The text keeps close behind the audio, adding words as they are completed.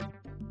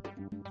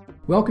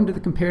Welcome to the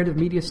Comparative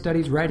Media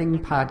Studies Writing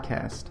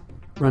Podcast,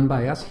 run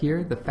by us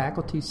here, the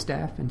faculty,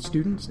 staff, and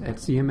students at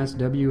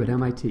CMSW at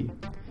MIT.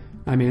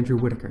 I'm Andrew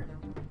Whitaker.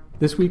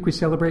 This week we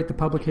celebrate the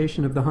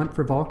publication of The Hunt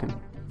for Vulcan,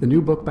 the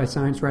new book by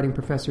science writing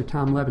professor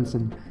Tom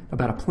Levenson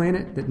about a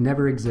planet that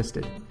never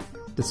existed,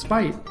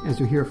 despite, as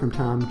you hear from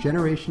Tom,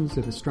 generations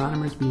of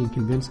astronomers being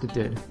convinced it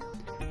did.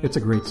 It's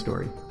a great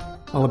story,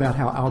 all about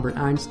how Albert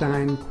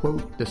Einstein,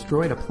 quote,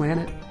 destroyed a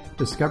planet,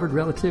 discovered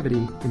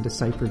relativity, and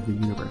deciphered the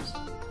universe.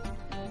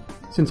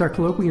 Since our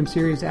colloquium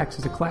series acts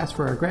as a class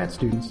for our grad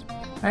students,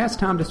 I asked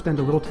Tom to spend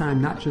a little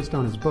time not just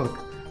on his book,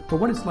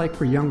 but what it's like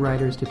for young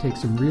writers to take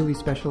some really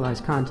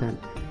specialized content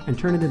and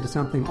turn it into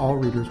something all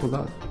readers will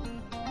love.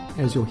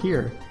 As you'll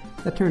hear,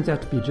 that turns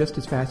out to be just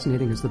as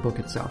fascinating as the book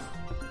itself.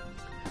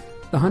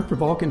 The Hunt for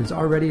Vulcan is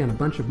already on a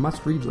bunch of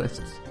must-read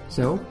lists,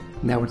 so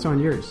now it's on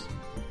yours.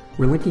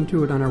 We're linking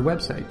to it on our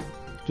website.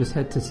 Just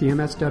head to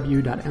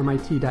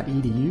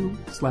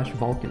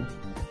cmsw.mit.edu/Vulcan.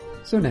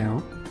 So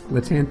now,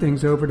 let's hand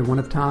things over to one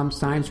of Tom's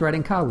science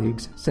writing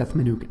colleagues, Seth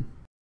Mnookin.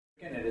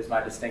 It is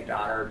my distinct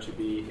honor to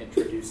be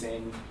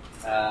introducing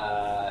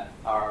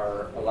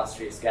our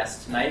illustrious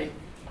guest tonight.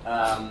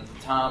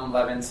 Tom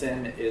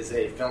Levenson is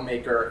a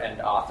filmmaker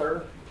and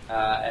author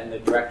and the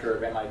director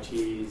of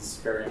MIT's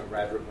Barium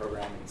Graduate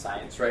Program in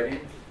Science Writing,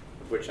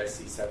 of which I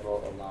see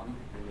several alum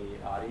in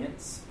the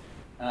audience.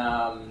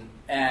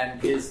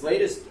 And his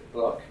latest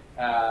book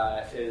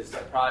is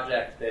a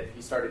project that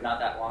he started not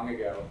that long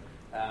ago.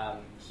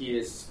 He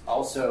is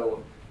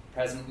also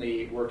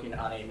presently working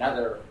on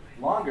another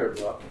longer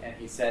book, and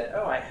he said,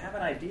 I have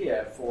an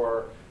idea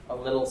for a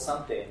little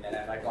something that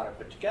I might want to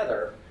put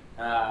together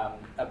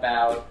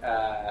about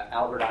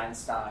Albert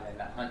Einstein and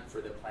the hunt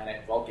for the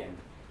planet Vulcan.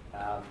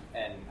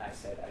 And I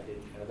said, I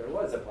didn't know there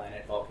was a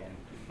planet Vulcan.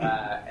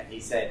 And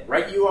he said,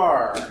 right you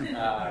are.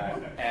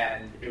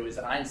 And it was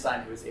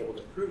Einstein who was able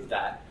to prove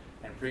that,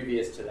 and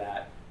previous to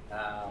that,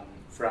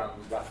 from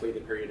roughly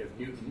the period of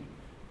Newton,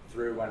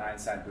 through when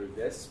Einstein proved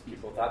this,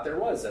 people thought there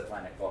was a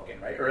planet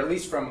Vulcan, right? Or at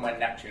least from when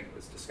Neptune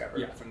was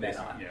discovered, from then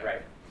on,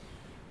 right?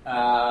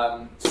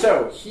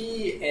 So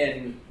he,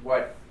 in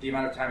what the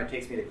amount of time it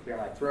takes me to clear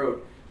my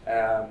throat,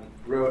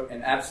 wrote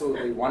an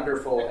absolutely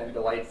wonderful and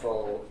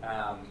delightful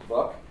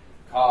book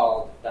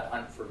called The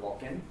Hunt for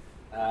Vulcan.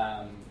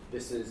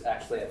 This is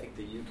actually, I think,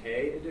 the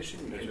UK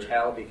edition. You can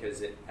tell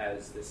because it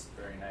has this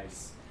very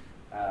nice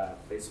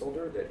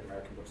placeholder that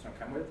American books don't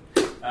come with.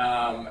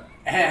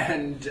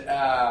 And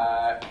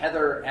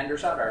Heather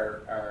Hendershot,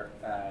 our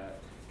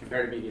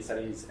Comparative Media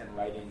Studies and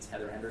Writings,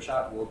 Heather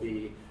Hendershot, will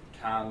be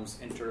Tom's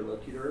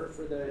interlocutor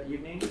for the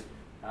evening.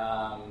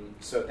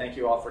 So thank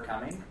you all for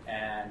coming,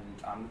 and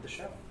on with the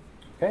show.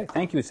 Okay,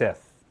 thank you,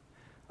 Seth.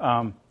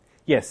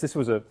 Yes, this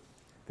was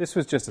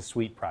just a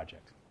sweet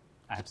project,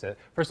 I have to say.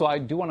 First of all, I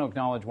do want to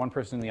acknowledge one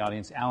person in the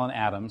audience, Alan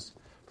Adams,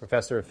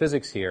 professor of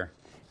physics here.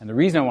 And the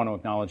reason I want to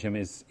acknowledge him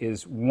is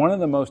one of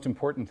the most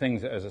important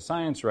things as a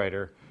science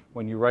writer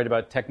when you write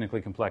about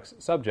technically complex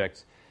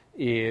subjects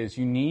is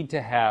you need to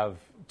have,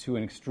 to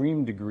an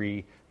extreme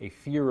degree, a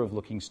fear of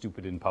looking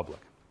stupid in public.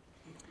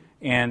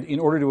 And in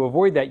order to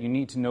avoid that, you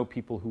need to know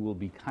people who will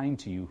be kind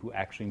to you, who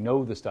actually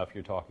know the stuff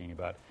you're talking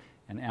about.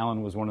 And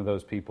Alan was one of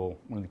those people,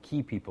 one of the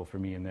key people for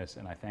me in this,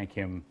 and I thank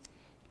him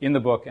in the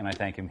book, and I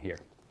thank him here.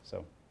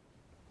 So.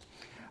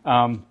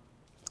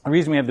 The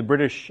reason we have the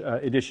British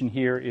edition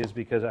here is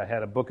because I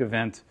had a book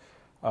event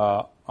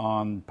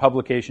on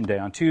publication day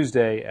on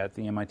Tuesday at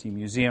the MIT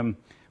Museum,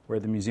 where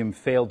the museum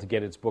failed to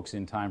get its books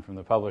in time from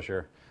the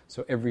publisher.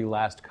 So every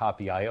last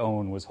copy I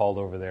own was hauled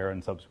over there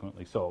and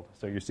subsequently sold.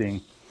 So you're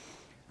seeing,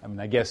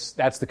 I guess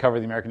that's the cover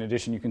of the American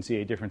edition. You can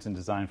see a difference in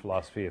design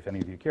philosophy if any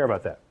of you care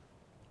about that.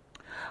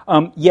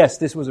 Yes,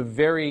 this was a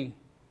very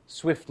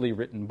swiftly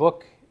written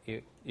book.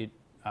 It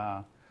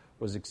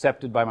was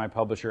accepted by my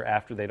publisher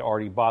after they'd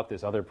already bought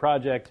this other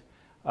project,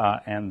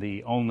 and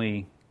the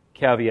only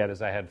caveat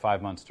is I had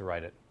 5 months to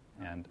write it,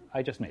 and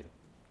I just made it.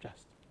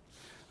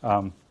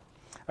 I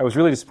was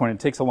really disappointed.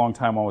 It takes a long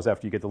time always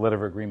after you get the letter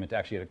of agreement to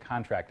actually get a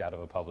contract out of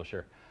a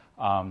publisher,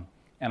 and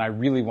I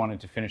really wanted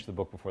to finish the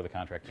book before the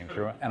contract came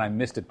through, and I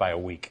missed it by a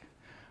week,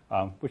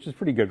 which is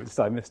pretty good, but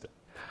still I missed it.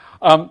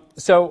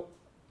 So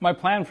my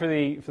plan for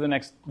the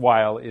next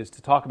while is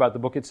to talk about the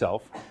book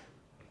itself,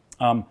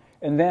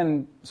 and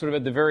then, sort of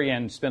at the very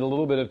end, spend a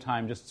little bit of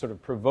time just sort of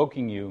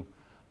provoking you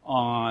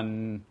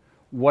on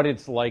what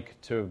it's like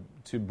to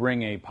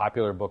bring a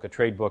popular book, a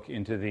trade book,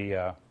 into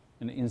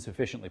an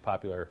insufficiently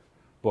popular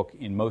book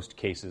in most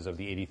cases of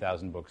the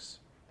 80,000 books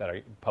that are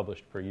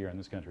published per year in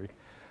this country,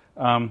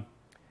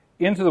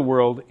 into the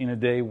world in a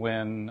day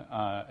when,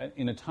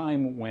 in a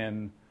time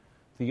when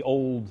the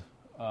old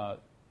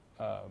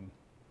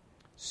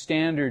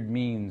standard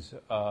means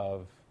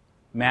of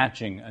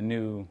matching a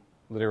new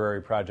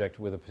literary project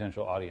with a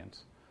potential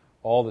audience.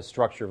 All the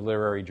structure of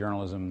literary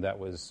journalism that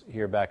was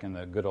here back in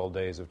the good old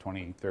days of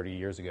 20, 30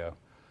 years ago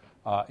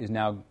is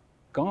now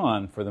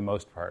gone for the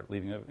most part,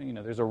 leaving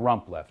there's a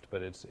rump left,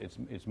 but it's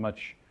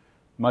much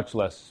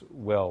less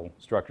well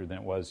structured than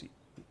it was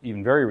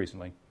even very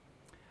recently.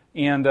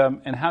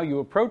 and how you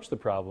approach the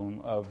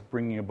problem of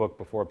bringing a book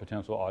before a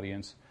potential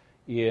audience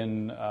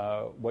in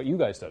what you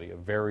guys study, a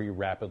very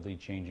rapidly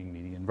changing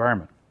media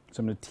environment. So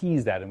I'm going to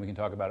tease that, and we can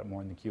talk about it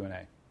more in the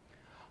Q&A.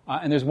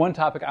 And there's one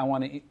topic I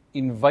want to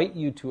invite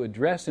you to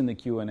address in the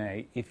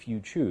Q&A if you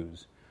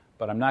choose,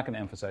 but I'm not going to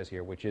emphasize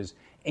here, which is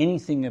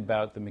anything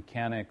about the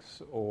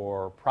mechanics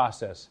or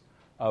process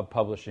of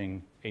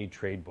publishing a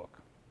trade book.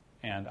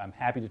 And I'm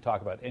happy to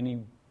talk about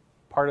any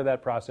part of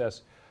that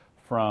process,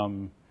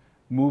 from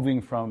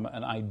moving from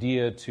an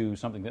idea to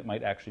something that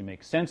might actually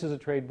make sense as a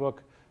trade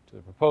book, to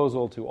the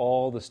proposal, to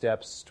all the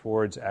steps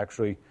towards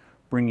actually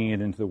bringing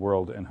it into the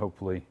world and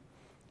hopefully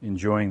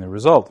enjoying the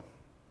result.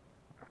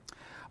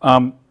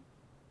 But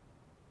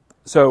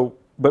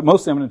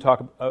mostly I'm going to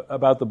talk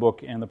about the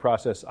book and the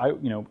process.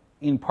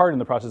 In part in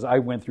the process I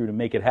went through to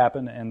make it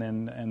happen, and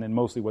then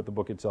mostly what the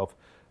book itself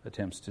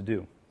attempts to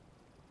do.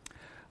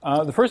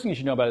 The first thing you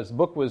should know about is the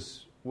book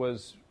was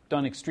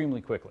done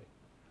extremely quickly,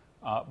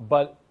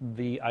 but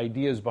the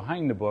ideas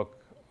behind the book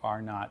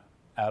are not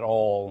at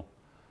all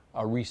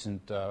a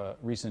recent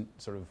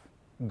sort of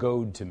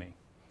goad to me.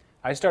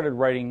 I started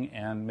writing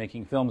and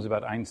making films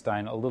about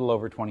Einstein a little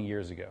over 20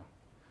 years ago.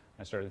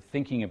 I started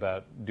thinking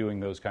about doing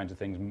those kinds of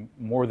things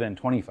more than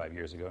 25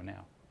 years ago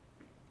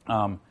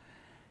now.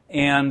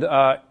 In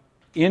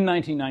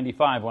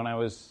 1995, when I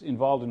was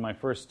involved in my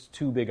first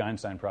two big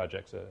Einstein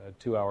projects, a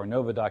 2-hour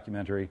NOVA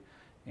documentary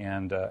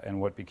and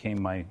what became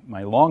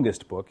my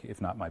longest book, if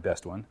not my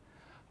best one,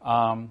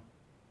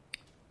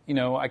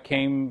 I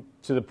came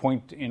to the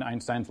point in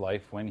Einstein's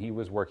life when he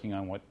was working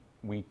on what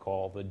we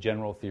call the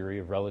general theory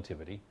of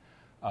relativity,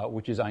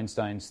 which is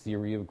Einstein's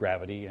theory of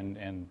gravity.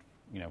 And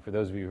for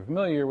those of you who are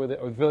familiar with it,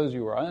 or for those of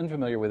you who are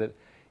unfamiliar with it,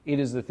 it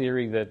is the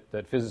theory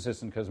that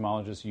physicists and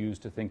cosmologists use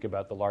to think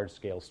about the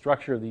large-scale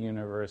structure of the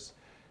universe.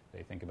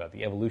 They think about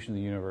the evolution of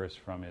the universe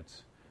from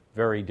its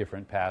very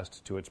different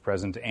past to its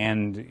present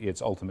and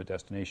its ultimate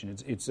destination.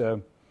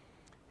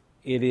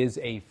 It is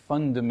a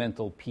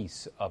fundamental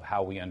piece of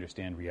how we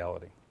understand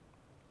reality.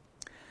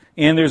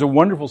 And there's a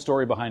wonderful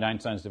story behind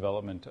Einstein's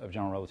development of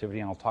general relativity,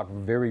 and I'll talk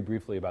very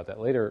briefly about that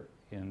later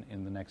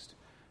in the next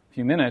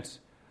few minutes.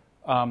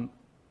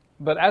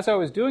 But as I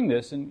was doing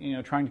this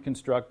and trying to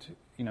construct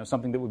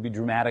something that would be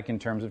dramatic in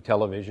terms of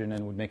television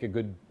and would make a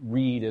good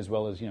read as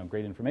well as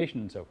great information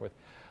and so forth,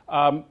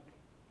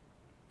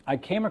 I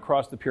came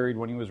across the period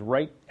when he was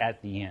right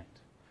at the end,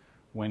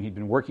 when he'd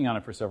been working on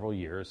it for several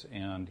years,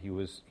 and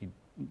he'd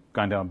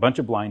gone down a bunch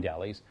of blind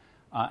alleys,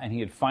 and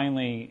he had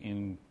finally,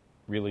 in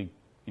really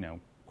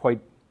quite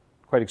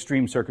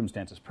extreme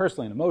circumstances,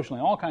 personally and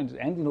emotionally, all kinds,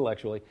 and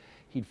intellectually,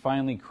 he'd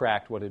finally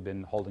cracked what had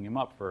been holding him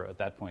up for, at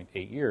that point,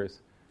 8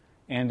 years.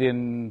 And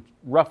in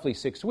roughly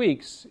 6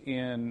 weeks,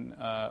 in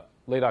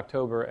late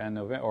October and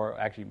November, or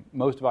actually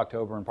most of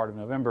October and part of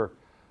November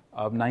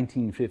of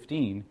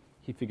 1915,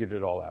 he figured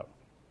it all out.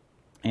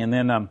 And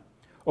then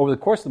over the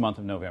course of the month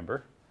of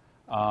November,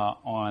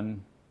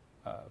 on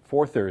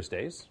 4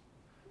 Thursdays,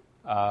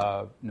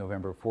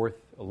 November 4th,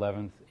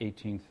 11th,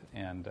 18th,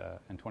 and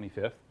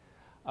 25th,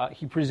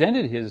 he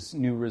presented his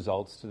new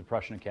results to the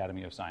Prussian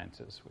Academy of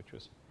Sciences, which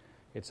was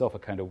itself a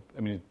kind of,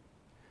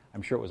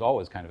 I'm sure it was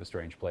always kind of a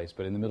strange place,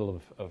 but in the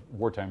middle of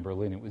wartime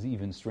Berlin, it was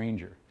even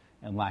stranger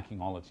and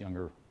lacking all its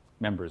younger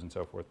members and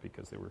so forth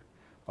because they were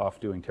off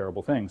doing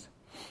terrible things,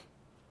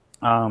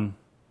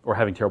 or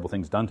having terrible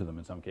things done to them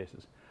in some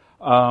cases.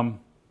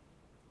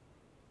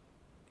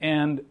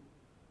 And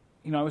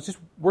I was just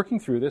working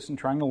through this and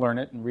trying to learn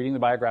it and reading the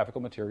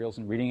biographical materials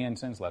and reading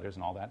Einstein's letters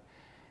and all that.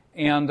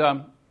 And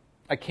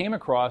I came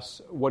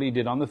across what he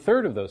did on the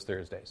third of those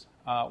Thursdays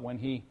when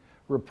he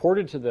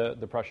reported to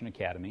the Prussian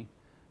Academy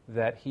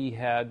that he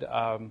had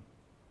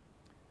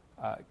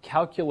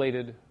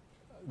calculated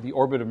the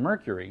orbit of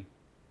Mercury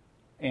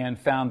and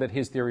found that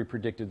his theory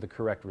predicted the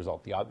correct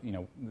result.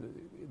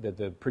 That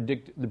the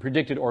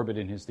predicted orbit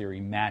in his theory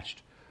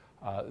matched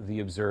the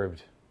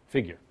observed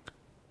figure.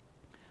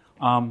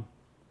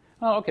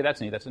 Okay,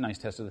 that's neat. That's a nice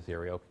test of the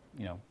theory.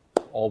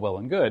 All well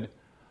and good.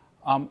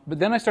 But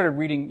then I started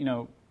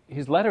reading,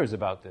 his letters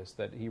about this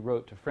that he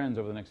wrote to friends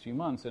over the next few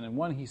months. And in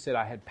one, he said,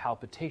 I had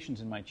palpitations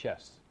in my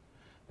chest.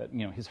 That,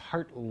 his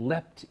heart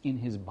leapt in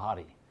his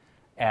body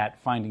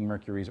at finding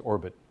Mercury's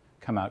orbit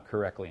come out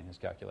correctly in his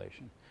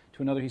calculation.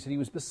 To another, he said he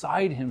was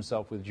beside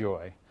himself with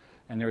joy.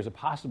 And there was a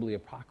possibly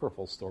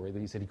apocryphal story that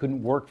he said he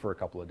couldn't work for a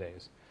couple of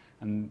days.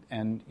 And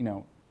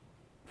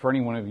for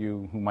any one of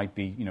you who might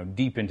be,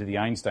 deep into the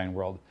Einstein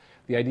world,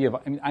 the idea of,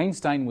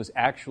 Einstein was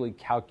actually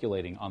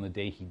calculating on the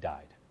day he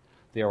died.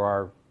 There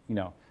are,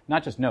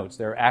 not just notes,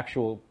 there are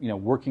actual,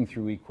 working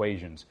through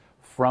equations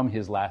from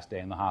his last day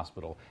in the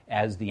hospital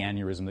as the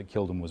aneurysm that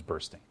killed him was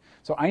bursting.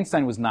 So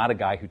Einstein was not a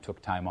guy who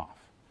took time off.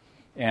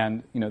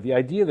 And, the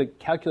idea that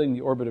calculating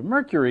the orbit of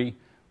Mercury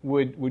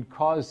would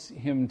cause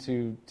him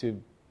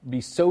to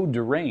be so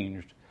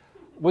deranged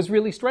was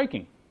really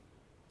striking.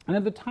 And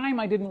at the time,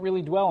 I didn't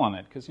really dwell on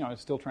it because, I was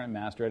still trying to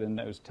master it, and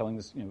I was telling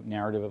this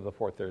narrative of the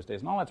 4 Thursdays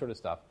and all that sort of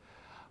stuff.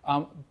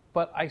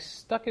 But I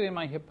stuck it in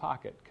my hip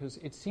pocket because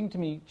it seemed to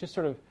me just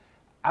sort of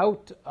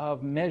out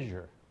of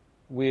measure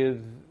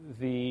with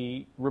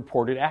the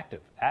reported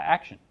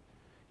action.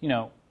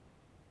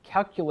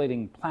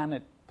 Calculating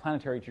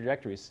planetary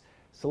trajectories,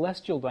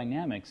 celestial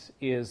dynamics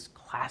is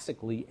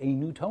classically a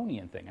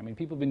Newtonian thing. I mean,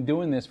 people have been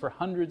doing this for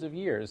hundreds of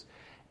years,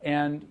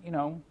 and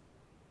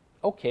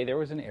okay, there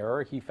was an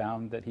error. He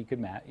found that he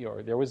could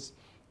or there was,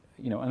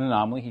 an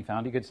anomaly. He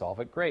found he could solve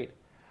it. Great,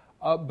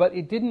 but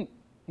it didn't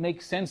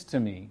make sense to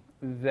me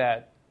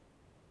that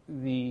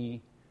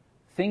the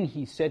thing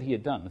he said he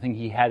had done, the thing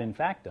he had in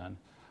fact done,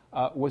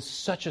 was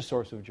such a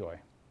source of joy.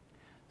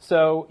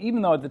 So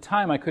even though at the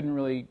time I couldn't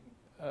really,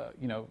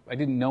 I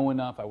didn't know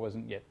enough, I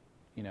wasn't yet,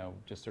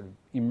 just sort of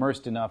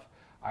immersed enough,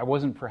 I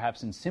wasn't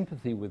perhaps in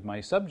sympathy with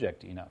my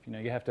subject enough.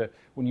 You have to,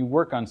 when you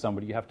work on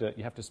somebody, you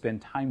have to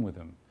spend time with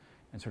them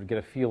and sort of get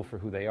a feel for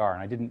who they are.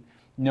 And I didn't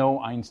know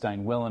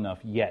Einstein well enough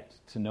yet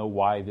to know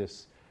why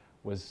this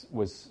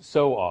was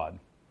so odd.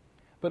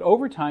 But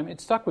over time, it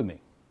stuck with me.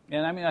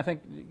 And I mean, I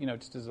think,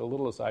 just as a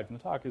little aside from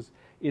the talk,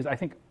 is I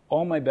think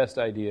all my best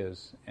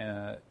ideas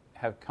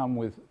have come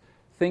with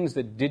things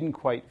that didn't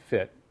quite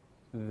fit,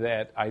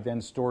 that I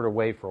then stored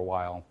away for a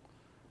while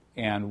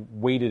and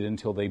waited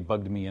until they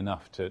bugged me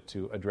enough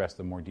to address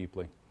them more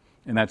deeply.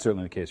 And that's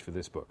certainly the case for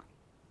this book.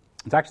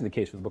 It's actually the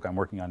case for the book I'm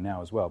working on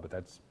now as well, but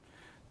that's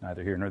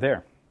neither here nor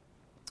there.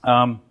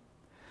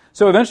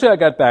 So eventually I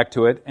got back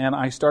to it, and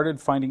I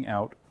started finding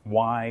out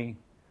why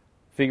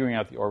figuring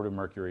out the orbit of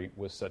Mercury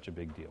was such a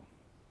big deal.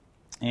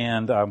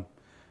 And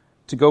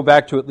to go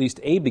back to at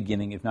least a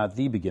beginning, if not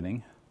the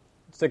beginning,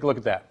 let's take a look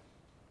at that.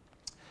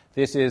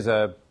 This is,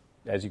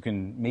 as you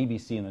can maybe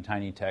see in the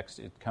tiny text,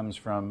 it comes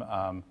from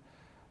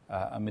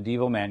a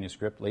medieval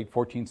manuscript, late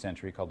 14th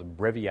century, called the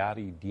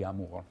Breviari di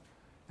Amor.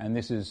 And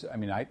this is,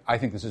 I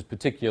think this is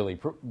particularly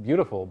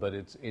beautiful, but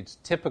it's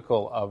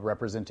typical of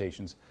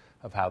representations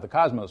of how the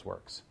cosmos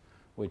works,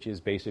 which is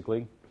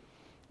basically,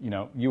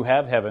 you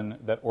have heaven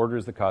that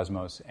orders the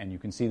cosmos, and you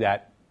can see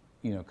that,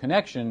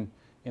 connection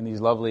in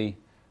these lovely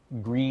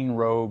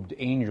green-robed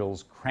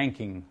angels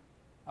cranking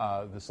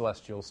the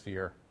celestial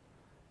sphere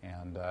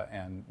and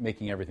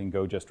making everything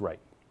go just right.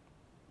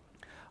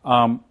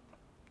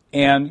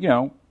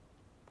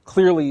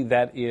 Clearly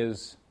that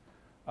is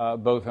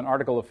both an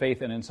article of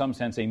faith and in some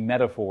sense a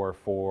metaphor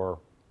for,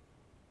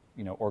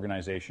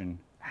 organization,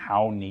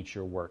 how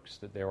nature works,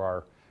 that there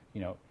are,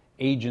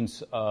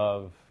 agents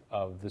of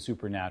the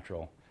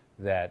supernatural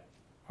that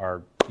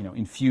are,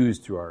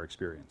 infused through our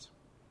experience.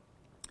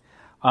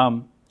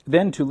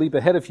 Then to leap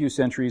ahead a few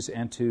centuries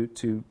and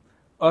to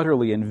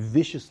utterly and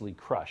viciously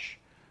crush,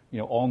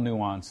 all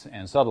nuance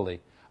and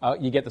subtlety,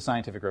 you get the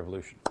scientific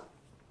revolution.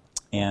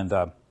 And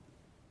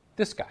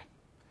this guy,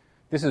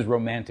 this is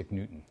romantic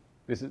Newton.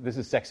 This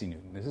is sexy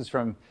Newton. This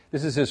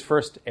is his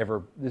first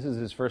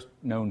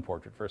known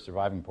portrait, first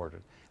surviving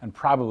portrait, and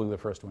probably the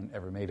first one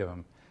ever made of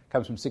him.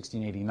 Comes from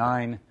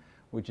 1689,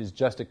 which is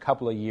just a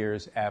couple of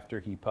years after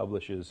he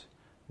publishes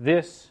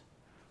this,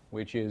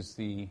 which is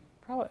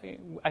probably,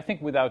 I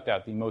think without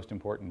doubt, the most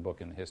important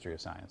book in the history of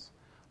science.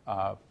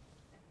 I'll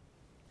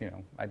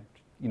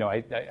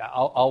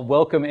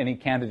welcome any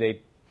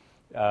candidates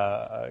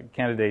for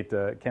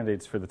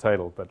the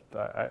title, but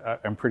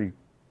I'm pretty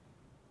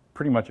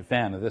much a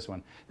fan of this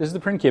one. This is the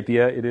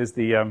Principia. It is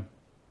the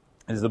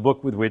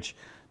book with which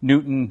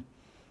Newton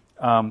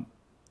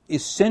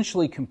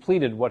essentially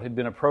completed what had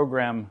been a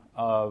program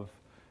of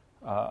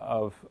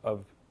a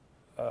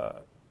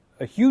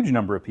huge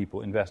number of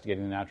people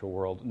investigating the natural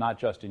world, not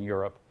just in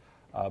Europe,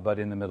 but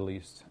in the Middle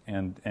East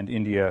and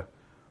India,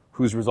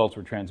 whose results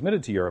were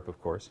transmitted to Europe,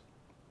 of course.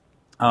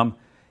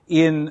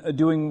 In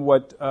doing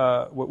what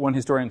one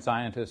historian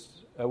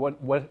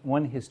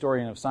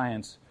of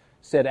science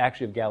said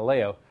actually of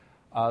Galileo,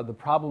 the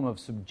problem of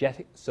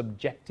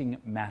subjecting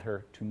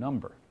matter to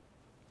number.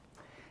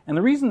 And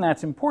the reason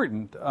that's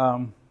important,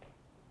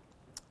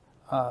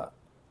 of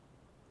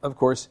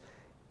course,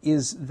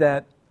 is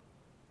that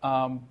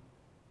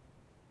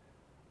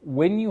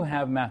when you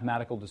have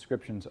mathematical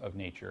descriptions of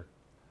nature,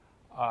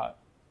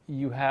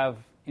 you have,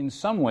 in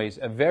some ways,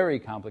 a very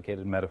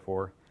complicated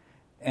metaphor,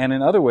 and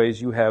in other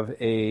ways, you have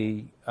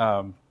a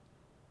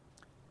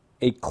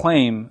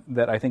claim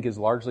that I think is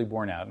largely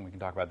borne out, and we can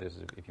talk about this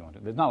if you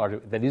want to. It's not largely,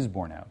 that is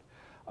borne out,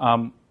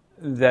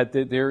 that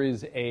there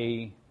is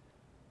a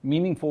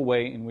meaningful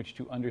way in which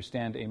to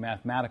understand a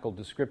mathematical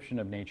description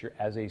of nature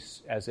as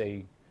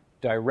a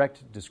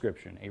direct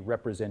description, a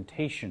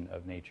representation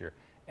of nature,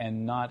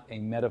 and not a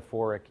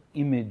metaphoric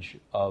image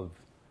of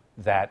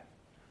that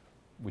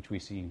which we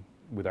see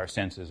with our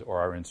senses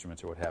or our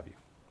instruments or what have you.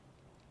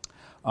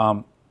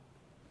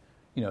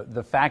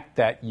 The fact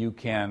that you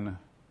can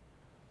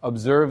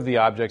observe the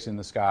objects in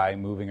the sky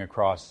moving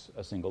across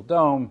a single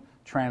dome,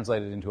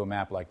 translate it into a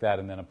map like that,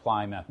 and then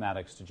apply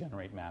mathematics to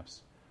generate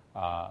maps,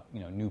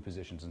 new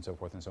positions and so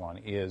forth and so on,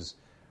 is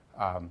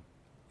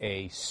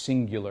a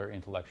singular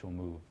intellectual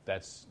move.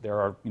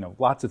 There are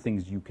lots of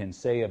things you can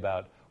say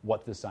about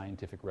what the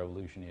scientific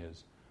revolution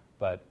is,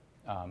 but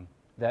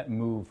that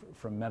move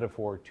from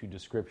metaphor to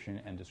description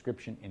and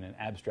description in an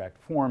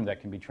abstract form that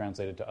can be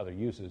translated to other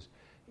uses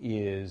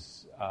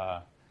is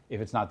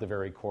if it's not the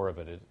very core of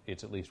it,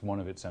 it's at least one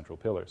of its central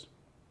pillars.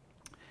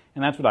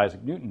 And that's what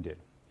Isaac Newton did.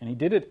 And he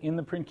did it in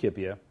the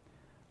Principia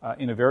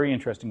in a very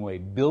interesting way,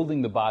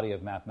 building the body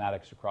of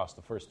mathematics across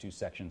the first two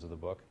sections of the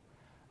book.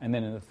 And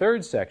then in the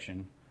third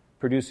section,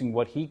 producing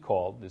what he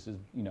called, this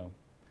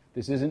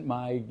isn't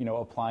my,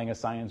 applying a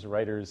science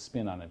writer's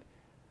spin on it,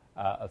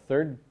 a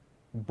third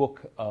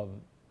book of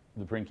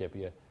the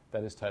Principia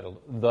that is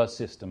titled The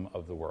System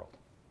of the World.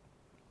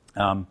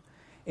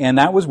 And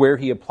that was where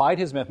he applied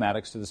his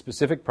mathematics to the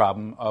specific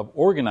problem of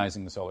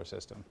organizing the solar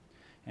system.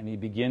 And he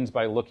begins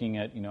by looking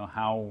at,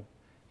 how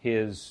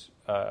his,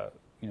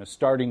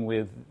 starting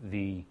with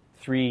the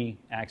three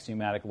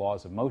axiomatic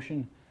laws of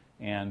motion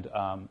and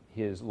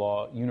his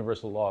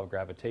universal law of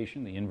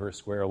gravitation, the inverse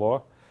square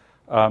law.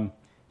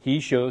 He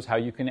shows how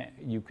you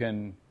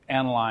can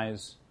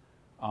analyze,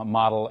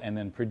 model, and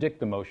then predict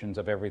the motions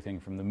of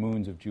everything from the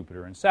moons of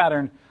Jupiter and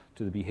Saturn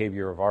to the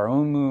behavior of our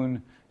own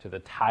moon to the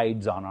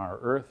tides on our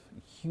Earth.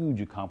 Huge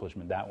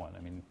accomplishment, that one.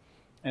 I mean,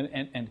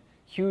 and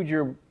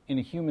huger in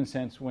a human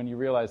sense when you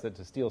realize that,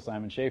 to steal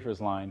Simon Schaeffer's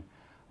line,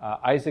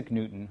 Isaac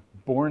Newton,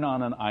 born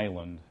on an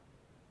island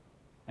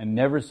and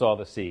never saw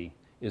the sea,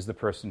 is the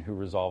person who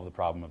resolved the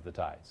problem of the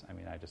tides. I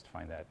mean, I just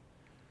find that,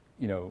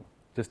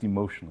 just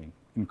emotionally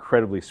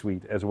incredibly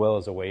sweet, as well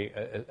as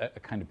a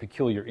kind of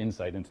peculiar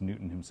insight into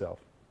Newton himself.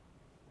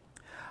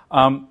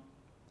 And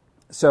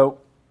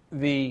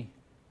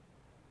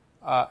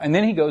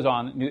then he goes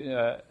on,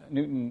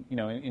 Newton,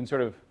 in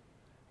sort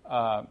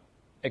of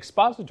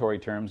expository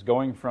terms,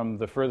 going from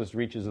the furthest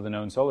reaches of the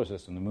known solar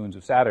system, the moons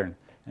of Saturn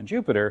and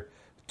Jupiter,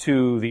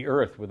 to the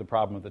Earth with the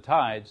problem of the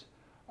tides,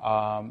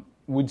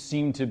 would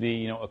seem to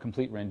be, a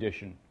complete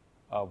rendition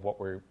of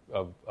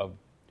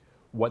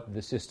what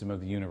the system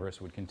of the universe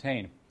would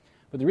contain.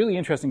 But the really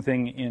interesting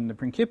thing in the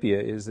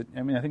Principia is that,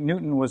 I think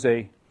Newton was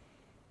I'm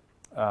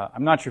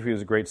not sure if he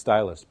was a great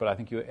stylist, but I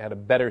think he had a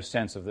better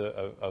sense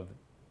of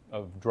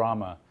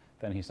drama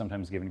than he's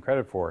sometimes given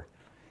credit for.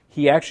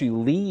 He actually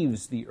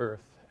leaves the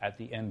Earth at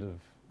the end of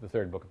the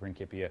third book of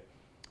Principia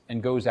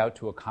and goes out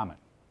to a comet.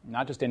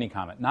 Not just any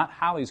comet, not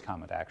Halley's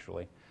Comet,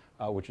 actually,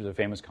 which is a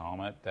famous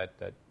comet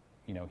that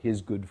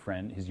his good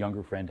friend, his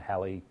younger friend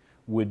Halley,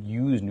 would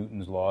use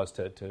Newton's laws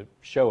to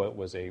show it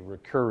was a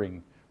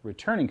returning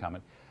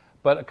comet,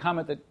 but a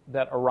comet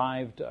that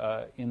arrived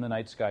in the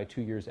night sky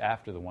 2 years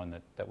after the one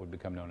that would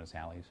become known as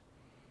Halley's.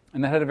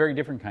 And that had a very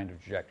different kind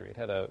of trajectory. It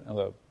had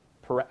a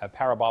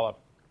parabolic,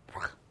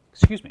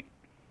 excuse me,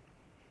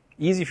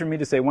 easy for me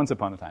to say once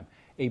upon a time,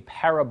 a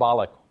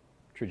parabolic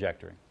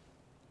trajectory.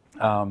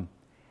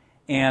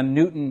 And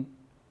Newton,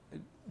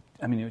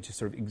 it was just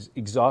sort of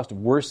exhaustive,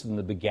 worse than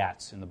the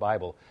begats in the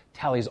Bible,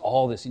 tallies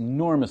all this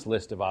enormous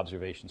list of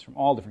observations from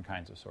all different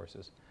kinds of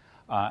sources,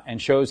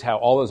 and shows how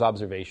all those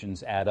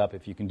observations add up.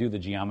 If you can do the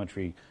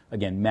geometry,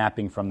 again,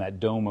 mapping from that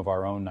dome of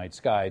our own night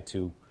sky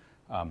to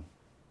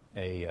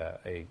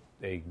a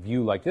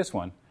view like this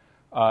one,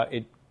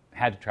 it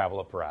had to travel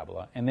a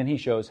parabola. And then he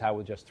shows how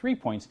with just 3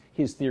 points,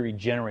 his theory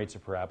generates a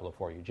parabola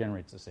for you,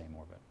 generates the same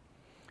orbit.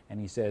 And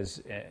he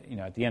says,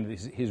 at the end of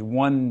his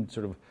one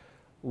sort of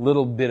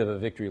little bit of a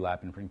victory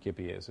lap in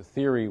Principia is a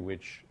theory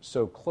which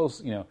so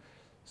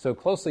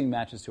closely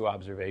matches to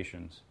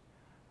observations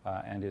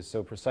and is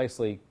so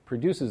precisely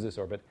produces this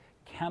orbit,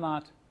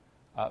 cannot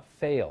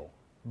fail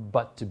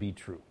but to be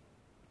true.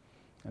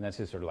 And that's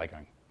his sort of like,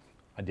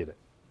 I did it.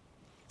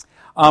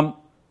 But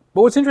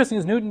what's interesting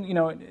is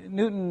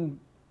Newton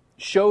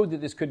showed that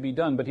this could be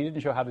done, but he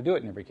didn't show how to do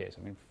it in every case.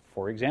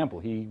 For example,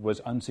 he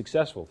was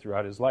unsuccessful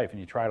throughout his life, and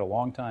he tried a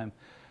long time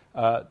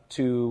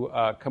to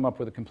come up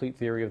with a complete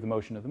theory of the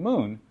motion of the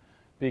moon,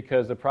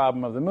 because the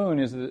problem of the moon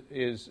is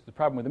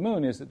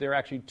that there are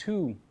actually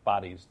two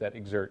bodies that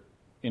exert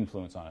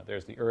influence on it.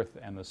 There's the Earth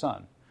and the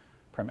Sun.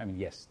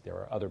 Yes, there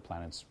are other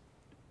planets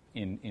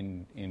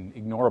in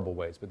ignorable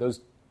ways, but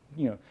those,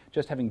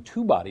 just having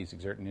two bodies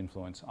exert an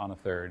influence on a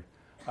third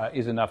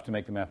is enough to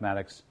make the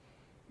mathematics,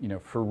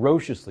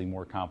 ferociously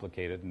more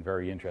complicated and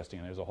very interesting.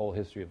 And there's a whole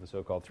history of the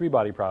so-called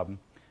three-body problem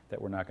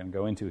that we're not going to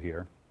go into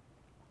here.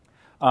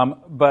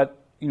 But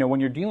when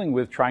you're dealing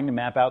with trying to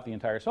map out the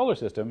entire solar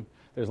system,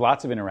 there's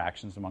lots of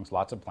interactions amongst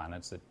lots of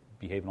planets that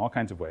behave in all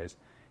kinds of ways.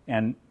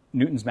 And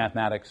Newton's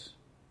mathematics,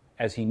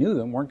 as he knew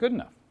them, weren't good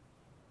enough.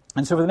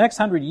 And so for the next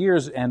 100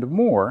 years and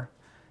more,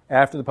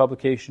 after the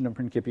publication of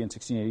Principia in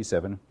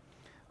 1687,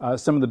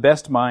 some of the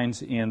best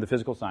minds in the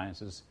physical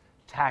sciences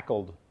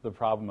tackled the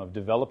problem of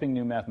developing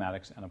new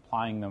mathematics and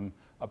applying them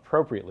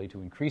appropriately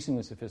to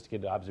increasingly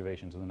sophisticated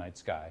observations of the night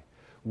sky,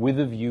 with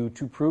a view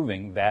to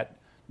proving that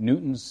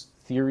Newton's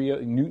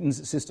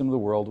system of the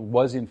world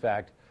was, in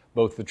fact,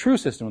 both the true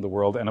system of the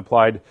world and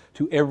applied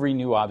to every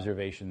new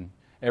observation,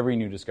 every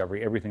new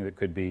discovery, everything that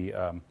could be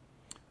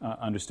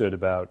understood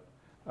about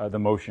the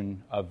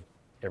motion of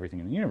everything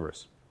in the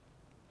universe.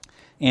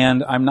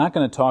 And I'm not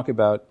going to talk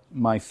about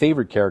my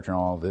favorite character in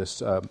all of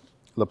this,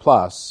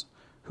 Laplace,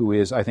 who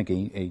is, I think,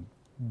 a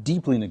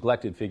deeply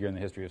neglected figure in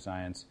the history of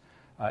science,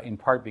 in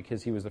part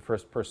because he was the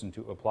first person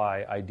to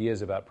apply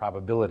ideas about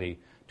probability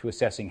to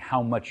assessing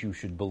how much you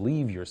should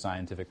believe your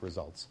scientific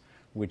results,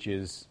 which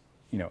is,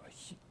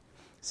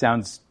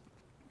 sounds,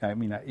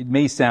 it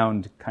may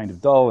sound kind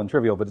of dull and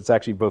trivial, but it's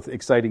actually both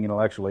exciting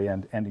intellectually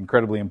and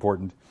incredibly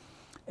important,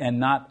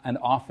 and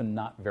often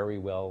not very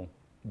well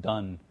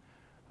done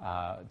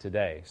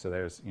today. So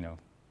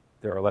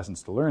there are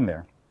lessons to learn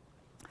there.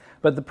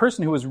 But the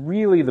person who was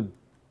really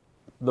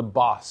the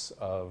boss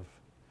of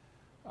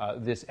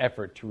this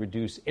effort to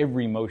reduce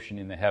every motion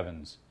in the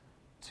heavens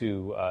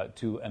to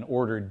an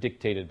order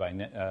dictated by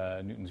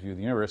Newton's view of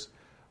the universe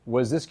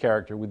was this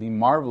character with the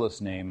marvelous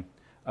name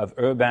of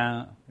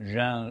Urbain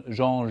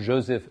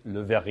Jean-Joseph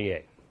Le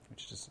Verrier,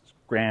 which is just a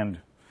grand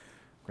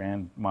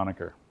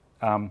moniker.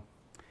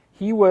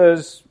 He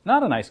was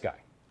not a nice guy.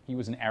 He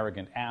was an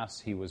arrogant ass.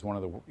 He was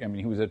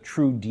he was a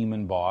true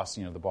demon boss,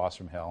 the boss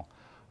from hell.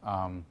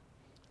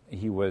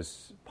 He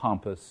was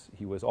pompous.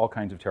 He was all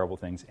kinds of terrible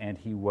things, and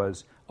he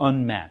was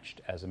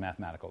unmatched as a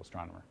mathematical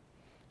astronomer.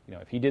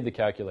 If he did the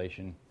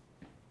calculation,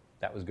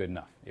 that was good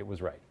enough. It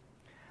was right.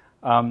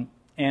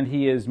 And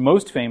he is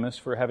most famous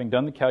for having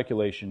done the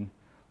calculation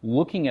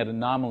looking at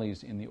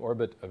anomalies in the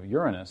orbit of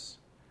Uranus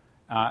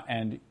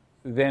and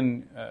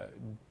then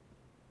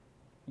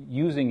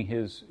using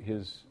his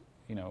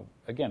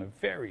again, a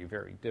very,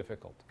 very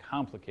difficult,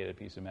 complicated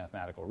piece of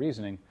mathematical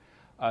reasoning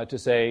to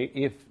say,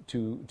 if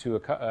to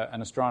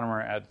an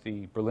astronomer at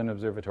the Berlin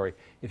Observatory,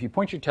 if you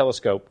point your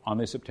telescope on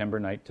this September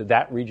night to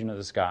that region of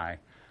the sky,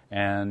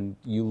 and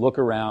you look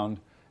around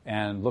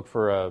and look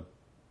for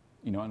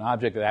an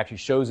object that actually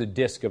shows a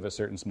disk of a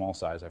certain small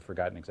size, I've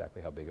forgotten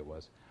exactly how big it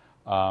was,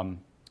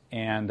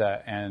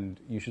 and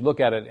you should look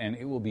at it, and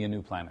it will be a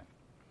new planet.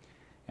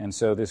 And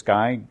so this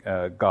guy,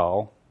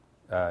 Gall,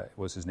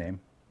 was his name,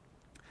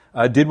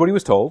 did what he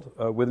was told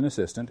with an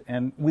assistant,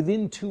 and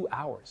within 2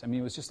 hours,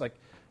 it was just like,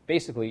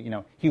 basically,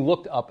 he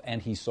looked up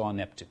and he saw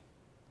Neptune,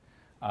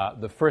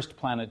 the first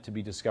planet to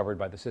be discovered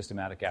by the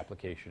systematic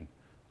application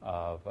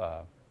of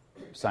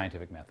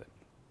scientific method.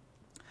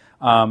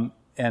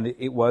 And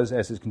it was,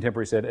 as his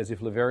contemporary said, as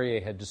if Le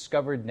Verrier had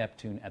discovered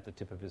Neptune at the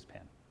tip of his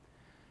pen.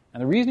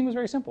 And the reasoning was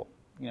very simple.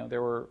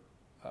 There were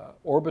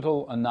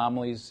orbital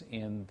anomalies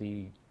in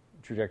the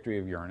trajectory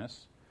of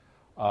Uranus.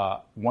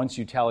 Once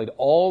you tallied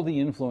all the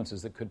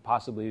influences that could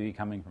possibly be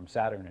coming from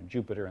Saturn and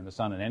Jupiter and the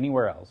Sun and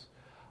anywhere else,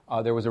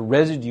 there was a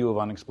residue of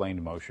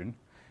unexplained motion.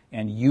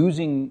 And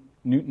using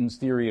Newton's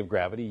theory of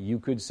gravity, you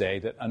could say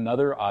that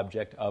another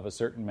object of a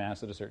certain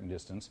mass at a certain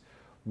distance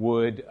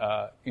would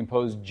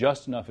impose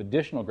just enough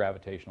additional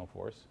gravitational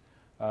force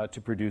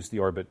to produce the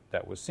orbit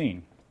that was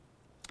seen.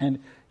 And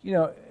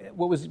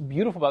what was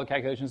beautiful about the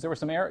calculations, there were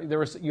some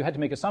you had to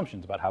make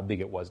assumptions about how big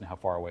it was and how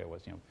far away it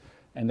was.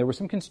 And there were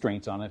some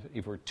constraints on it.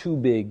 If it were too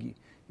big,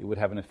 it would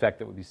have an effect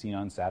that would be seen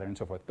on Saturn and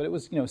so forth. But it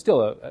was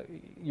still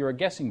you're a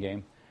guessing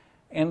game.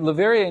 And Le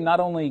Verrier not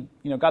only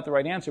got the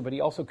right answer, but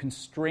he also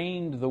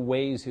constrained the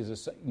ways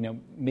his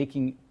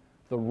making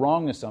the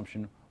wrong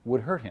assumption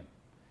would hurt him.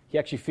 He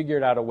actually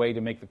figured out a way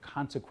to make the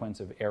consequence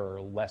of error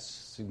less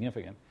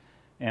significant,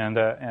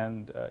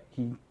 and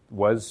he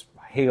was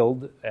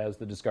hailed as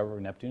the discoverer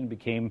of Neptune and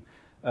became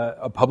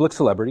a public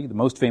celebrity, the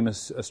most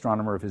famous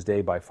astronomer of his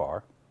day by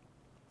far.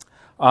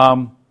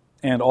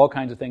 And all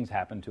kinds of things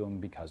happened to him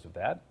because of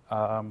that.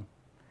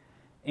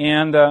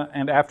 And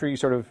after he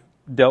sort of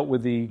dealt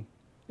with the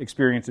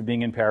experience of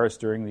being in Paris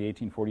during the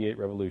 1848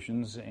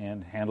 revolutions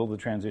and handled the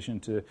transition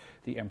to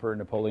the Emperor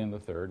Napoleon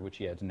III, which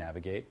he had to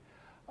navigate,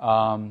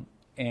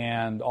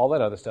 and all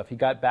that other stuff, he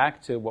got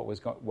back to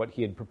what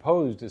he had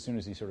proposed as soon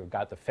as he sort of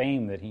got the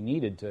fame that he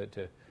needed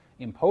to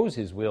impose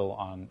his will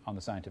on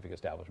the scientific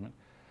establishment.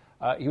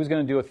 He was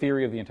going to do a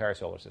theory of the entire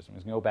solar system. He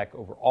was going to go back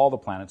over all the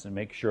planets and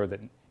make sure that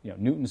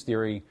Newton's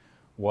theory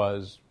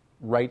was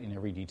right in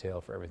every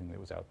detail for everything that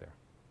was out there.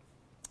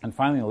 And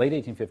finally, in the late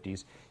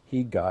 1850s,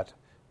 he got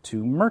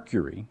to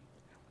Mercury,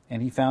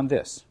 and he found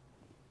this.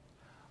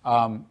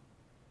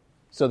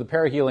 So the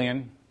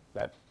perihelion,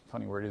 that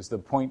funny word, is the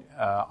point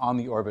on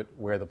the orbit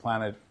where the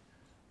planet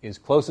is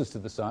closest to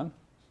the sun.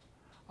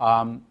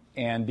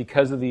 And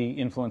because of the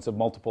influence of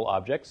multiple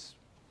objects,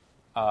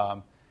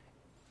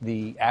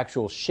 the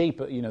actual shape,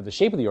 the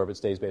shape of the orbit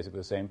stays basically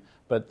the same,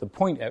 but the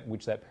point at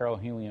which that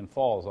perihelion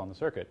falls on the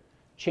circuit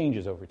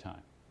changes over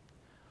time.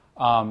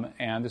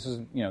 And this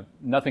is,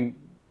 nothing,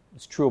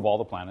 it's true of all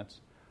the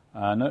planets.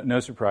 No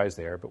surprise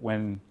there. But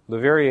when Le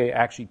Verrier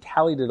actually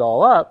tallied it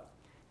all up,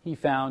 he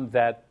found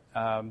that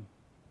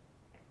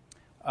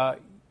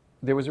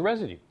there was a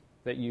residue.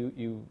 That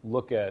you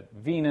look at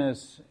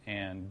Venus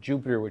and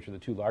Jupiter, which are the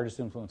two largest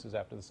influences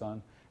after the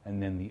Sun,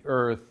 and then the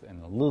Earth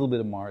and a little bit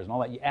of Mars and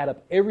all that. You add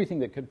up everything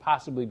that could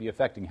possibly be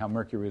affecting how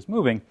Mercury is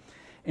moving,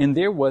 and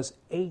there was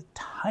a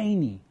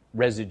tiny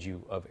residue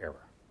of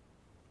error.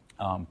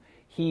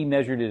 He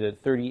measured it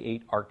at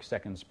 38 arc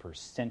seconds per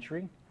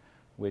century,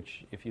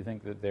 which, if you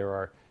think that there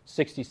are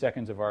 60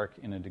 seconds of arc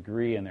in a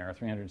degree and there are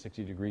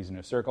 360 degrees in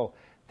a circle,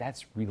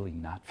 that's really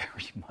not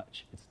very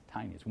much. It's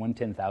tiny. It's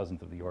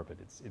 1/10,000th of the orbit.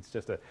 It's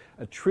just a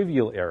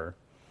trivial error.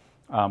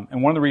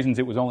 And one of the reasons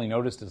it was only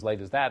noticed as late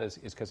as that is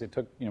because it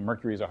took,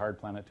 Mercury is a hard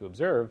planet to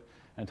observe,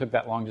 and it took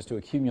that long just to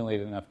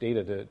accumulate enough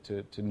data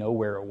to know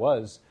where it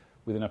was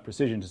with enough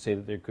precision to say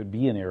that there could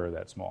be an error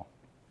that small.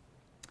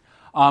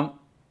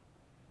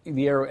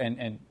 The error,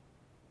 and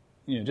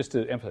just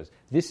to emphasize,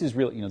 this is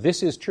really,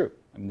 this is true.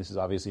 I mean, this is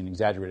obviously an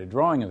exaggerated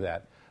drawing of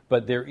that,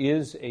 but there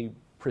is a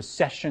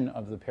precession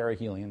of the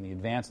perihelion, the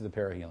advance of the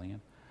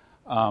perihelion,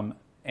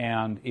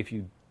 and if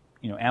you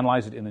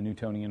analyze it in the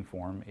Newtonian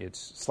form,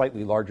 it's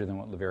slightly larger than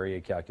what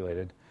Leverrier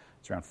calculated.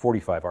 It's around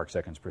 45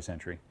 arcseconds per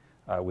century,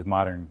 with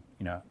modern,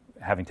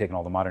 having taken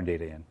all the modern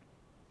data in.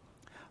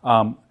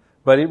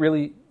 But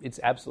it's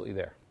absolutely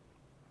there.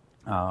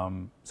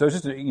 So it's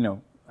just,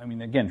 again,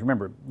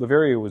 remember,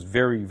 Leverrier was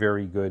very,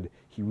 very good.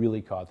 He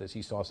really caught this.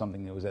 He saw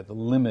something that was at the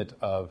limit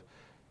of,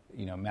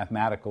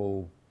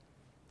 mathematical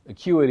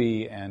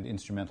acuity and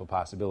instrumental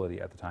possibility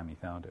at the time he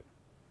found it.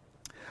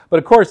 But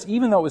of course,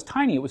 even though it was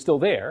tiny, it was still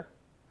there.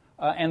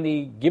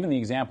 Given the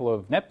example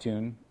of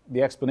Neptune,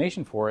 the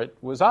explanation for it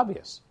was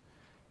obvious.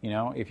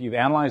 If you've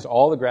analyzed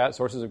all the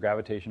sources of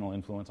gravitational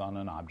influence on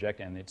an object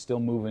and it's still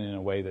moving in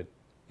a way that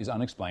is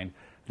unexplained,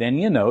 then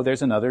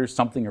there's another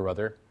something or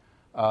other,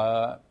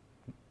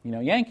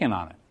 yanking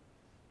on it.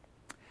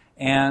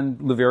 And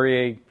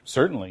Leverrier,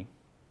 certainly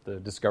the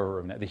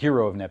discoverer the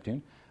hero of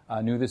Neptune,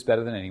 knew this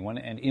better than anyone.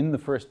 And in the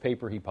first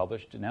paper he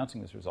published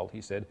announcing this result,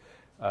 he said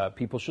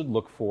people should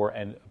look for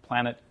a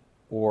planet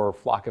or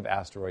flock of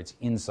asteroids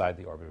inside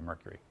the orbit of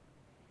Mercury.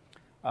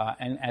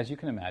 And as you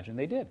can imagine,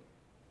 they did.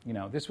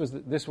 This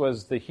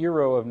was the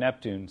hero of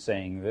Neptune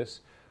saying this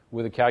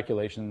with a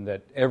calculation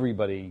that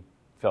everybody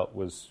felt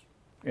was,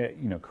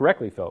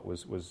 correctly felt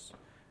was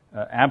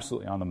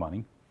absolutely on the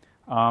money.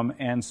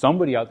 And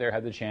somebody out there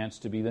had the chance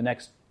to be the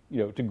next,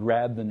 to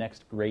grab the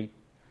next great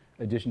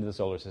addition to the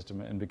solar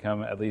system and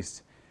become, at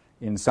least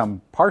in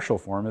some partial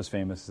form, as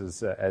famous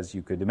as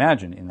you could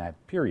imagine in that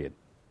period.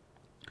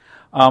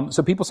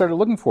 So people started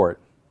looking for it.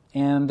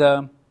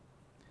 And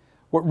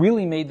what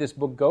really made this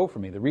book go for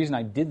me, the reason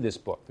I did this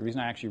book, the reason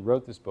I actually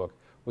wrote this book,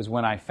 was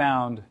when I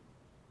found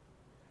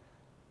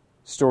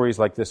stories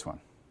like this one.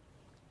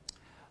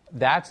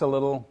 That's a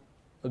little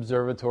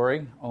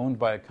observatory owned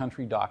by a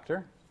country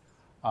doctor.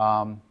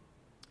 When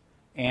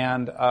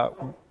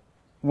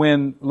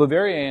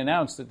Leverrier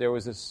announced that there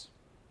was this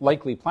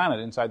likely planet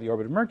inside the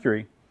orbit of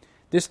Mercury,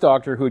 this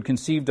doctor, who had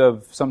conceived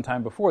of some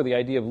time before the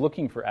idea of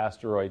looking for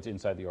asteroids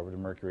inside the orbit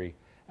of Mercury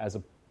as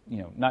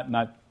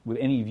not with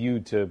any view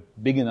to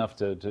big enough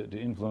to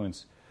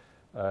influence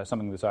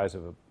something the size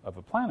of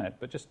a planet,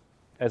 but just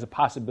as a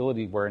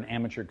possibility where an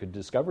amateur could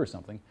discover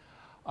something,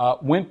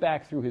 went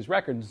back through his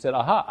records and said,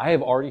 aha, I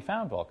have already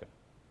found Vulcan.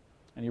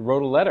 And he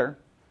wrote a letter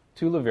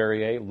to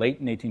Leverrier late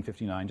in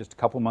 1859, just a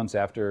couple months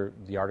after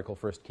the article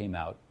first came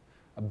out,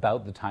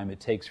 about the time it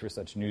takes for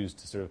such news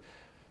to sort of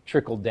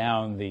trickle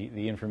down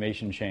the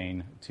information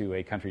chain to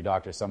a country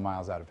doctor some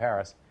miles out of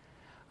Paris.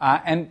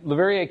 And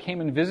Leverrier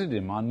came and visited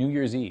him on New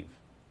Year's Eve,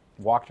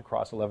 walked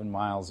across 11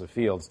 miles of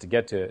fields to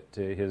get to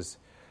his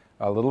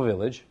little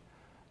village,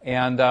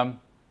 and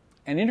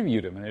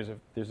interviewed him. And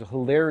there's a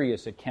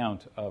hilarious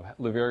account of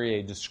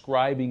Leverrier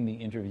describing the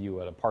interview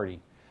at a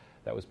party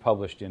that was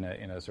published in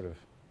a sort of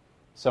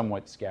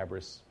somewhat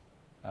scabrous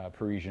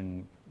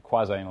Parisian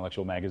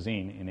quasi-intellectual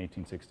magazine in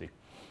 1860,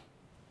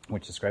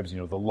 which describes,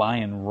 the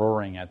lion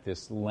roaring at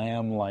this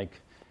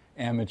lamb-like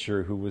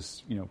amateur who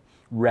was,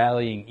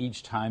 rallying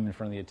each time in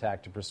front of the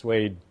attack to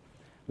persuade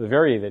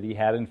Leverrier that he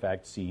had, in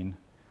fact, seen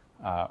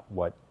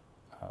what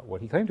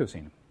he claimed to have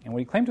seen. And what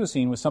he claimed to have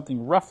seen was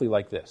something roughly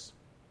like this.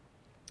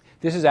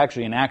 This is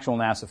actually an actual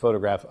NASA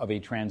photograph of a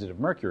transit of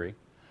Mercury,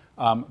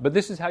 but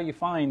this is how you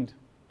find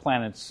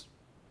planets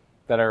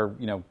that are,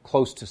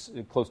 close to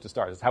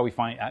stars. It's how we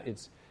find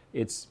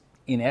it's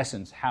in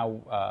essence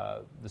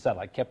how the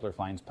satellite Kepler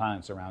finds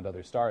planets around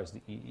other stars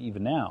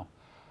even now.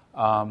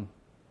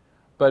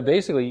 But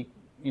basically,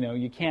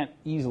 you can't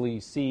easily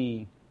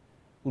see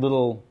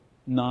little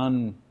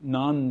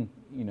non-radiant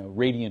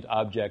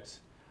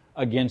objects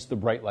against the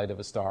bright light of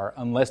a star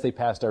unless they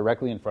pass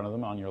directly in front of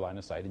them on your line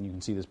of sight, and you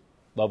can see this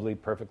lovely,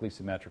 perfectly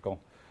symmetrical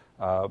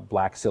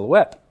black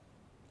silhouette.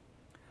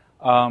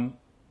 And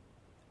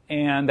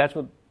that's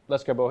what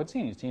Lescarbault had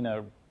seen. He'd seen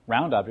a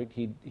round object.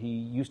 He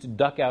used to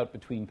duck out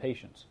between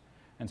patients.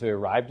 And so he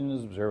arrived in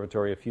his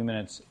observatory a few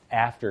minutes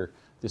after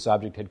this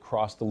object had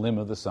crossed the limb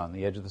of the sun,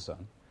 the edge of the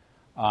sun.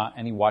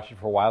 And he watched it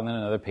for a while, and then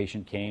another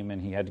patient came,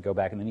 and he had to go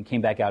back, and then he came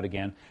back out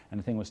again, and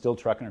the thing was still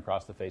trucking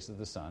across the face of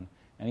the sun,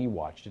 and he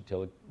watched it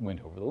till it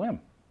went over the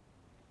limb.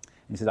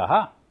 And he said,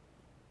 aha,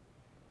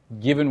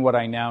 given what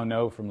I now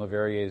know from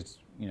Leverrier's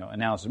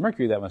analysis of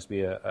Mercury, that must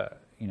be an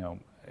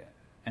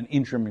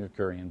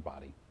intramercurian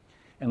body.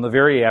 And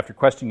Leverrier, after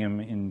questioning him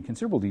in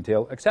considerable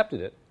detail,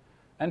 accepted it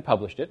and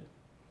published it.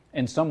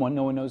 And someone,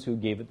 no one knows who,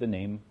 gave it the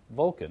name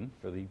Vulcan,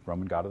 for the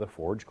Roman god of the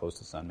forge, close to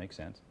the sun, makes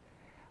sense.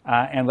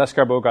 And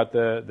Lescarbault got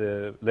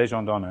the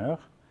Légion d'honneur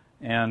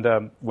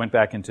and went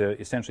back into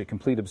essentially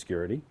complete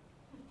obscurity.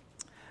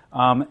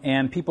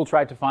 And people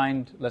tried to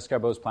find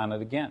Lescarbault's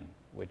planet again,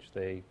 which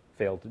they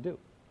failed to do.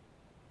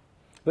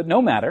 But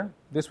no matter,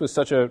 this was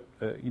such an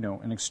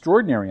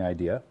extraordinary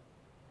idea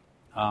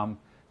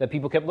that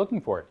people kept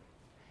looking for it.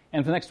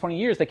 And for the next 20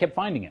 years, they kept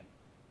finding it.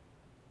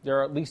 there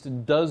are at least a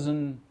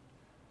dozen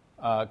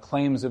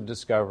claims of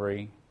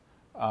discovery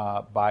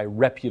by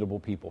reputable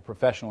people,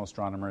 professional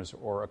astronomers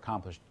or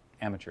accomplished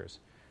amateurs.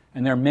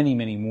 And there are many,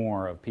 many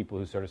more of people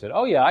who sort of said,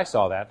 "Oh yeah, I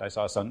saw that. I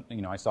saw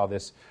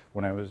this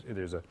when I was."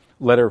 There's a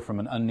letter from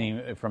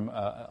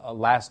a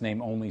last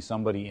name only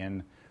somebody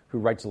who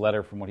writes a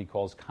letter from what he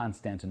calls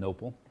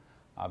Constantinople,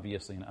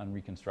 obviously an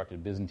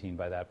unreconstructed Byzantine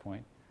by that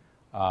point.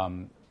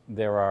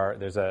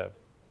 There's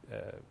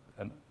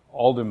an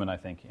alderman, I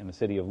think, in the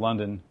city of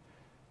London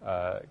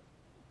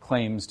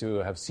claims to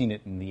have seen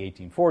it in the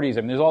 1840s.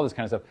 I mean, there's all this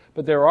kind of stuff.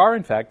 But there are,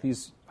 in fact,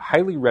 these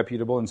highly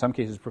reputable, in some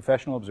cases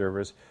professional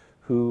observers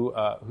who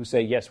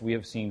say, yes, we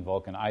have seen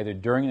Vulcan, either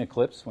during an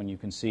eclipse when you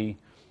can see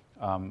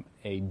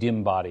a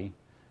dim body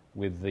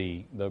with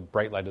the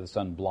bright light of the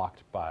sun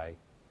blocked by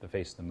the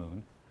face of the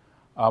moon,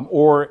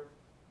 or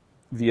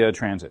via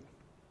transit.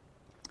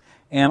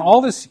 And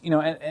all this,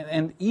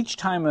 and each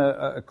time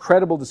a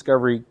credible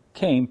discovery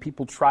came,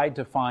 people tried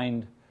to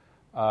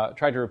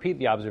repeat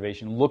the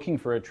observation, looking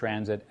for a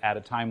transit at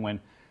a time when,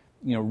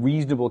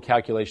 reasonable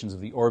calculations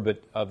of the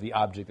orbit of the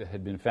object that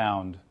had been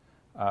found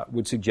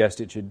would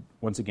suggest it should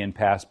once again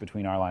pass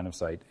between our line of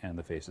sight and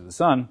the face of the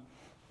sun.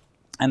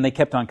 And they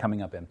kept on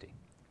coming up empty.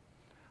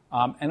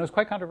 And it was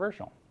quite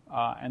controversial.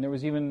 And there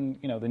was even,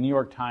 the New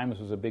York Times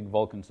was a big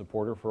Vulcan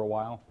supporter for a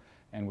while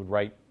and would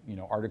write,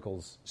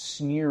 articles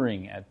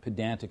sneering at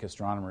pedantic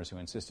astronomers who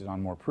insisted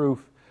on more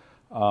proof.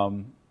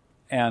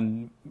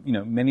 And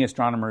many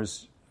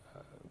astronomers,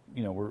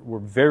 were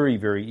very,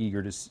 very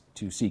eager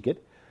to seek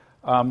it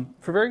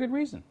for very good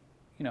reason.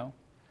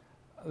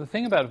 The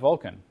thing about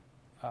Vulcan,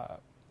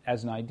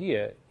 as an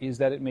idea, is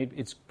that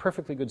it's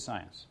perfectly good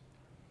science.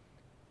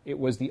 It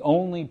was the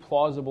only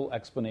plausible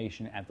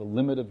explanation at the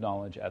limit of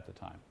knowledge at the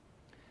time.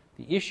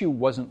 The issue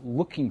wasn't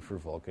looking for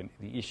Vulcan,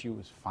 the issue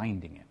was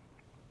finding it.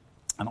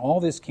 And all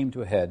this came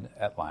to a head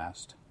at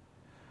last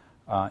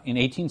in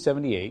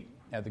 1878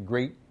 at the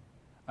great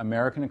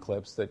American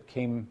eclipse that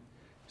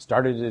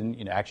started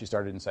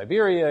in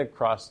Siberia,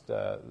 crossed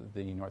the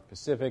North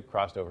Pacific,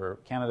 crossed over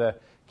Canada,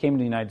 came to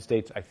the United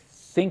States, I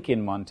think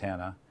in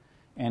Montana,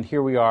 and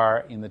here we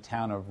are in the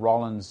town of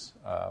Rawlins,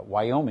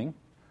 Wyoming,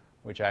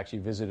 which I actually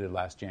visited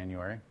last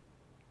January.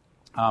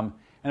 And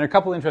there are a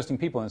couple interesting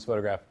people in this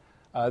photograph.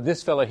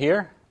 This fellow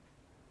here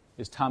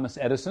is Thomas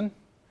Edison,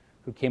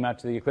 who came out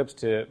to the eclipse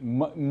to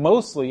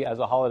mostly as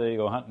a holiday to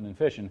go hunting and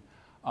fishing,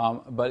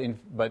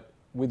 but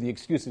with the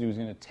excuse that he was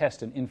going to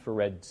test an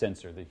infrared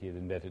sensor that he had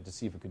invented to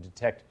see if it could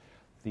detect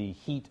the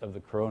heat of the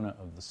corona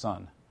of the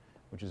sun,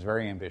 which is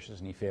very ambitious,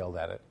 and he failed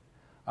at it.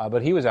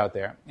 But he was out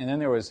there. And then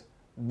there was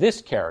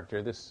this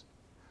character, this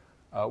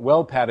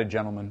well-padded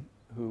gentleman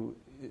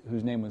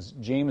whose name was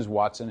James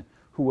Watson,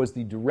 who was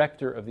the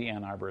director of the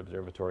Ann Arbor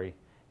Observatory.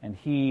 And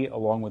he,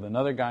 along with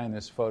another guy in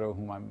this photo,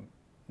 whom I'm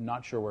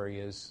not sure where he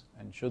is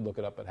and should look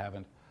it up but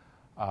haven't,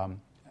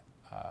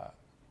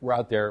 were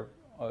out there,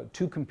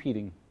 two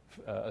competing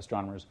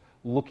astronomers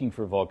looking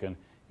for Vulcan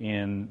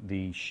in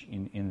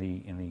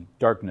the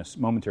darkness,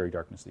 momentary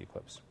darkness of the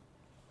eclipse.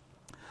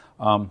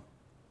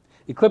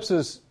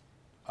 Eclipses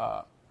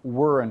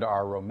were and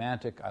are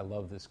romantic. I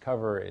love this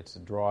cover. It's a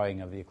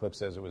drawing of the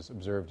eclipse as it was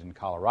observed in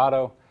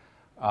Colorado.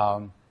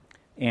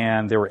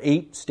 And there were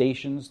 8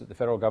 stations that the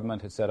federal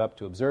government had set up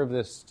to observe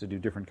this, to do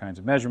different kinds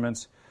of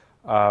measurements.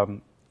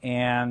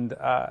 And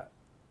the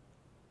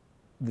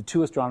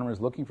 2 astronomers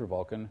looking for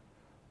Vulcan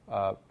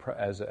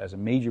as a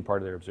major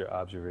part of their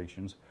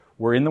observations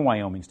were in the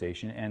Wyoming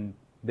station, and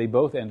they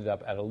both ended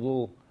up at a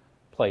little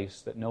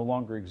place that no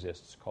longer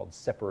exists called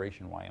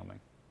Separation, Wyoming.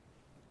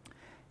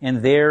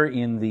 And there,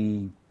 in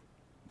the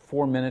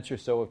 4 minutes or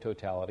so of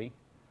totality,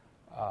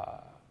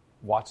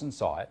 Watson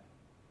saw it,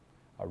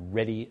 a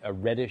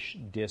reddish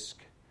disk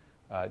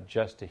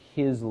just to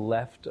his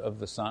left of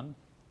the sun,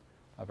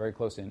 very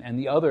close in, and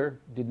the other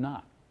did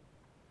not.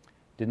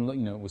 Didn't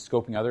look, was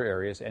scoping other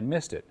areas and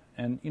missed it.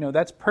 And,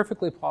 that's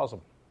perfectly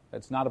plausible.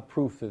 That's not a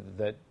proof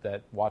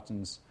that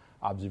Watson's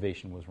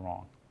observation was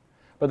wrong.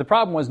 But the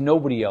problem was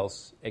nobody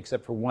else,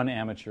 except for one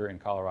amateur in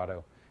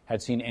Colorado,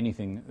 had seen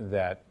anything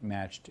that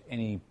matched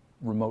any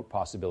remote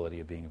possibility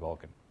of being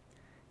Vulcan.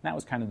 And that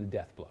was kind of the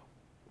death blow.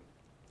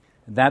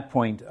 At that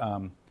point,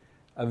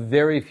 a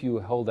very few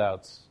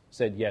holdouts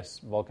said, yes,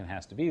 Vulcan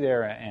has to be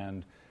there,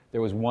 and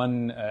there was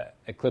one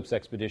eclipse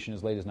expedition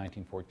as late as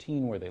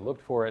 1914 where they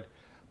looked for it.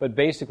 But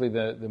basically,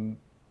 the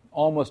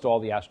almost all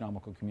the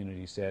astronomical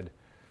community said,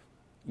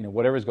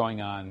 whatever's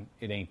going on,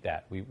 it ain't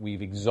that.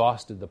 We've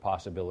exhausted the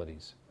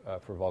possibilities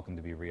for Vulcan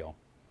to be real.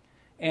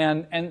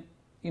 And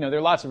there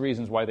are lots of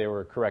reasons why they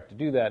were correct to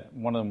do that.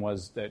 One of them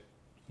was that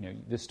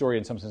this story,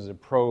 in some sense, is a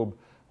probe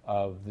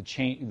of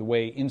the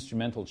way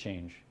instruments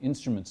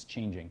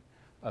changing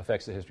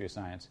affects the history of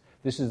science.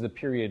 This is the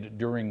period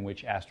during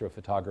which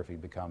astrophotography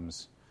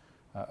becomes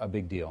a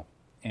big deal.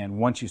 And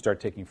once you start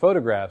taking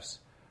photographs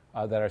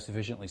that are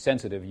sufficiently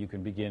sensitive, you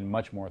can begin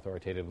much more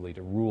authoritatively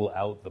to rule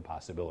out the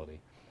possibility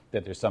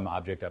that there's some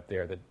object up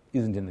there that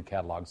isn't in the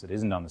catalogs, that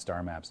isn't on the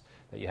star maps,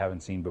 that you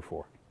haven't seen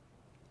before.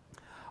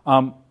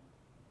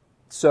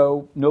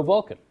 So, no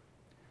Vulcan.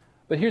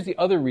 But here's the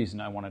other reason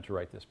I wanted to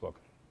write this book,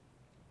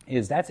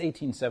 is that's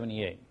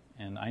 1878,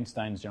 and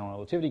Einstein's general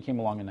relativity came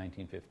along in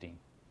 1915.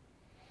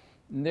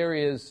 And there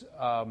is,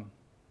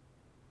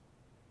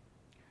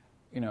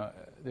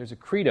 there's a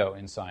credo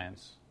in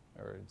science,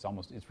 or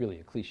it's really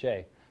a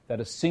cliche,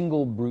 that a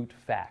single brute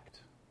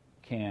fact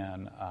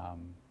can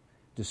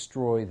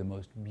destroy the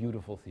most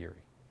beautiful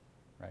theory,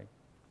 right?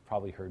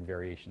 Probably heard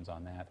variations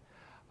on that.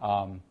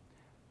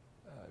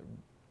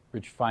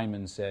 Rich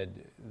Feynman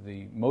said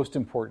the most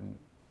important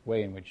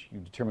way in which you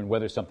determine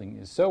whether something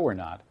is so or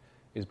not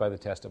is by the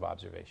test of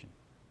observation.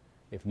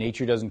 If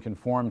nature doesn't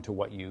conform to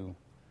what you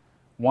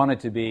want it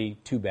to be,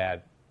 too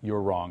bad,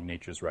 you're wrong,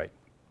 nature's right.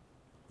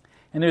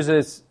 And there's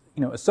this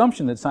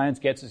assumption that science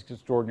gets its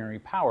extraordinary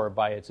power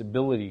by its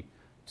ability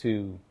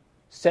to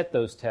set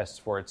those tests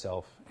for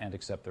itself and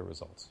accept the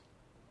results.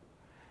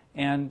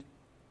 And,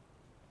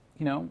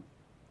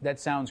 that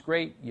sounds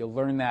great. You'll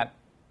learn that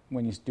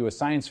when you do a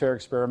science fair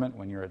experiment,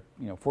 when you're a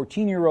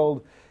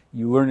 14-year-old.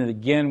 You learn it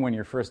again when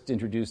you're first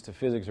introduced to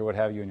physics or what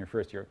have you in your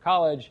first year of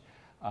college.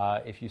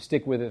 If you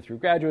stick with it through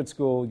graduate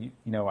school,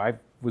 I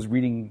was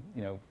reading,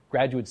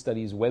 graduate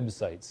studies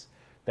websites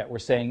that were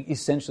saying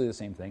essentially the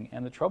same thing.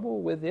 And the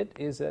trouble with it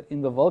is that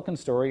in the Vulcan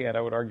story, and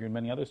I would argue in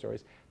many other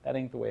stories, that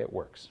ain't the way it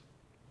works.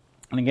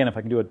 And again, if I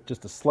can do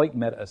just a slight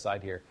meta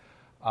aside here,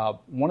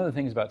 one of the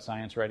things about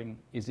science writing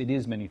is it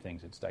is many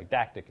things. It's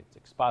didactic, it's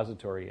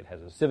expository, it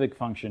has a civic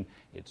function,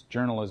 it's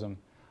journalism.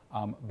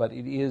 But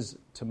it is,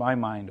 to my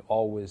mind,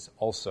 always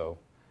also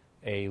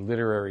a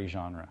literary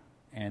genre.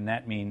 And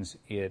that means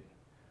a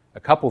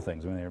couple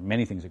things. I mean, there are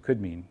many things it could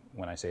mean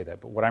when I say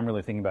that, but what I'm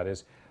really thinking about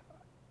is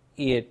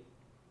it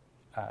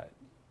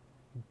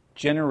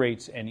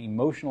generates an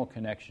emotional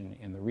connection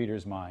in the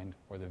reader's mind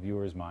or the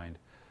viewer's mind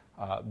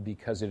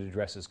because it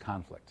addresses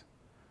conflict.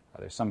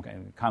 There's some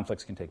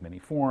conflicts can take many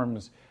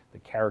forms. The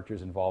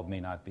characters involved may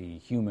not be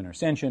human or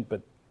sentient,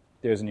 but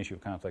there's an issue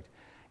of conflict.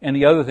 And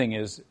the other thing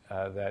is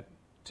that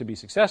to be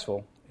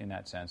successful in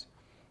that sense,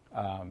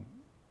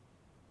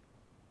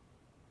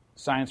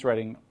 science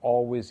writing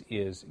always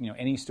is,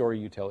 any story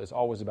you tell is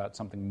always about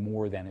something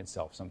more than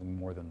itself, something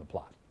more than the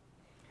plot.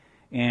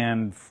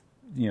 And,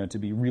 to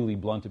be really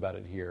blunt about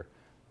it here,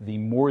 the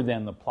more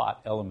than the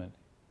plot element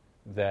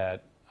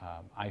that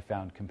I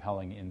found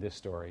compelling in this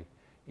story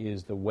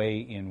is the way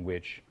in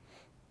which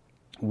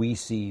we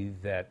see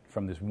that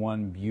from this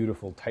one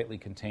beautiful, tightly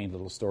contained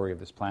little story of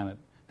this planet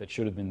that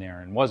should have been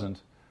there and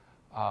wasn't,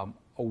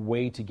 a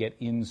way to get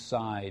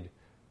inside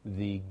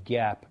the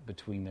gap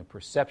between the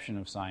perception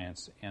of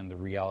science and the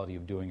reality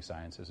of doing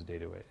science as a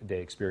day-to-day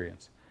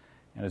experience.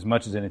 And as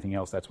much as anything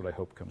else, that's what I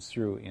hope comes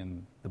through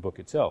in the book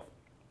itself.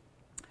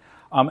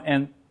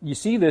 And you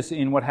see this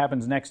in what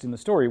happens next in the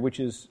story, which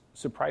is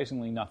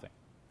surprisingly nothing.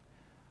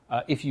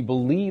 If you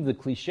believe the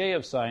cliche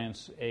of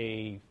science,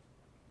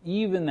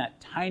 even that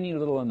tiny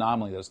little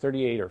anomaly, those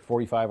 38 or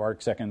 45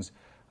 arc seconds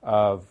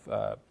of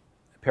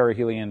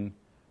perihelion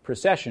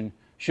precession,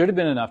 should have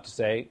been enough to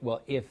say, well,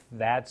 if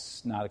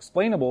that's not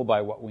explainable by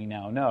what we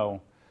now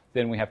know,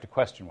 then we have to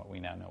question what we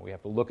now know. We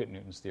have to look at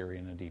Newton's theory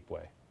in a deep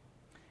way.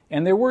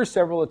 And there were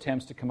several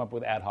attempts to come up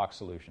with ad hoc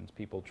solutions.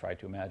 People tried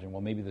to imagine,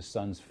 well, maybe the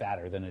sun's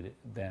fatter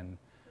than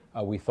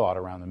we thought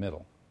around the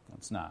middle.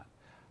 It's not.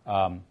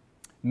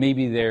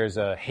 Maybe there's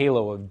a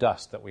halo of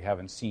dust that we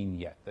haven't seen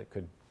yet that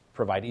could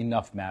provide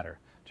enough matter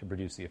to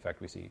produce the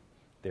effect we see.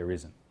 There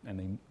isn't,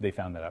 and they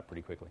found that out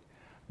pretty quickly.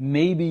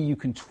 Maybe you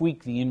can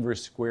tweak the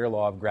inverse square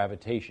law of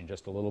gravitation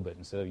just a little bit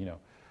instead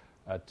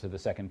of, to the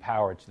second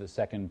power, to the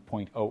second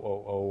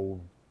 0.000,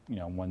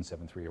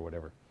 173 or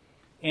whatever.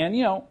 And,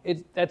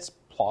 that's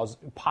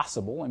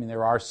possible. I mean,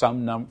 there are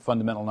some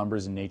fundamental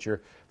numbers in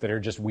nature that are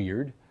just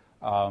weird,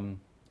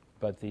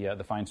 but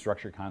the fine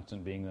structure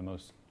constant being the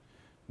most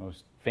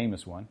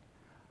famous one.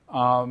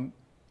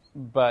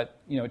 But,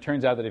 it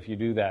turns out that if you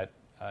do that,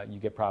 you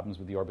get problems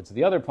with the orbits of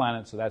the other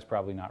planets, so that's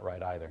probably not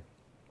right either.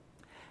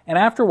 And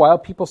after a while,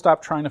 people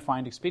stopped trying to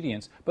find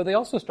expedients, but they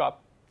also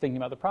stopped thinking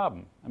about the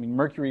problem. I mean,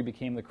 Mercury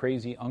became the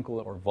crazy uncle,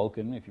 or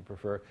Vulcan, if you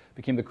prefer,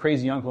 became the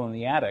crazy uncle in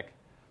the attic,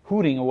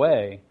 hooting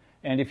away.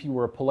 And if you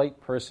were a polite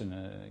person,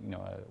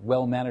 a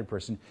well-mannered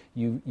person,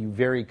 you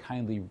very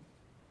kindly,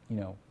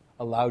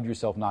 allowed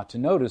yourself not to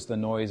notice the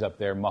noise up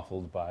there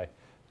muffled by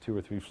 2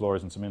 or 3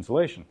 floors and some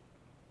insulation.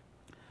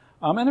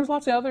 And there's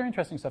lots of other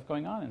interesting stuff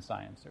going on in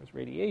science. There's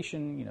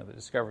radiation, the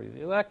discovery of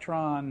the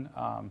electron,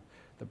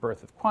 the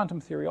birth of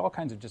quantum theory, all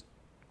kinds of just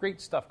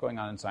great stuff going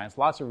on in science.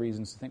 Lots of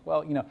reasons to think,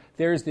 well,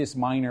 there's this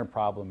minor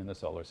problem in the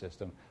solar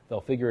system. They'll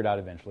figure it out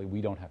eventually.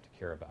 We don't have to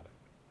care about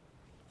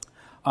it.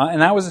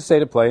 And that was the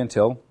state of play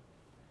until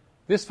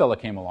this fella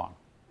came along.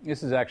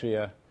 This is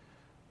actually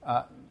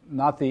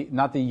not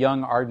the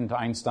young, ardent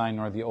Einstein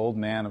nor the old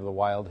man of the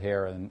wild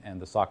hair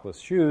and the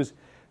sockless shoes.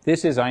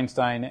 This is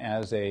Einstein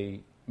as a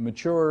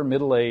mature,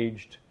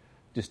 middle-aged,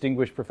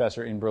 distinguished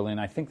professor in Berlin.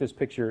 I think this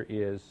picture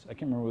is, I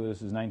can't remember whether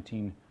this is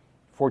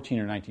 1914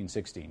 or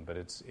 1916, but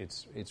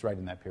it's right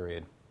in that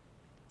period.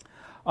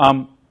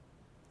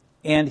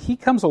 And he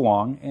comes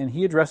along and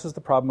he addresses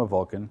the problem of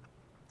Vulcan,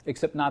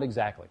 except not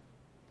exactly.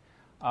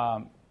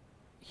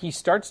 he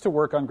starts to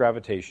work on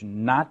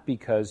gravitation not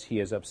because he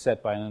is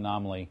upset by an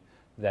anomaly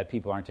that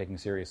people aren't taking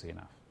seriously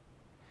enough.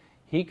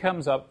 He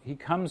comes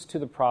to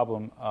the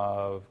problem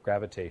of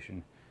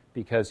gravitation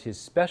because his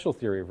special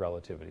theory of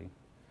relativity,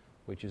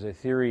 which is a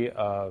theory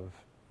of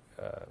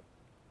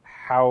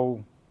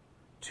how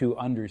to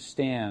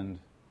understand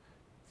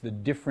the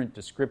different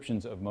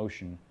descriptions of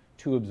motion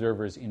two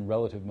observers in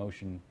relative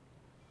motion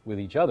with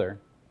each other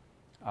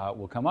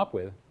will come up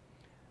with,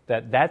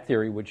 that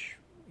theory, which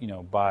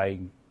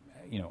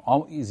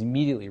is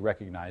immediately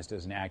recognized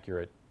as an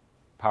accurate,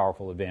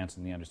 powerful advance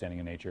in the understanding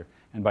of nature,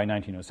 and by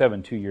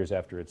 1907, 2 years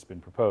after it's been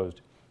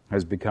proposed,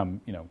 has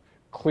become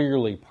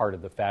clearly part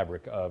of the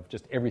fabric of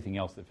just everything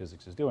else that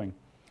physics is doing,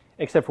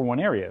 except for one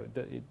area.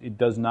 It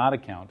does not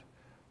account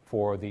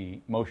for the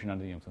motion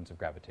under the influence of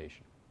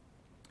gravitation.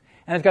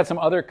 And it's got some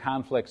other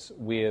conflicts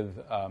with,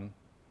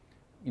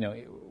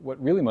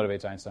 what really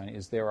motivates Einstein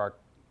is there are,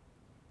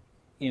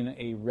 in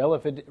a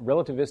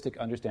relativistic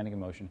understanding of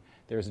motion,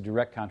 there's a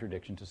direct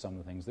contradiction to some of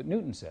the things that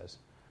Newton says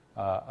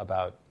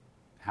about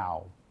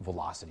how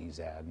velocities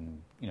add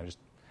and, just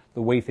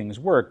the way things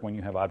work when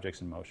you have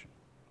objects in motion.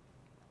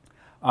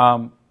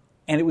 And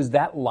it was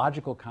that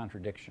logical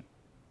contradiction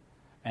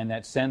and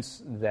that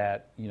sense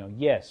that,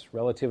 yes,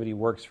 relativity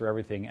works for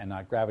everything and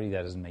not gravity.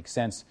 That doesn't make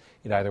sense.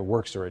 It either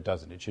works or it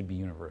doesn't. It should be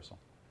universal.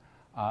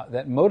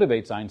 That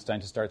motivates Einstein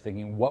to start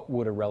thinking, what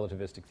would a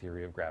relativistic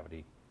theory of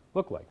gravity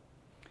look like?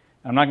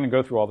 I'm not going to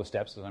go through all the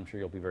steps, as I'm sure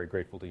you'll be very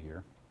grateful to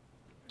hear.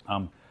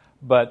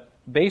 But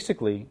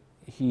basically,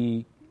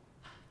 he,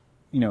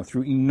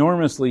 through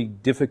enormously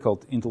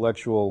difficult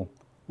intellectual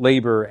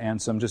labor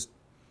and some just,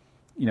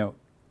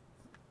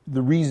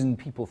 the reason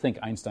people think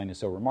Einstein is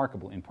so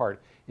remarkable, in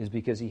part, is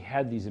because he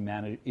had these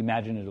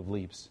imaginative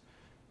leaps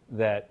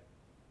that,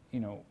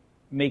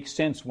 make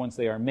sense once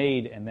they are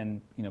made and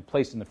then,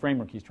 placed in the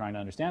framework he's trying to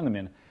understand them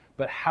in.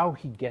 But how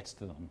he gets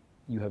to them,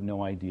 you have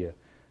no idea.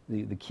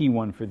 The key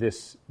one for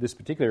this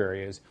particular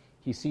area is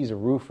he sees a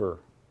roofer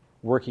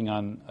working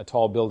on a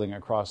tall building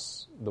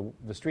across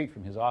the street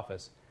from his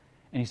office,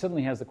 and he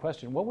suddenly has the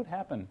question, what would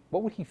happen?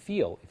 What would he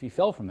feel if he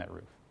fell from that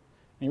roof?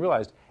 And he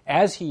realized,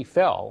 as he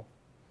fell,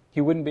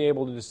 he wouldn't be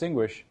able to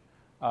distinguish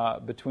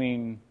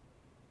between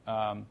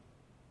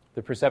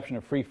the perception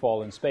of free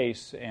fall in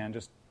space and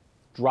just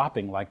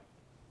dropping like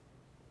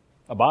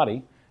a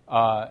body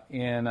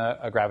in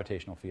a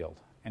gravitational field.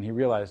 And he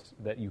realized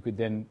that you could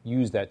then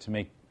use that to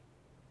make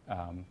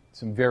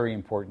some very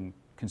important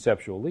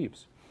conceptual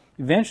leaps.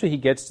 Eventually, he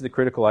gets to the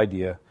critical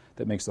idea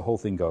that makes the whole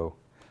thing go,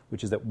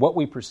 which is that what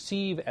we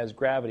perceive as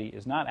gravity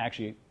is not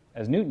actually,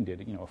 as Newton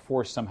did, a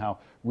force somehow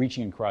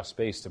reaching across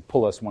space to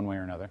pull us one way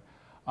or another,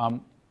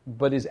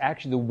 but is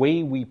actually the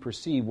way we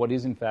perceive what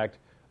is, in fact,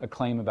 a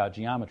claim about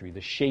geometry,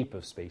 the shape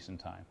of space and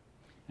time.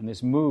 And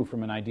this move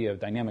from an idea of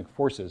dynamic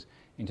forces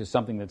into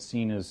something that's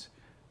seen as,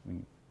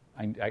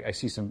 I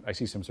see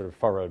some sort of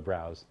furrowed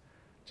brows.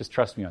 Just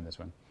trust me on this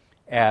one.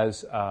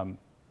 As a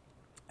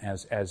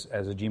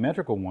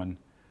geometrical one,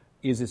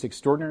 is this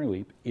extraordinary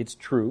leap. It's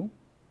true.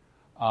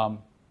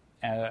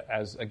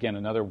 As again,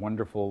 another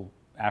wonderful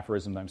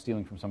aphorism that I'm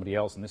stealing from somebody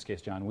else, in this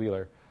case John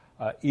Wheeler,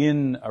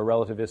 in a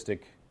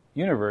relativistic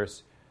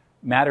universe,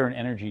 matter and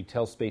energy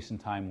tell space and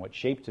time what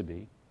shape to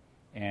be,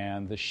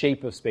 and the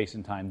shape of space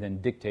and time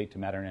then dictate to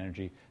matter and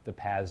energy the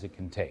paths it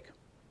can take.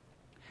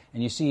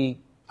 And you see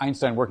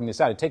Einstein working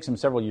this out. It takes him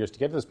several years to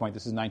get to this point.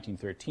 This is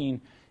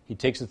 1913. He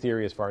takes the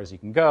theory as far as he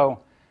can go.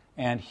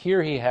 And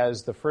here he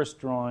has the first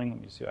drawing.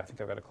 Let me see. I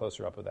think I've got a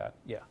closer up of that.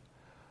 Yeah.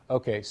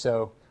 Okay,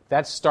 so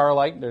that's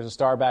starlight. There's a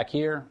star back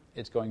here.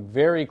 It's going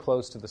very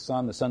close to the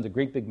sun. The sun's a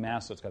great big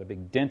mass, so it's got a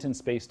big dent in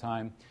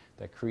space-time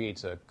that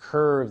creates a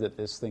curve that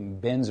this thing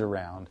bends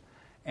around.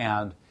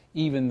 And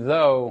even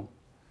though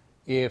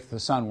if the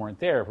sun weren't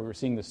there, if we were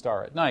seeing the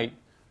star at night,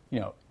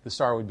 the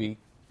star would be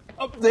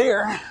up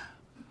there.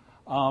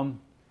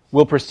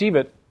 We'll perceive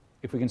it,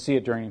 if we can see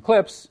it during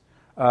eclipse,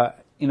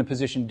 in a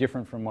position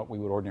different from what we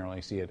would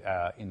ordinarily see it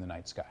in the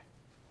night sky.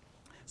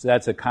 So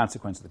that's a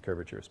consequence of the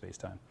curvature of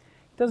space-time.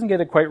 He doesn't get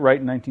it quite right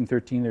in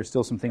 1913. There's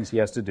still some things he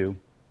has to do.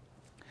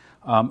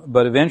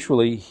 But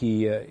eventually,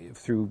 he,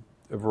 through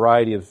a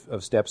variety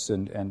of steps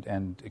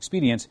and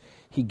expedients,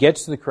 he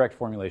gets to the correct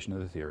formulation of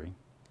the theory.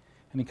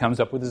 And he comes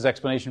up with his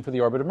explanation for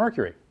the orbit of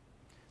Mercury.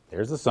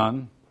 There's the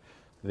sun.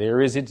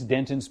 There is its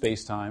dent in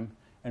space-time.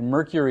 And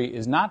Mercury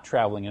is not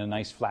traveling in a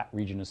nice flat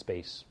region of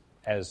space,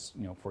 as,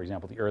 for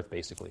example, the Earth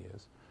basically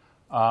is.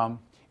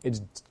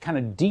 It's kind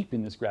of deep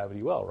in this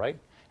gravity well, right?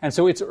 And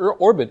so its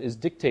orbit is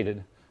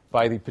dictated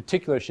by the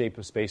particular shape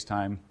of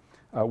space-time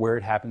where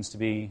it happens to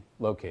be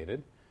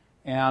located.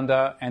 And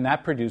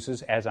that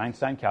produces, as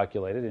Einstein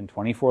calculated, in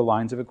 24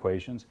 lines of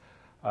equations,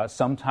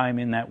 sometime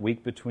in that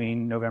week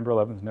between November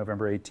 11th and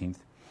November 18th,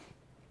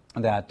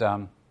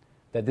 that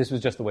this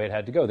was just the way it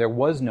had to go. There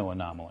was no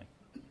anomaly.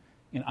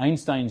 In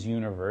Einstein's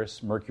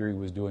universe, Mercury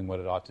was doing what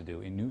it ought to do.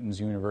 In Newton's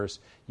universe,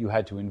 you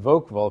had to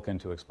invoke Vulcan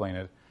to explain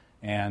it,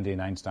 and in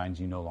Einstein's,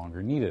 you no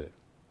longer needed it.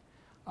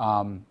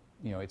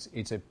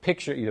 It's a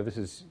picture. This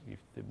is,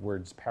 the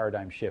words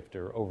paradigm shift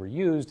are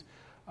overused,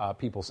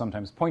 People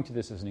sometimes point to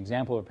this as an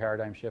example of a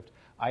paradigm shift.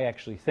 I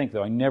actually think,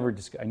 though I never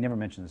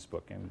mention this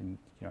book, and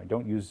I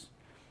don't use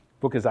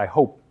book as I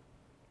hope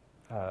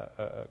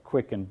a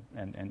quick and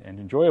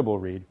enjoyable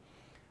read.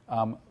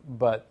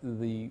 But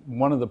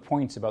one of the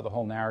points about the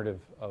whole narrative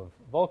of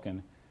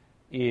Vulcan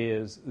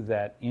is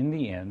that in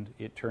the end,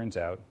 it turns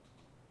out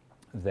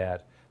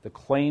that the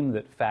claim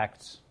that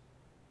facts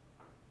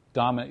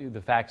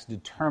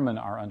determine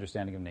our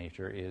understanding of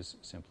nature is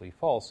simply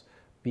false,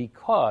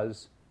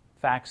 because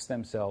facts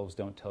themselves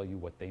don't tell you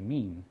what they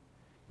mean.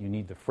 You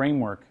need the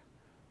framework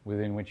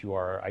within which you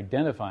are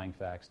identifying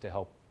facts to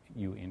help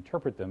you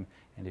interpret them,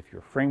 and if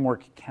your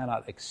framework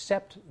cannot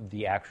accept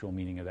the actual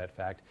meaning of that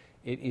fact,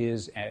 it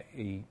is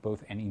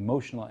both an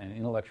emotional and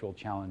intellectual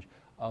challenge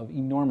of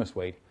enormous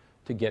weight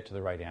to get to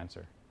the right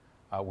answer,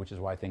 which is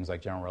why things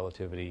like general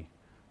relativity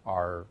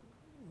are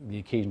the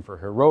occasion for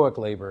heroic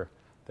labor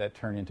that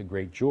turn into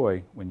great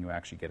joy when you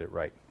actually get it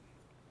right.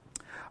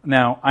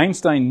 Now,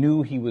 Einstein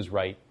knew he was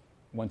right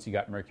once he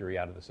got Mercury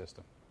out of the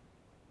system.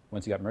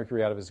 Once he got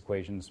Mercury out of his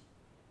equations,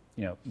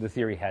 the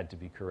theory had to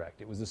be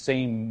correct. It was the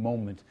same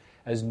moment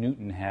as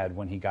Newton had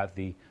when he got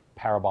the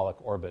parabolic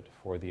orbit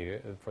for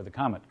the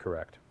comet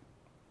correct.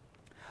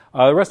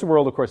 The rest of the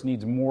world, of course,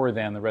 needs more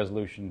than the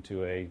resolution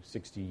to a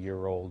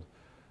 60-year-old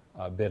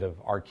bit of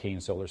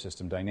arcane solar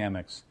system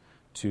dynamics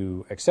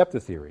to accept the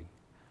theory.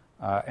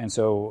 And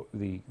so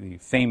the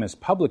famous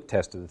public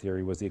test of the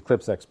theory was the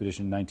Eclipse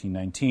expedition in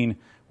 1919,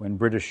 when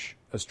British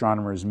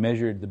astronomers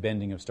measured the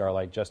bending of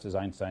starlight just as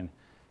Einstein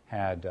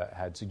had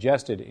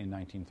suggested in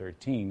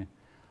 1913.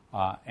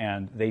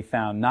 And they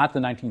found not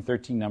the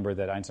 1913 number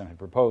that Einstein had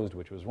proposed,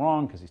 which was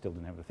wrong because he still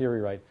didn't have the theory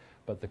right,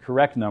 but the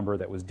correct number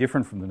that was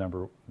different from the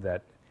number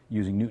that,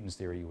 using Newton's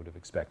theory, you would have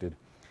expected.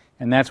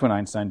 And that's when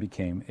Einstein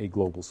became a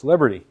global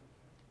celebrity.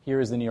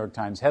 Here is the New York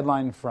Times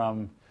headline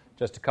from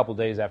just a couple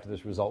days after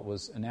this result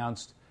was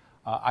announced.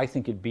 I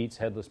think it beats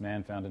Headless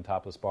Man Found in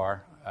Topless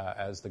Bar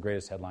as the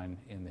greatest headline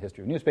in the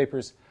history of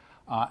newspapers.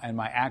 And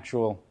my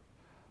actual,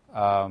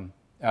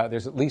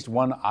 there's at least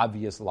one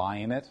obvious lie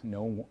in it.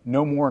 No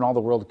more in all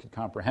the world could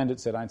comprehend it,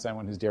 said Einstein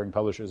when his daring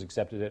publishers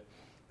accepted it.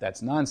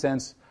 That's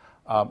nonsense.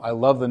 I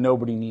love the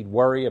nobody need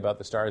worry about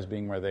the stars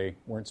being where they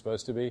weren't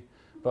supposed to be.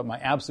 But my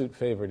absolute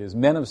favorite is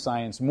men of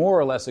science more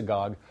or less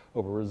agog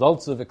over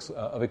results of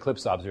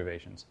eclipse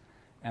observations.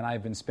 And I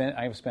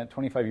have spent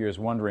 25 years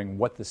wondering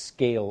what the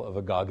scale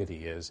of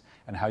agogity is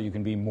and how you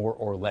can be more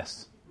or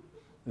less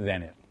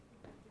than it.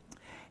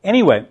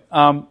 Anyway,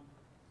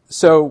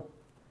 so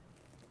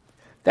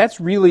that's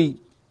really,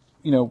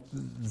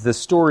 the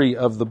story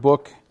of the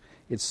book.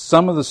 It's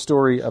some of the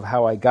story of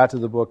how I got to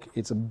the book.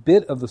 It's a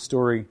bit of the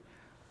story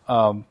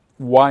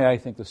why I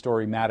think the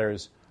story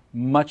matters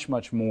much,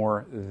 much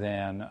more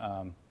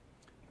than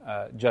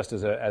just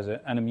as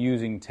an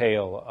amusing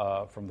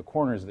tale from the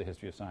corners of the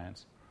history of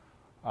science.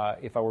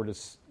 If I were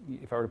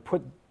to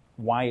put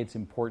why it's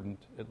important,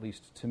 at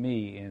least to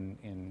me,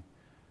 in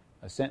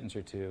a sentence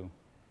or two,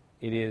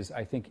 it is,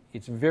 I think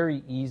it's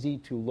very easy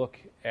to look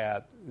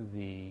at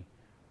the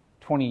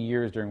 20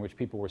 years during which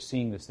people were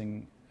seeing this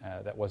thing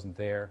that wasn't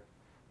there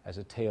as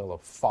a tale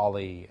of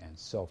folly and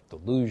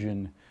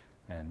self-delusion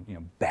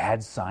and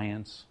bad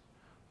science,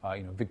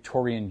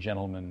 Victorian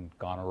gentlemen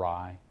gone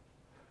awry,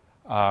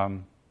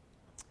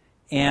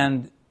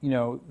 and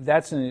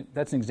that's an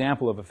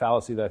example of a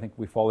fallacy that I think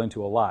we fall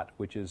into a lot,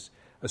 which is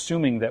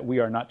assuming that we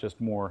are not just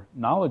more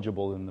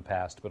knowledgeable than the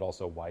past, but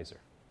also wiser.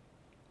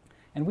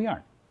 And we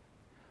aren't.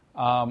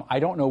 I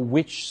don't know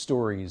which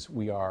stories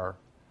we are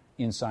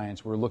in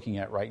science we're looking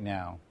at right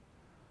now,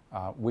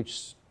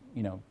 which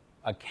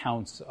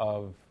accounts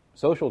of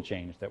social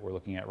change that we're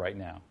looking at right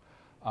now,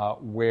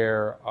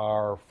 where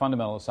our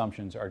fundamental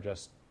assumptions are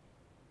just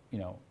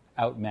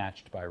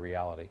outmatched by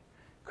reality.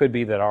 Could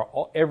be that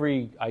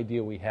every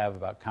idea we have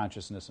about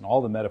consciousness and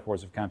all the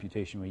metaphors of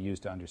computation we use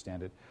to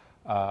understand it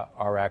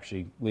are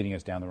actually leading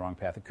us down the wrong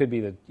path. It could be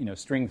that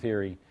string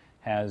theory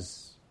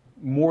has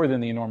more than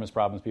the enormous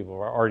problems people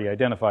have already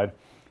identified,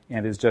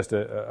 and is just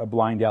a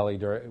blind alley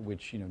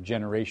which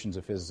generations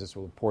of physicists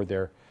will pour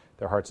their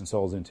hearts and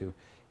souls into.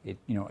 It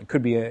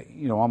could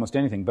be almost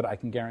anything, but I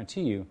can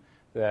guarantee you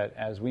that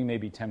as we may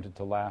be tempted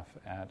to laugh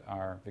at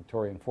our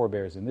Victorian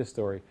forebears in this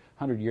story,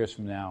 100 years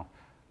from now,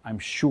 I'm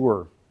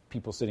sure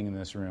people sitting in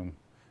this room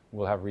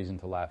will have reason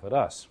to laugh at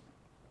us.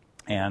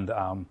 And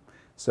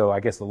so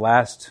I guess the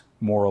last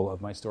moral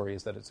of my story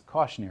is that it's a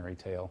cautionary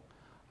tale,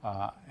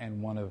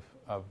 and one of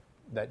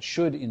that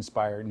should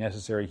inspire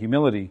necessary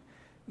humility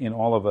in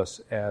all of us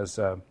as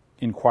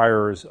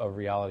inquirers of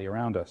reality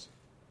around us.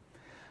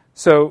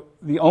 So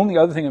the only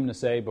other thing I'm going to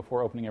say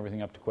before opening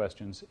everything up to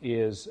questions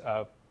is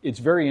it's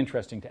very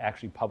interesting to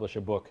actually publish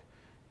a book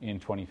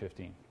in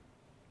 2015.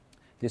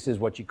 This is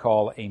what you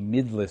call a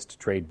mid-list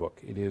trade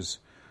book. It is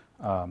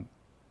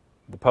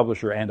the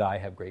publisher and I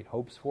have great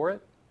hopes for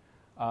it,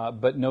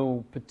 but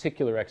no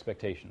particular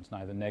expectations,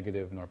 neither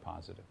negative nor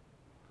positive.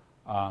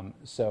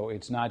 So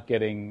it's not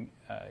getting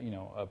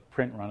a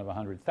print run of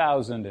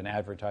 100,000 and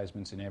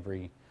advertisements in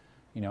every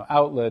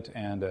outlet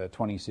and a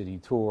 20-city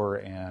tour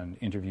and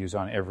interviews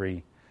on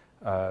every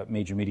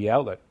major media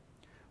outlet.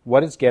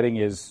 What it's getting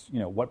is,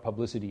 what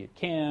publicity it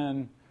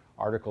can,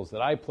 articles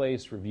that I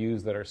place,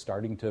 reviews that are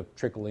starting to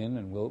trickle in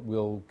and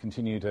will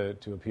continue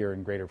to appear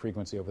in greater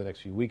frequency over the next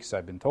few weeks,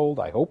 I've been told,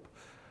 I hope.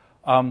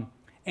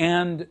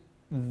 And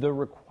the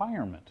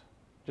requirement,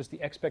 just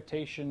the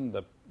expectation,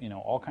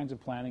 all kinds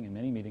of planning and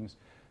many meetings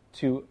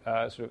to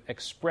sort of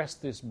express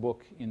this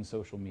book in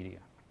social media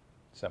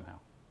somehow.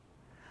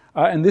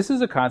 And this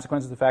is a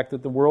consequence of the fact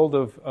that the world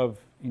of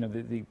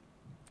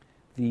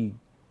the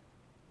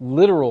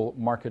literal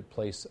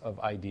marketplace of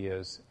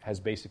ideas has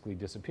basically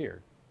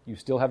disappeared. You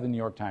still have the New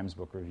York Times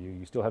Book Review.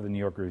 You still have the New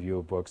York Review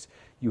of Books.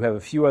 You have a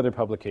few other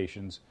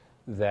publications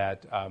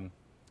that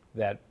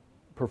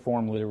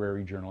perform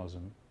literary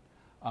journalism.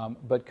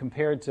 But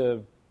compared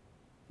to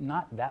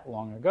not that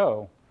long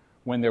ago,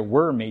 when there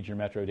were major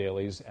metro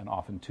dailies, and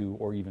often 2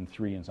 or even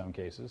 3 in some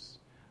cases,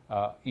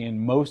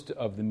 in most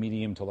of the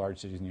medium to large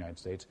cities in the United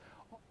States,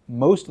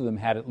 most of them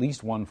had at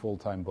least one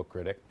full-time book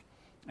critic.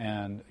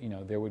 And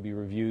there would be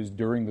reviews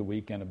during the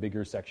week and a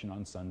bigger section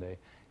on Sunday,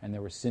 and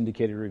there were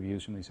syndicated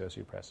reviews from the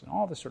Associated Press and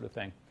all this sort of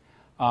thing.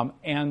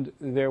 And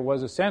there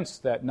was a sense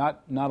that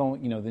not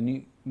only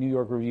the New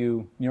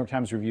York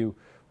Times Review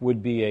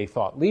would be a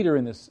thought leader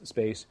in this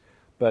space,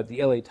 but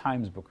the LA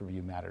Times Book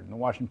Review mattered, and the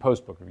Washington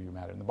Post Book Review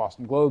mattered, and the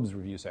Boston Globe's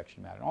review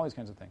section mattered, and all these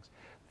kinds of things.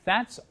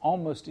 That's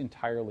almost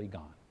entirely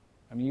gone.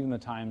 I mean, even the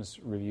Times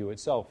Review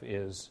itself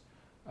is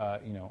a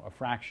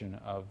fraction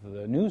of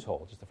the news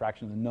whole, just a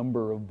fraction of the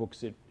number of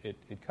books it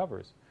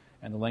covers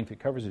and the length it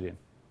covers it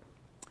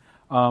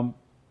in.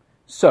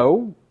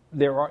 So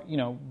there are,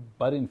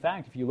 but in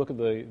fact, if you look at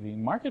the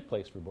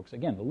marketplace for books,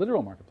 again, the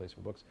literal marketplace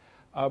for books,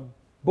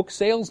 book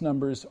sales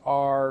numbers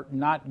are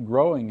not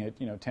growing at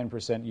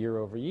 10% year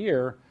over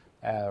year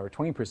or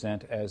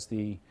 20% as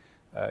the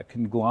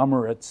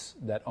conglomerates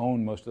that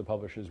own most of the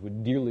publishers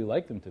would dearly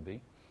like them to be.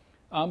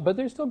 But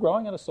they're still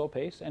growing at a slow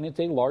pace, and it's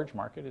a large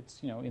market. It's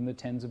in the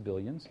tens of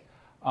billions.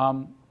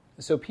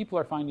 So people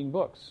are finding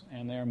books,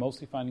 and they are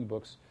mostly finding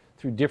books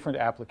through different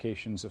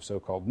applications of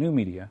so-called new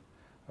media,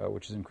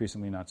 which is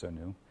increasingly not so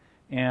new,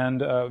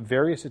 and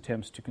various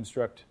attempts to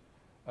construct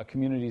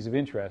communities of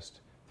interest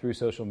through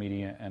social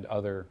media and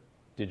other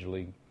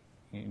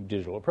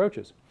digital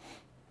approaches.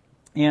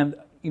 And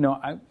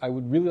I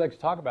would really like to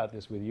talk about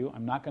this with you.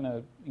 I'm not going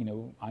to.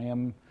 I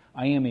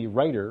am a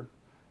writer,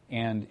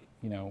 and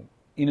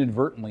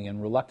inadvertently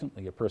and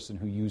reluctantly a person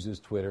who uses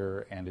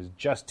Twitter and is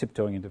just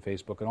tiptoeing into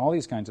Facebook and all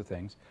these kinds of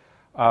things.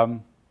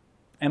 And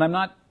I'm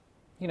not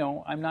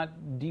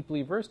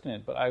deeply versed in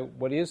it, but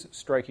what is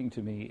striking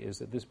to me is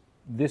that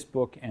this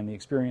book and the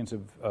experience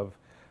of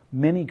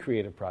many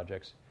creative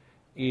projects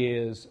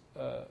is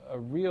a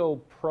real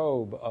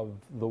probe of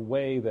the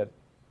way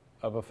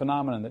of a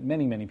phenomenon that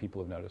many, many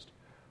people have noticed,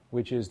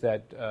 which is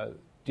that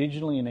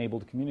digitally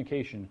enabled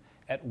communication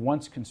at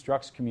once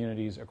constructs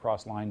communities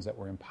across lines that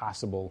were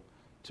impossible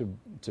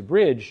to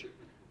bridge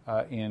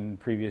in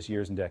previous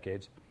years and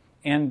decades,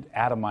 and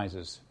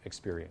atomizes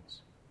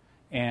experience.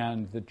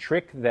 And the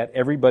trick that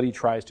everybody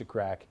tries to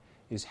crack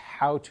is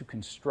how to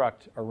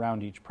construct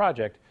around each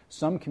project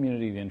some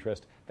community of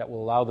interest that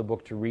will allow the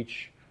book to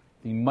reach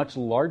the much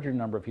larger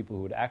number of people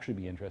who would actually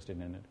be interested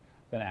in it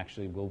than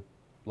actually will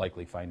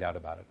likely find out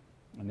about it.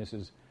 And this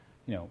is,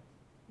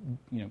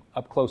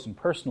 up close and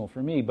personal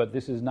for me, but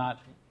this is not,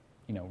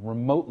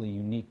 remotely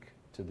unique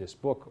to this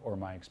book or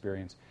my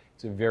experience.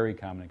 It's a very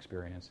common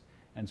experience,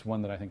 and it's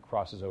one that I think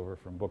crosses over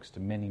from books to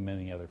many,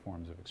 many other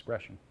forms of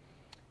expression.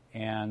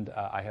 And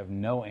I have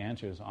no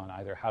answers on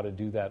either how to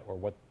do that or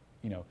what,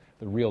 the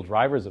real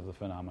drivers of the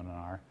phenomenon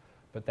are,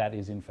 but that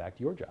is, in fact,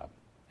 your job.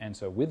 And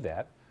so with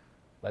that,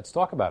 let's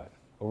talk about it.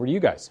 Over to you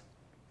guys.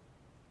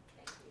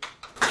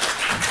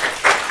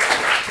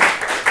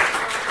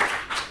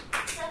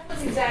 Seth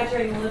was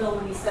exaggerating a little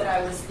when he said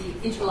I was the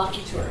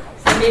interlocutor.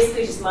 So I'm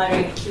basically just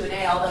moderating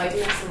Q&A, although I do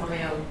have some of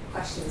my own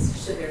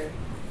questions, should there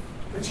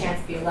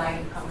perchance be a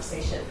lagging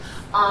conversation.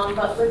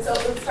 But let's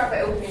start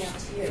by opening up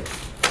to you.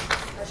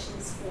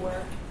 Questions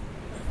for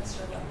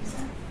Professor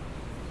Levinson?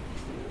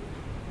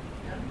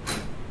 No?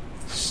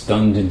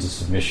 Stunned into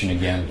submission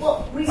again.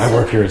 Well, my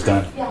work here is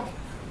done. Yeah.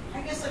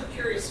 I guess I'm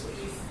curious what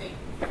you think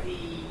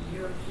the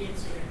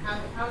Europeans are,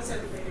 how is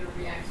everybody going to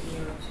react in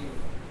Europe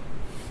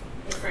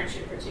to the French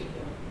in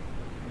particular?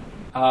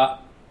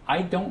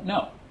 I don't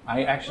know. What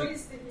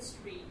is the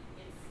history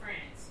in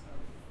France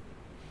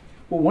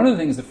of... Well, one of the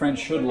things the French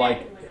should like...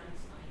 When Einstein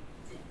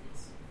did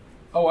this?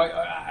 Oh,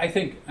 I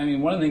think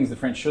one of the things the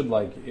French should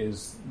like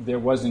is there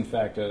was, in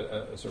fact,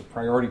 a sort of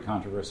priority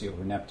controversy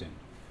over Neptune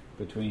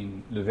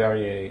between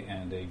Leverrier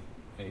and a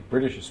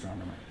British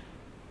astronomer.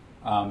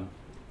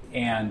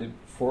 And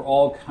for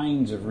all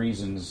kinds of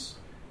reasons,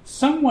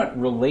 somewhat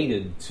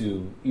related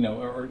to,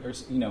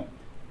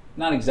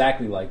 not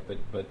exactly like,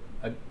 but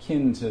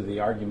akin to the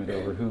argument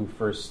over who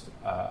first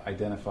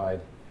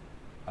identified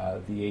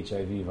the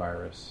HIV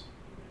virus,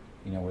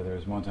 where there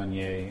was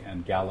Montagnier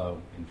and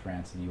Gallo in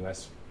France and the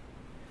U.S.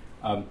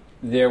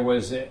 There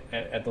was,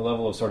 at the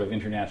level of sort of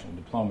international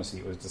diplomacy,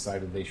 it was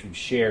decided they should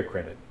share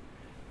credit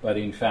but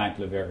in fact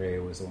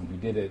Leverrier was the one who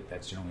did it.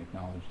 That's generally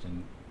acknowledged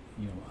in,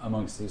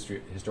 amongst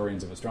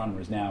historians of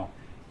astronomers now,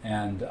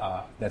 and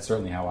that's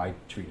certainly how I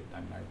treat it.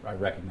 I mean, I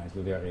recognize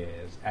Leverrier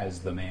as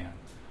the man.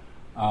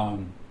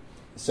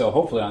 So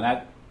hopefully on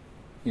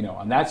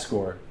that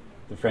score,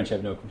 the French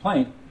have no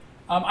complaint.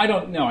 I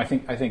don't know. I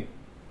think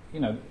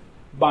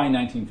by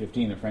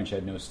 1915, the French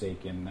had no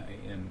stake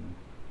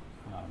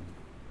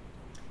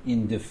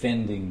in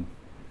defending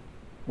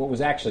what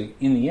was actually,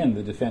 in the end,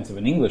 the defense of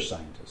an English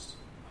scientist,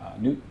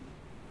 Newton.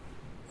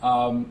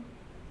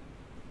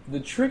 The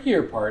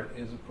trickier part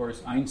is, of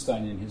course,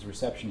 Einstein and his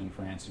reception in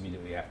France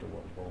immediately after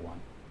World War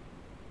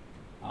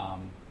I.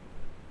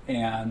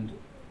 And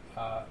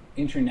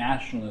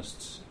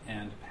internationalists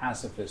and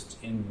pacifists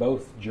in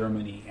both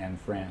Germany and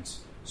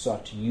France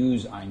sought to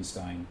use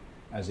Einstein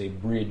as a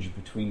bridge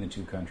between the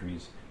two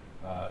countries,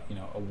 a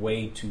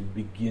way to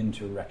begin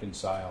to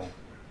reconcile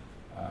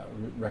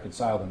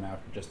them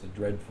after just the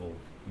dreadful,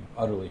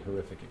 utterly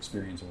horrific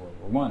experience of World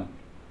War I.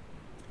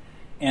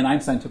 And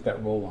Einstein took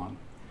that role on.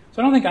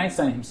 So I don't think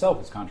Einstein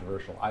himself is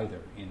controversial either.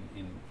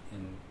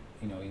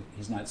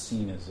 He's not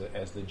seen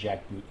as the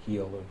jackboot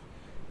heel of,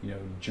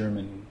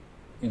 German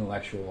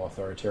intellectual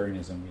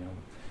authoritarianism,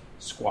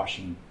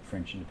 squashing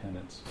French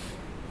independence.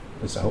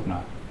 At least I hope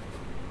not.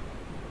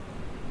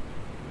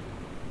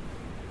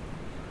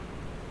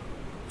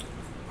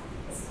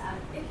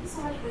 Thank you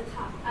so much for the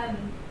talk.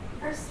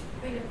 First,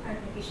 point of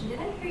clarification, did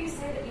I hear you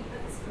say that you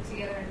put this book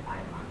together in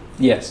 5 months?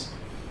 Yes.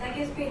 That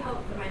gives me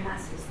hope for my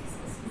master's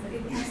thesis, because I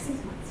didn't have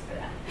 6 months for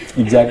that.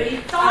 Exactly. But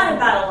you thought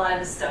about a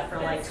lot of stuff for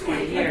like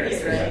 20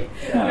 years, right?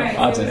 Right,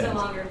 Odds it was and a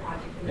ends. longer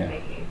project in the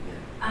making.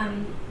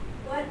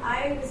 What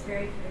I was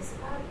very curious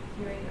about,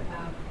 hearing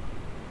about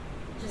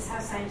just how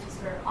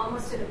scientists were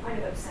almost to the point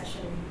of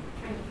obsession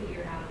trying to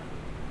figure out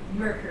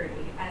Mercury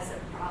as a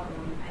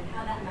problem and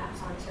how that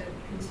maps onto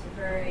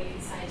contemporary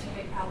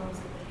scientific problems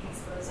with the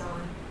Higgs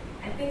boson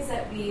and things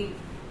that we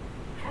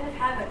kind of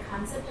have a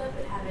concept of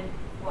but haven't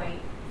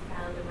quite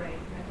found the right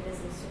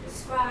mechanisms to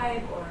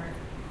describe, or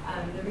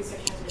the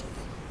research hasn't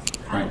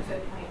come to a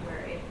point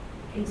where it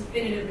can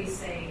definitively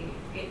say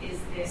it is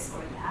this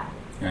or that.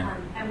 Right.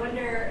 I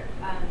wonder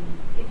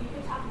if you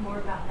could talk more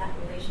about that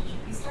relationship.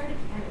 You started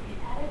to kind of hit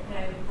at it, but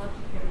I would love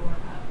to hear more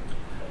about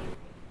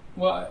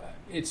what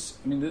you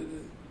think.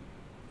 Well,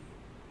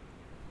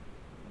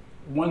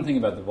 one thing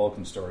about the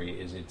Vulcan story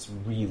is it's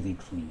really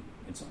clean.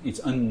 It's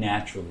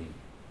unnaturally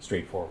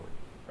straightforward,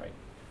 right?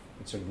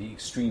 It's sort of the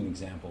extreme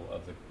example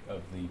of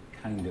the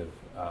kind of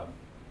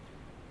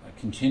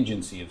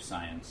contingency of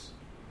science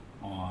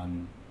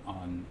on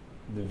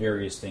the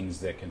various things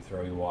that can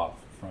throw you off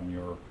from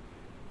your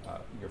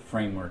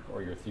framework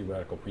or your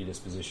theoretical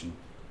predisposition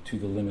to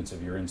the limits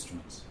of your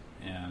instruments,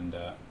 and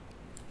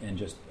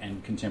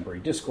contemporary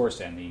discourse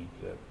and the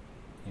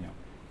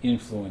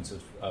influence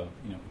of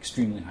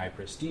extremely high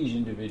prestige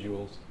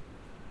individuals.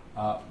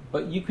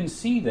 But you can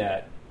see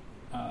that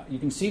you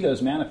can see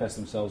those manifest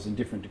themselves in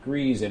different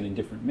degrees and in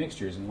different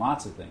mixtures in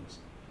lots of things.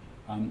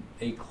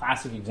 A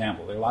classic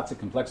example, there are lots of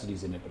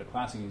complexities in it, but a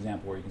classic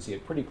example where you can see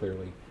it pretty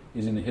clearly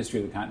is in the history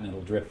of the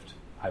continental drift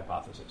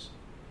hypothesis.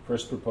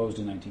 First proposed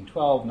in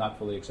 1912, not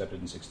fully accepted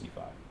in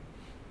 1965.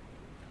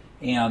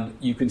 And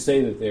you can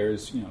say that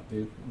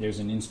there's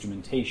an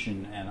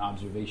instrumentation and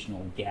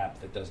observational gap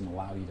that doesn't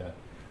allow you to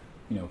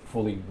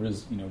fully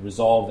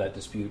resolve that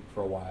dispute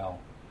for a while.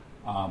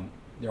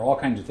 There are all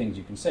kinds of things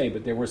you can say,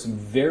 but there were some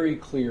very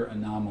clear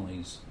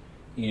anomalies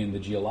in the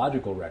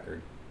geological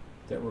record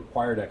that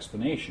required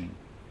explanation.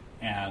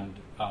 And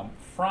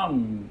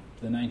from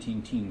the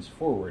 19-teens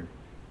forward,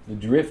 the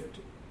drift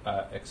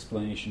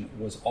explanation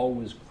was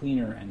always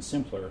cleaner and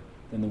simpler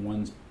than the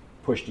ones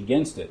pushed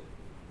against it.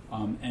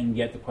 And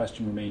yet the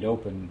question remained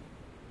open,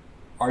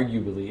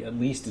 arguably, at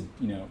least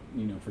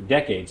for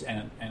decades,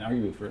 and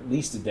arguably for at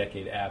least a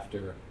decade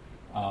after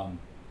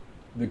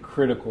the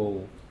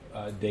critical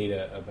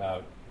data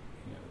about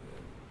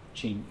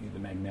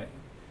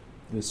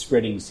the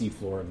spreading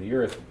seafloor of the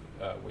Earth,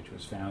 which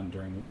was found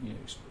during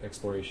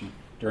exploration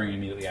during and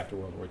immediately after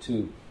World War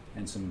II,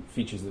 and some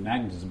features of the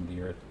magnetism of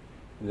the Earth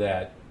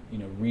that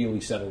really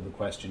settled the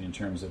question in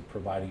terms of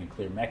providing a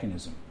clear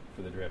mechanism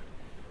for the drift.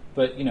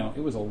 But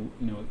it was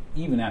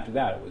even after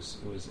that, it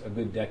was a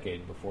good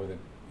decade before it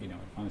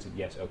finally said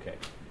yes, okay.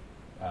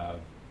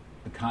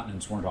 The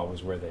continents weren't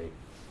always where they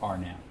are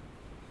now.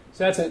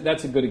 So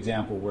that's a good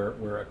example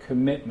where a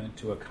commitment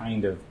to a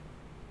kind of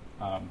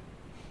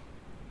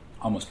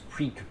almost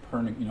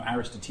pre-Copernican,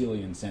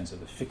 Aristotelian sense of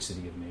the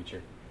fixity of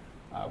nature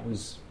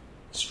was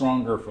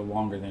stronger for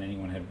longer than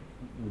anyone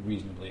would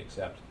reasonably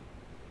accept.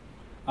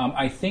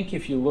 I think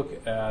if you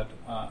look at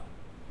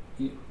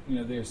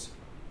there's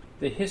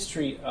the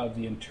history of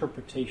the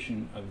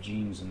interpretation of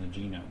genes in the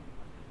genome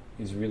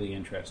is really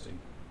interesting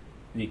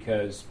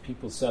because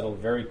people settle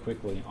very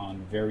quickly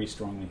on very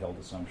strongly held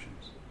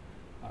assumptions.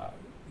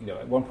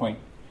 At one point,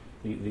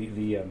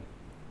 the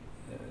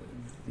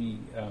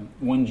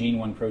one gene,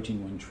 one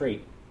protein, one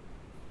trait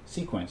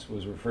sequence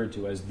was referred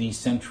to as the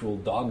central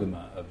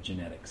dogma of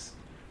genetics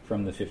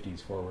from the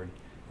 50s forward.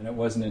 And it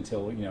wasn't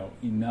until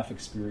enough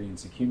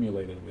experience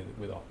accumulated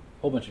with a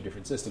whole bunch of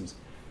different systems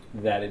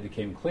that it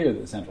became clear that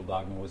the central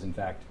dogma was in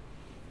fact,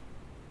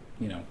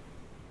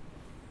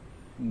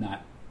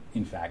 not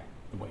in fact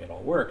the way it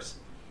all works.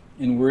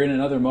 And we're in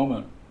another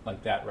moment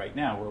like that right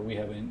now, where we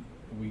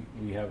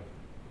have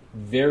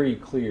very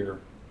clear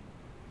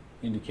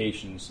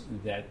indications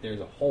that there's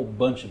a whole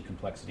bunch of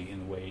complexity in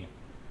the way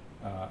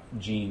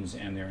genes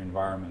and their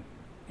environment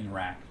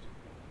interact.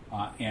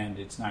 And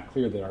it's not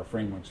clear that our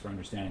frameworks for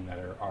understanding that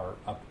are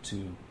up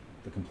to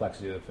the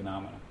complexity of the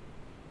phenomena.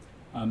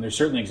 There's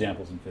certainly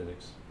examples in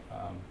physics,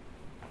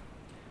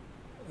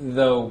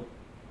 though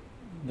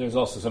there's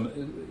also some,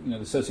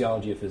 the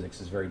sociology of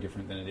physics is very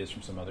different than it is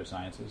from some other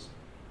sciences.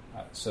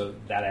 So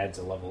that adds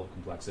a level of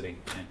complexity.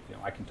 And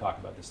I can talk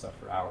about this stuff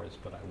for hours,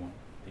 but I won't,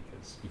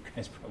 because you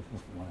guys probably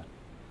want to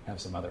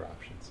have some other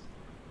options.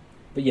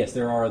 But yes,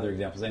 there are other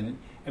examples. And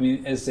I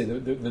mean, as I say,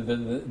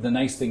 the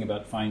nice thing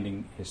about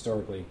finding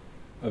historically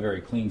a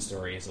very clean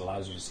story is it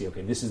allows you to see,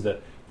 okay, this is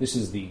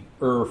the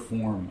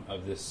form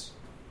of this,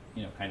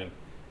 kind of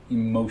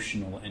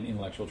emotional and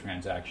intellectual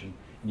transaction,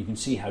 and you can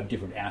see how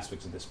different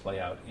aspects of this play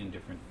out in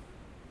different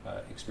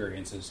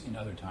experiences in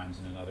other times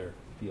and in other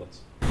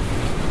fields.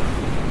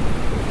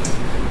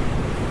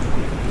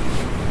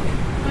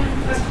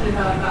 Question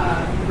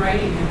about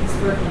writing a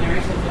historical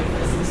narrative like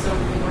this and some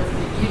of the work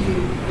that you do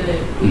that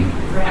we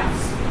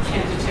perhaps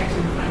can't detect in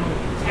the final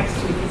text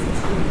because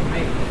it's human,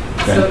 right?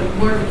 So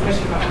more of a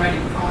question about writing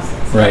process.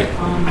 Right.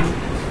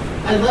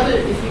 I'd love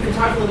it if you could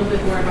talk a little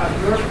bit more about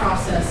your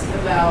process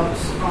about,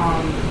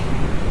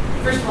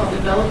 first of all,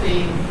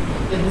 developing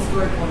the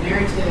historical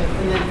narrative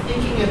and then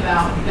thinking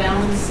about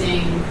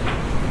balancing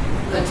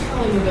the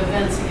telling of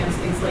events against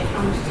things like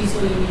how much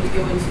detail you need to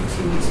go into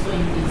to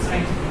explain the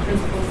scientific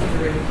principles that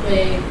are in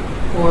play,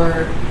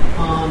 or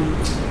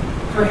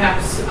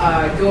perhaps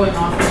going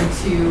off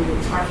into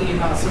talking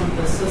about some of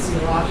the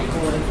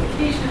sociological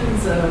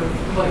implications of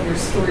what your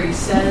story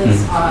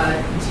says.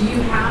 Do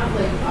you have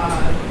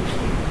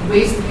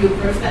ways that you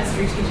approach that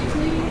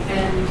strategically?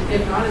 And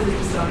if not, is it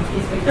just on a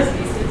case-by-case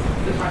basis?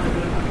 To talk a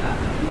bit about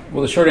that.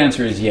 Well, the short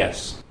answer is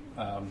yes.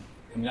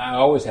 I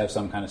always have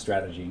some kind of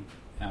strategy.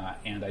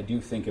 And I do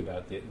think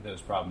about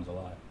those problems a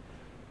lot.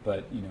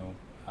 But,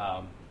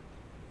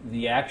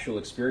 the actual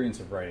experience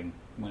of writing,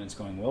 when it's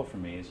going well for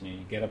me, is, you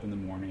get up in the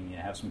morning, you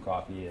have some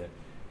coffee, you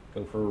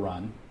go for a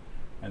run,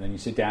 and then you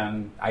sit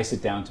down. I sit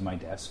down to my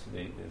desk,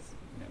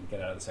 get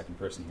out of the second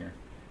person here,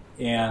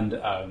 and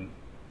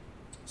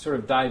sort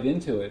of dive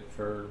into it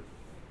for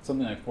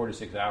something like 4 to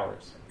 6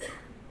 hours.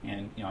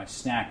 And, I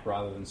snack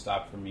rather than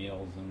stop for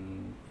meals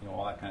and,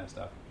 all that kind of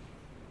stuff.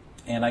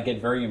 And I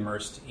get very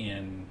immersed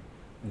in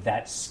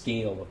that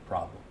scale of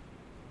problem.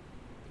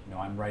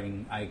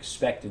 I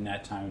expect in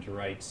that time to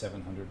write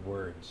 700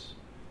 words.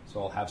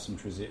 So I'll have some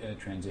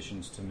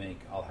transitions to make.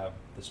 I'll have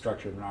the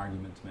structure of an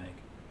argument to make.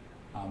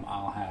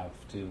 I'll have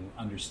to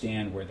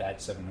understand where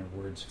that 700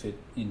 words fit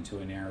into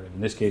a narrative.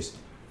 In this case,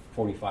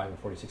 45 or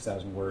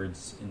 46,000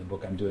 words. In the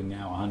book I'm doing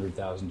now,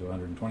 100,000 to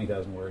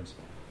 120,000 words.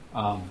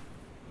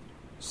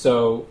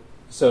 So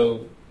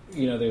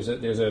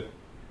there's a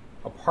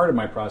part of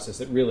my process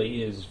that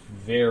really is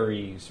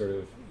very sort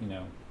of,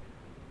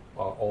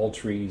 all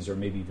trees or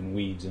maybe even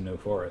weeds and no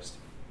forest.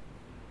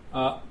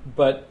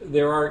 But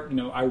there are,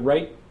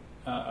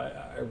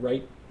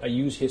 I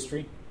use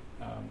history,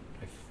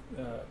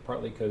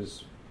 partly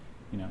because,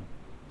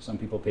 some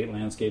people paint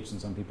landscapes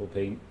and some people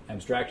paint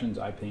abstractions.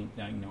 I paint,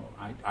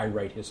 I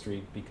write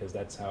history because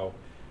that's how,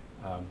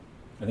 I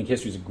think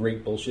history is a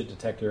great bullshit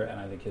detector, and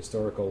I think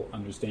historical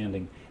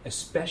understanding,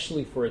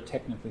 especially for a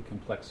technically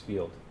complex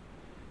field.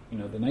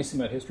 The nice thing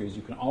about history is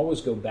you can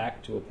always go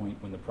back to a point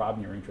when the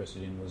problem you're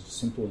interested in was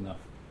simple enough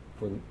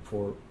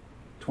for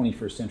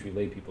 21st century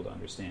lay people to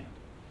understand.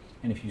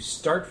 And if you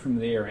start from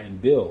there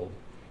and build,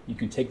 you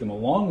can take them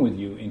along with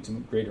you into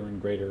greater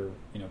and greater,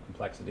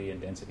 complexity and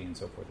density and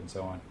so forth and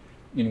so on,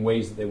 in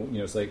ways that they,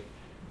 it's like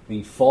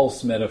the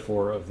false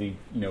metaphor of the,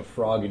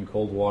 frog in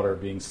cold water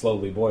being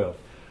slowly boiled.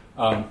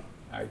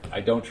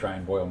 I don't try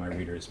and boil my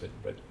readers,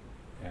 but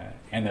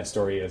and that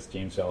story, as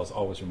James Fallows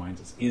always reminds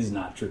us, is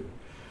not true.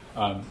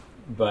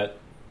 But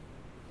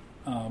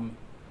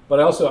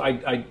also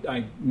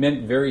I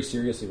meant very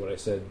seriously what I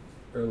said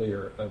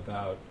earlier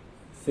about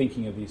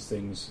thinking of these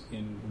things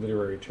in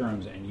literary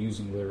terms and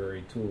using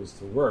literary tools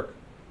to work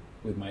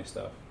with my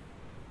stuff.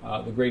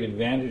 The great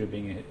advantage of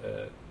being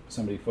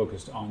somebody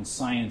focused on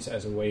science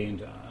as a way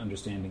into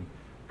understanding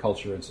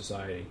culture and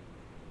society.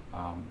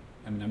 I'm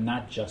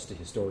not just a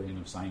historian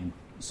of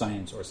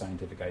science or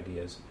scientific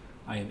ideas.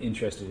 I am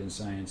interested in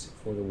science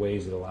for the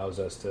ways it allows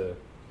us to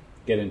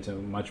get into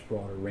much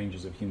broader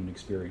ranges of human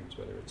experience,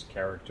 whether it's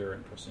character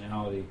and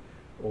personality,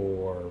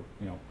 or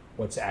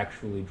what's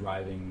actually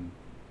driving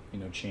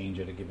change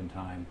at a given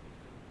time,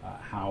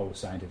 how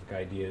scientific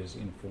ideas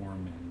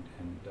inform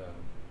and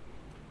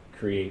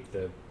create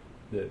the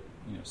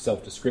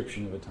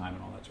self-description of a time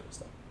and all that sort of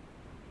stuff.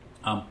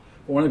 But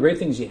one of the great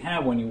things you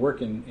have when you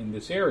work in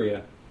this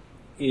area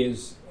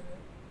is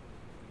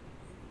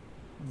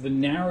the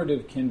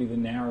narrative can be the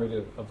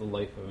narrative of the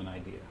life of an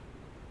idea.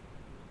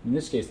 In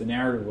this case, the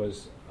narrative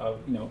was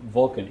of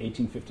Vulcan,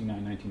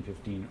 1859,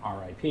 1915,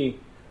 R.I.P.,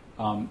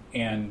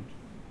 and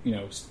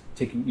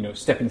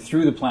stepping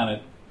through the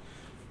planet,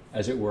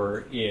 as it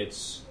were.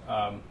 It's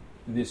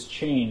this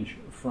change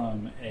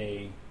from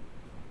a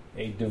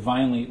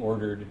divinely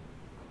ordered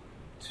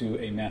to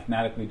a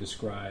mathematically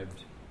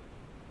described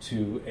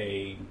to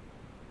a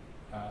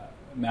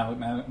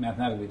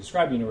mathematically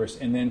described universe,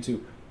 and then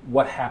to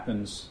what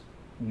happens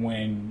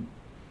when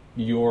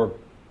your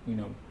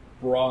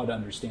broad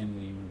understanding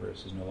of the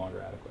universe is no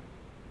longer adequate.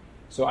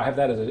 So I have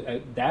that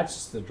as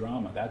that's the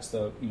drama. That's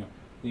the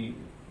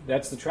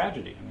that's the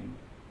tragedy. I mean,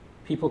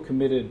 people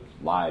committed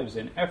lives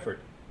and effort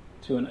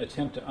to an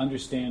attempt to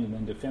understand and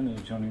then defend the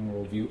Newtonian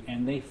worldview,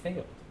 and they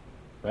failed.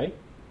 Right?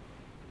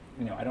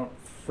 I don't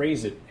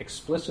phrase it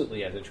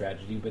explicitly as a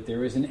tragedy, but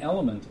there is an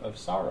element of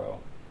sorrow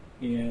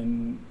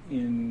in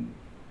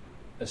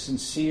a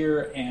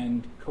sincere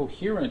and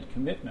coherent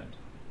commitment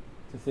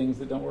to things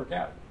that don't work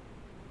out.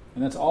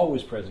 And that's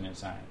always present in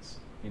science.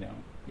 You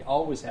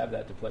always have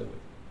that to play with.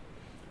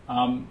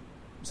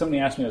 Somebody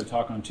asked me at a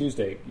talk on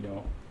Tuesday,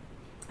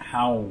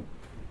 how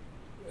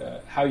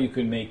you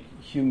can make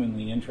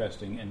humanly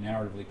interesting and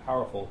narratively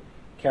powerful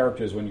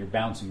characters when you're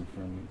bouncing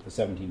from the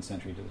 17th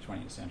century to the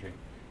 20th century.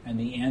 And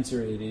the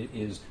answer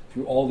is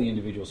through all the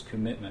individuals'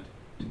 commitment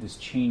to this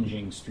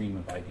changing stream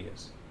of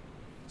ideas.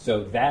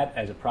 So that,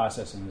 as a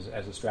process and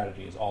as a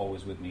strategy, is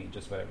always with me in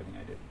just about everything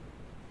I do.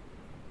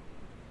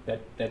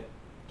 That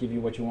give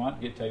you what you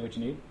want? Tell you what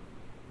you need?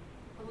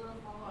 A little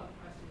follow-up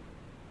question.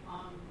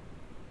 How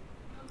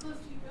close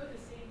do you go to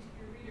saying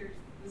to your readers,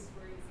 this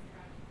story is a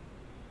tragedy?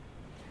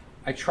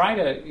 I try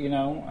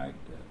to,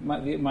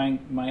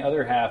 my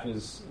other half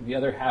is, the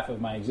other half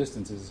of my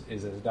existence is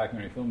as a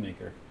documentary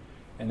filmmaker.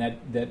 And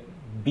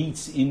that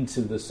beats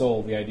into the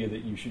soul the idea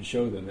that you should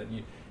show them, that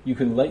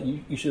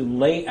you should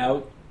lay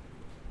out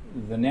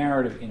the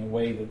narrative in a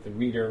way that the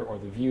reader or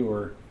the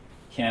viewer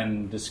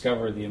can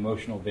discover the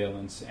emotional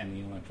valence and the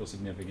intellectual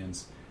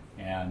significance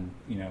and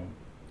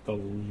the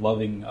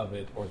loving of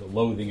it or the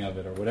loathing of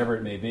it or whatever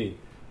it may be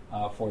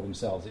for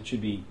themselves. It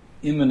should be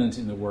immanent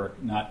in the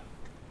work. Not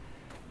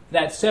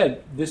that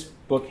said, this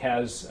book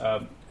has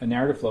a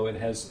narrative flow. It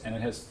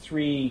has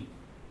three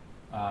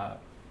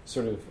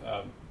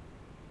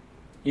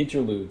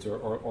interludes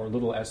or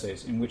little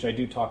essays in which I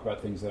do talk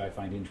about things that I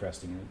find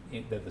interesting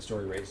that the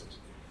story raises.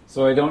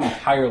 So I don't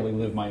entirely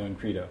live my own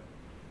credo.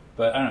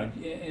 But I don't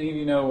know, any of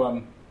you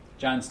know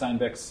John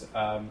Steinbeck's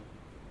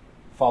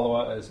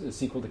follow-up, a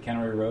sequel to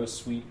Cannery Rose,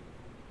 Sweet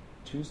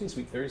Tuesday,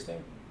 Sweet Thursday?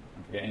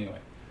 I forget, anyway.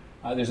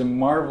 There's a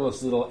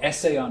marvelous little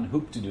essay on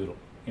Hoop-to-Doodle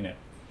in it,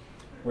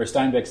 where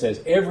Steinbeck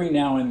says, every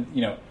now and,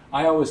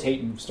 I always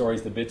hate in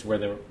stories the bits where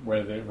the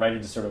writer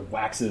just sort of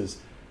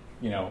waxes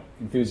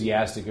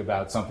enthusiastic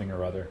about something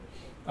or other.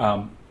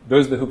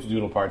 Those are the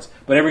Hoop-to-Doodle parts.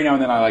 But every now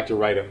and then I like to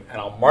write them,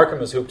 and I'll mark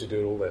them as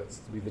Hoop-to-Doodle. That's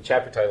the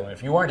chapter title. And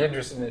if you weren't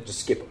interested in it,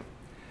 just skip them.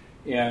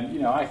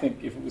 And, I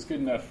think if it was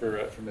good enough for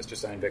Mr.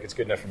 Steinbeck, it's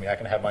good enough for me. I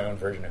can have my own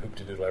version of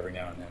Hoop-to-Doodle every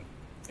now and then.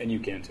 And you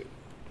can, too.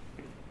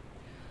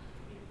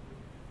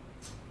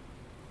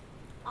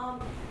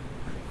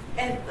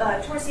 And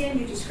towards the end,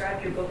 you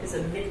described your book as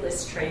a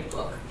midlist trade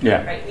book.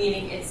 Yeah. Right?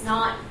 Meaning it's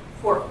not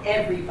for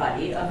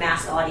everybody, a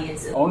mass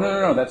audience. Oh,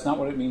 no. That's not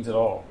what it means at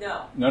all.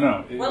 No.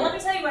 No. Well, let me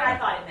tell you what I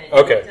thought it meant.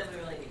 Okay. Tell me what it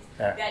really means.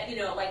 Yeah.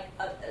 That, like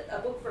a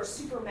book for a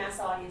super mass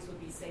audience would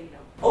be, say,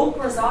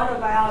 Oprah's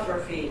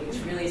autobiography, which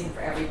really isn't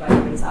for everybody,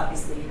 but it's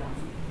obviously,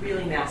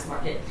 really mass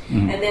market.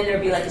 Mm-hmm. And then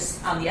there'd be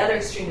on the other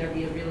extreme, there'd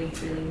be a really,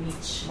 really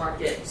niche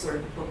market sort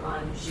of book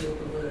on Gilles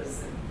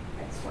Deleuze and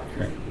X, Y,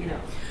 and Z,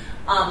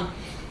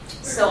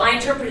 So I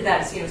interpreted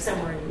that as,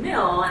 somewhere in the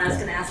middle, and I was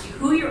going to ask you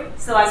who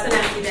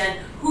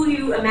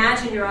you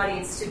imagine your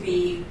audience to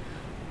be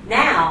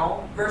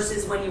now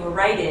versus when you were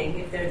writing,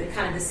 if they're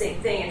kind of the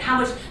same thing, and how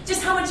much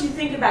you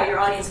think about your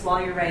audience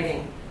while you're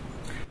writing.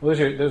 Well,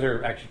 those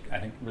are actually, I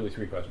think, really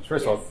three questions.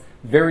 First of all,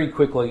 very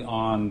quickly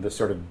on the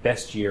sort of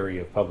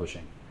bestiary of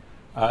publishing.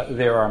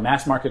 There are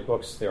mass market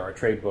books, there are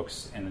trade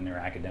books, and then there are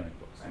academic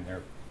books. And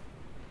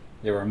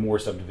there are more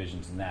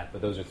subdivisions than that,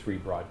 but those are three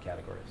broad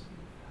categories.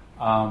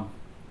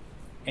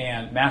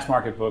 And mass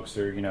market books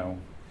are, the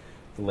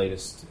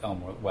latest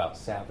Elmore, well,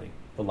 sadly,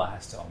 the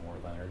last Elmore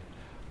Leonard,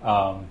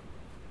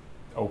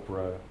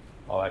 Oprah,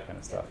 all that kind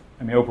of stuff.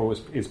 I mean,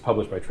 Oprah is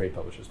published by trade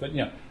publishers, but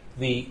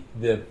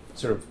the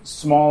sort of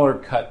smaller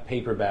cut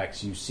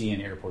paperbacks you see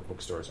in airport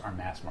bookstores are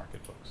mass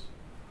market books,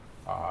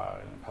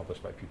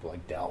 published by people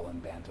like Dell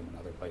and Bantam and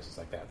other places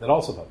like that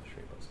also publish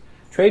trade books.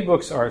 Trade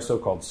books are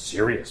so-called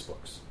serious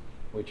books,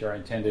 which are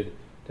intended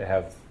to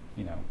have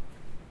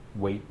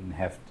weight and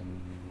heft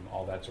and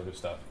all that sort of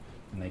stuff.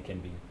 And they can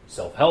be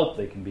self-help,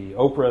 they can be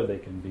Oprah, they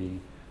can be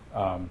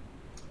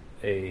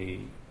a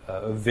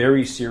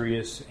very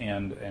serious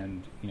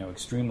and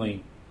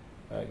extremely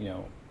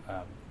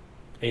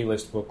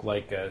A-list book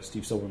like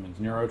Steve Silverman's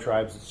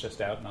Neurotribes. It's just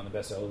out and on the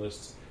bestseller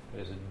lists.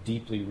 It is a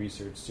deeply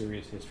researched,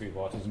 serious history of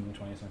autism in the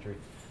 20th century.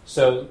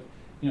 So,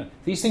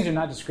 these things are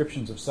not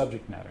descriptions of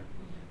subject matter.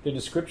 they're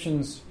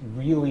descriptions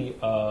really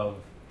of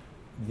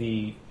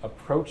the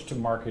approach to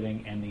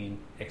marketing and the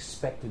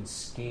expected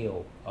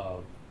scale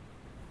of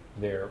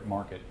their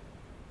market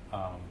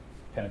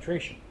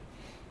penetration.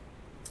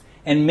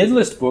 And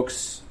mid-list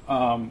books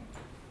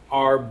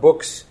are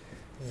books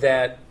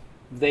that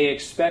they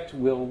expect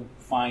will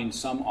find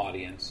some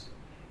audience,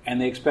 and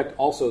they expect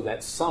also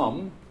that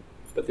some,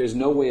 but there's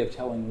no way of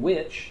telling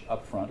which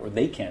up front, or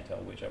they can't tell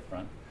which up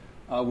front,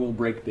 will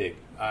break big.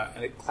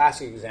 A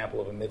classic example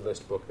of a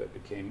mid-list book that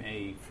became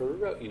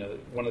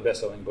one of the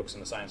best-selling books in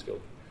the Science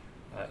Guild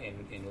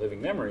in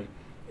living memory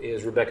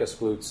is Rebecca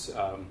Skloot's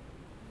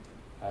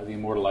The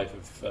Immortal Life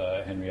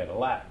of Henrietta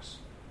Lacks,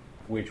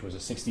 which was a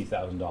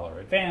 $60,000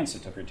 advance.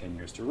 It took her 10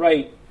 years to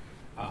write.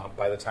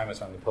 By the time it was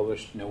finally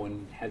published, no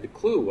one had a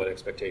clue what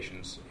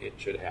expectations it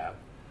should have,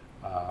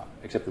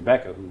 except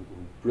Rebecca, who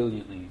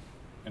brilliantly,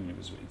 I mean,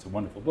 it's a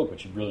wonderful book, but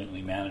she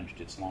brilliantly managed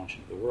its launch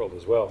into the world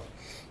as well.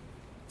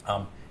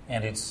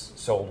 And it's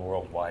sold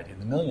worldwide in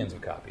the millions of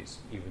copies,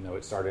 even though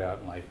it started out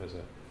in life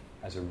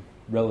as a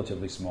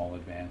relatively small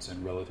advance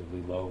and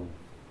relatively low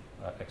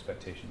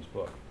expectations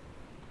book.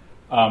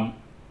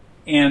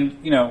 And,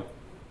 you know,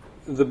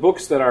 the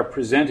books that are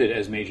presented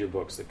as major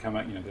books that come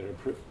out, you know, that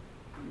are,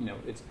 you know,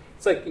 it's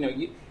like, you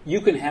know, you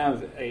can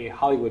have a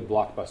Hollywood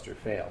blockbuster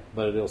fail,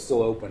 but it'll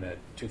still open at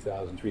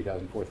 2,000,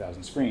 3,000,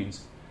 4,000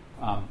 screens,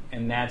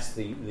 and that's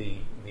the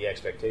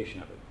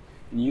expectation of it.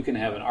 And you can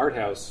have an art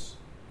house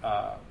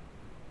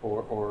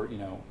or you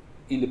know,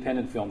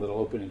 independent film that'll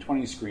open in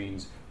 20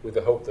 screens with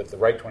the hope that the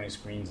right 20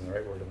 screens and the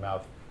right word of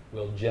mouth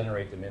will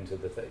generate them into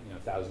the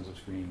thousands of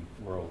screen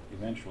world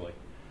eventually.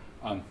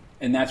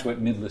 And that's what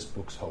mid-list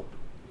books hope,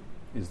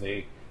 is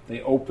they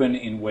open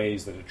in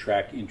ways that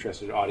attract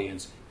interested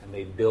audience and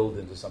they build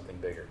into something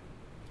bigger.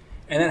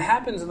 And it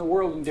happens in the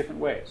world in different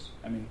ways.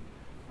 I mean,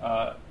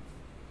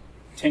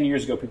 10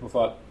 years ago, people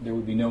thought there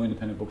would be no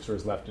independent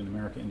bookstores left in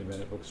America.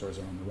 Independent bookstores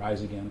are on the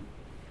rise again.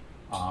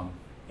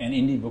 And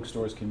indie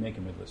bookstores can make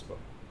a mid-list book.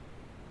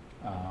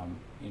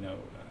 You know,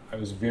 I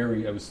was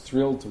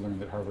thrilled to learn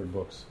that Harvard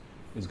Books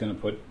is going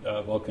to put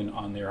Vulcan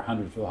on their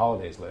 100 for the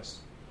holidays list,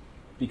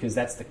 because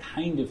that's the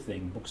kind of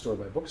thing, bookstore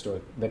by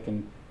bookstore, that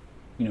can,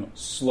 you know,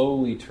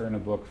 slowly turn a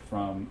book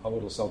from, oh,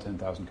 it'll sell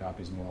 10,000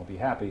 copies and we'll all be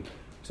happy,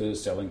 to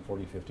selling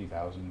 40,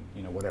 50,000,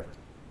 you know, whatever.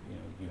 You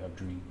know, you have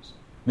dreams.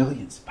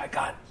 Millions, by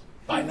God,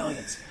 buy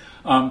millions.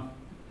 And,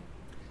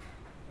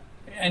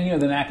 you know,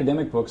 then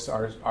academic books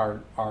are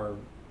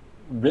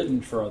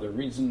written for other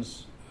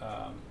reasons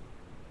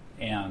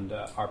and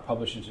are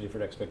published into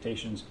different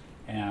expectations.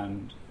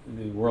 And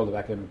the world of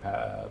academic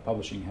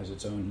publishing has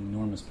its own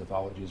enormous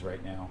pathologies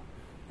right now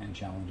and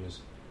challenges.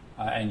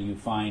 And you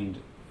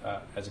find,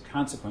 as a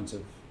consequence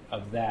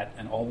of that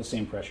and all the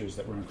same pressures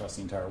that run across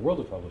the entire world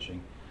of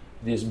publishing,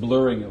 this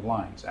blurring of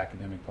lines.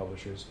 Academic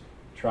publishers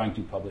trying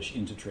to publish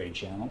into trade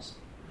channels.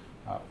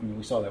 I mean,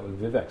 we saw that with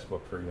Vivek's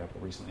book, for example,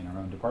 recently in our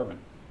own department.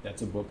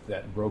 That's a book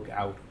that broke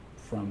out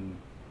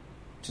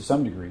to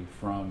some degree,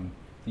 from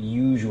the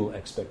usual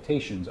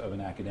expectations of an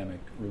academic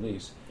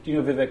release. Do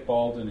you know Vivek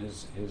Bald and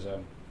his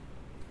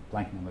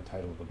blanking on the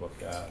title of the book?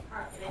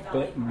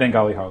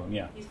 Bengali Harlem,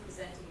 yeah. He's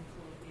presenting in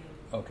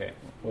Okay.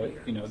 Well,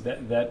 you know,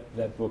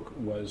 that book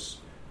was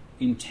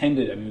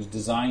intended, I mean, it was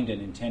designed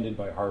and intended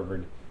by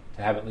Harvard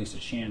to have at least a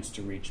chance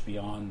to reach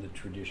beyond the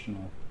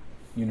traditional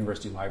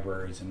university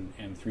libraries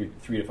and 300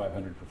 to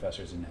 500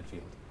 professors in that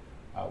field,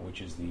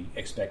 which is the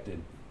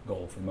expected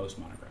goal for most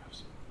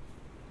monographs.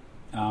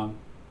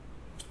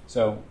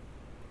 So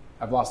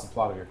I've lost the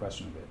plot of your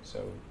question a bit.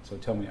 So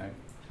tell me.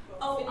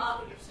 What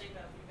you're saying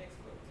about Vivek's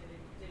book,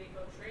 did it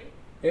go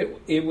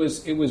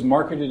trade? It was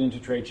marketed into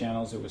trade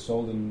channels. It was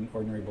sold in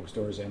ordinary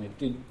bookstores, and it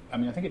did. I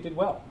mean, I think it did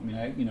well. I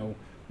mean,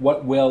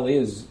 what well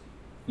is,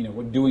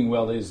 what doing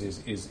well is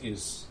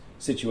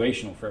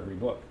situational for every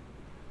book.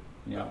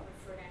 You know,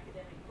 for an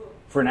academic book.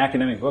 For an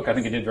academic book, I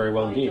think it did very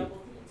well indeed.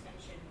 Doubled the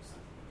attention or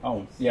something.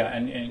 Oh yeah,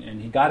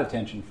 and he got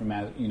attention from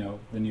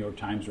the New York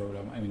Times wrote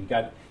him. I mean,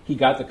 he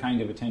got the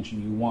kind of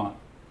attention you want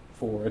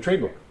for a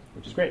trade book,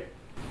 which is great.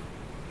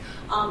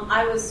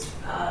 I was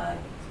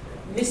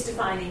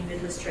misdefining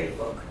mid-list trade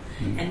book,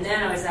 and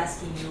then I was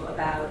asking you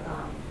about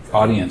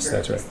audience.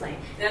 That's right.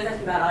 Then I was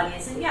asking about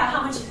audience, and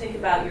how much you think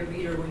about your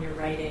reader when you're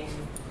writing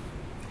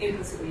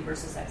implicitly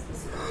versus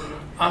explicitly.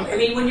 I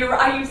mean,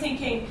 are you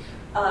thinking?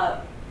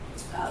 Well,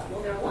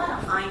 there are a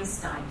lot of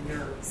Einstein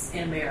nerds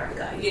in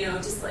America,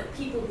 just like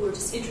people who are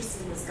just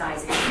interested in this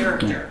guy's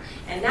character.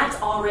 And that's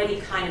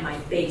already kind of my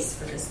base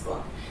for this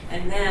book.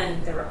 And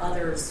then there are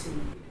others who...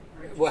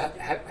 Well,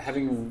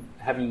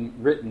 having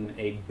written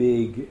a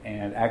big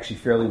and actually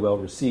fairly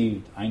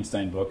well-received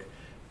Einstein book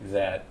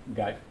that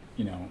got,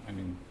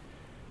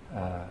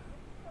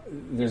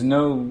 there's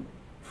no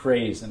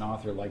phrase an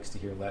author likes to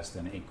hear less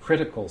than a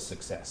critical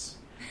success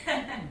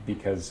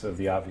because of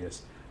the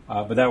obvious.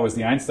 But that was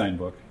the Einstein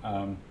book.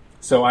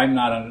 So I'm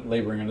not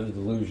laboring under the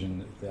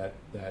delusion that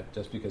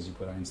just because you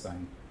put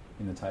Einstein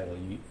in the title,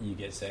 you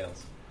get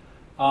sales.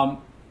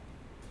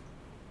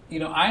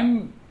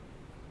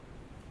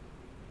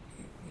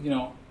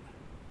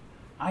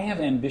 I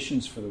have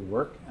ambitions for the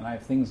work, and I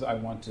have things I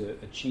want to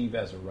achieve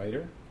as a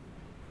writer,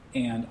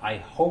 and I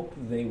hope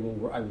they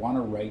will. I want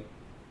to write.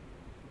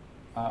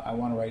 I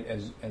want to write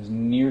as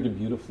near to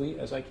beautifully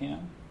as I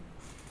can.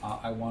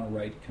 I want to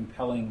write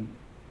compellingly,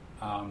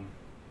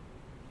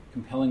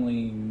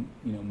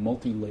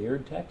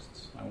 multi-layered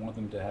texts. I want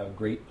them to have a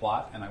great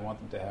plot, and I want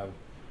them to have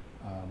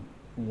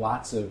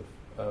lots of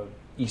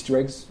Easter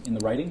eggs in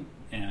the writing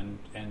and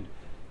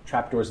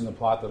trapdoors in the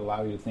plot that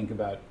allow you to think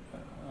about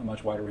a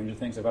much wider range of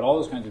things. I've got all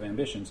those kinds of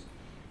ambitions,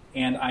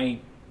 and I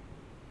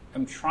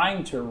am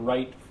trying to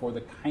write for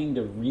the kind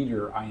of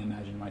reader I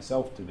imagine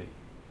myself to be,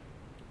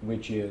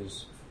 which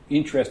is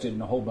interested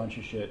in a whole bunch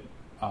of shit,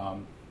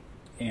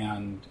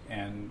 and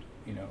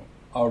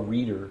a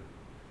reader,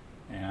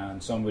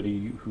 and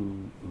somebody who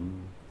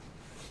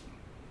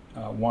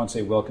wants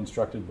a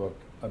well-constructed book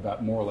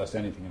about more or less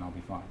anything, and I'll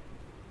be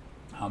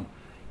fine.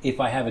 If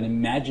I have an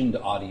imagined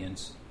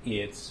audience,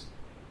 it's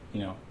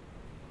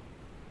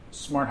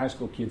smart high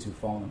school kids who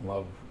fall in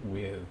love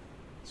with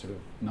sort of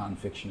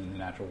nonfiction in the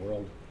natural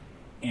world,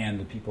 and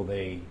the people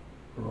they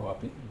grow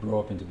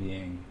up into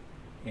being,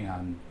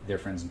 and their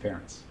friends and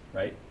parents,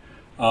 right?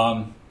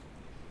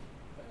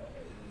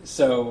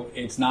 So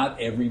it's not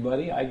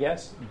everybody, I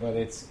guess, but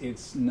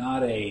it's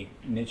not a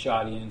niche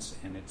audience,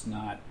 and it's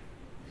not,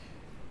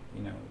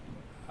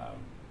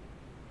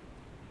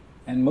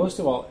 and most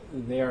of all,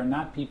 they are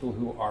not people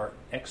who are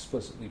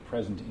explicitly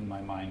present in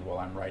my mind while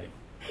I'm writing.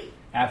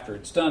 After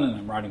it's done and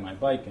I'm riding my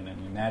bike and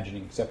I'm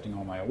imagining accepting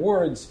all my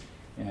awards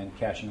and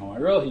cashing all my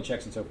royalty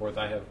checks and so forth,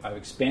 I have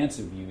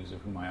expansive views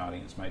of who my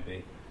audience might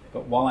be.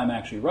 But while I'm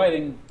actually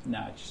writing,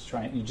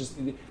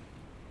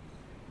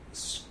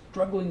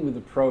 struggling with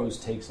the prose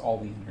takes all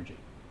the energy,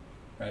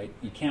 right?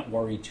 You can't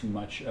worry too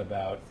much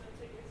about,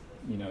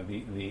 the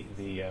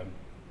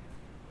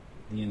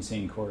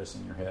insane chorus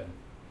in your head.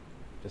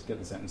 Just get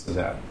the sentences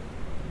out.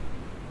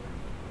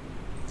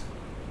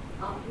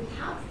 We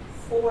have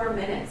 4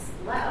 minutes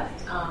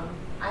left. I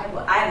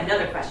have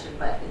another question,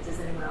 but does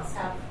anyone else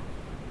have a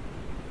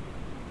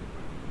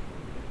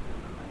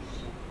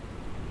question?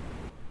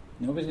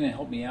 Nobody's going to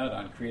help me out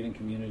on creating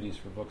communities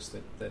for books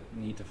that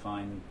need to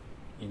find,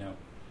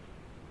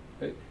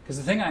 because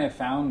the thing I have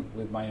found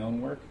with my own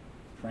work,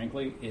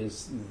 frankly,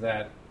 is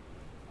that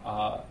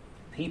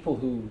people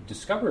who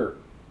discover,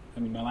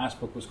 my last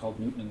book was called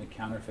Newton and the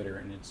Counterfeiter,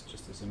 and it's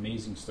just this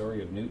amazing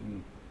story of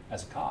Newton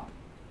as a cop,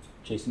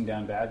 chasing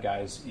down bad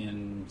guys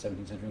in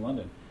 17th century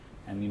London.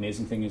 And the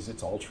amazing thing is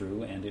it's all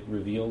true, and it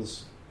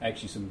reveals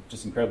actually some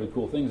just incredibly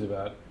cool things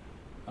about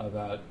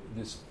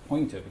this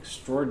point of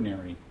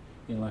extraordinary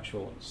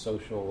intellectual and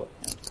social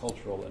and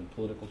cultural and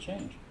political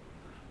change.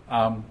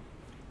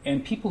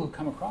 And people who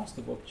come across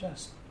the book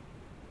just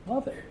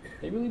love it.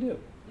 They really do.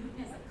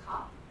 Newton as a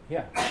cop?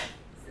 Yeah. I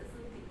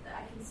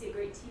can see a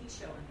great TV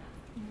show in that.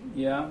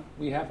 Yeah,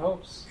 we have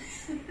hopes.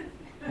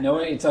 No,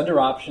 it's under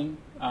option,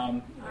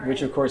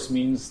 which of course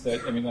means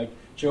that,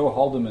 Joe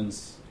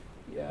Haldeman's,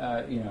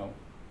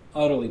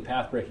 utterly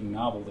path-breaking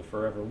novel, The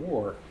Forever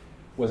War,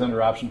 was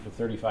under option for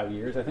 35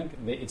 years. I think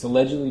it's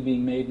allegedly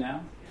being made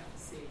now.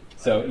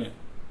 So,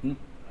 you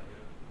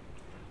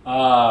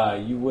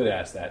would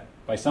ask that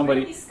by somebody.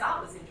 Ridley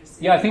Scott was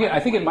interested. Yeah, I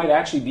think it might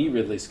actually be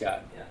Ridley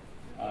Scott.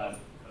 Yeah.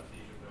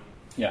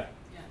 Yeah.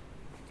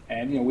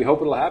 And we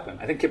hope it'll happen.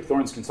 I think Kip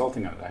Thorne's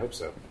consulting on it. I hope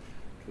so,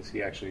 because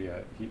he actually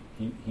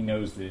he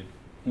knows the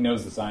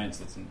science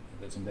that's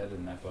embedded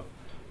in that book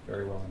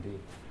very well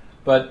indeed.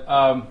 But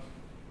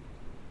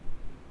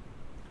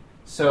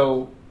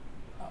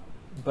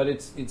but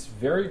it's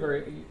very,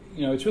 very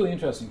it's really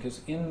interesting,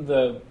 because in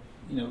the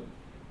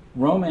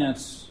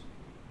romance,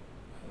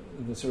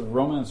 the sort of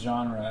romance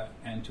genre,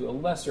 and to a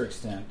lesser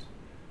extent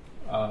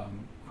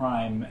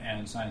crime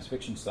and science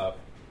fiction stuff,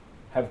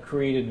 have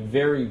created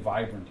very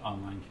vibrant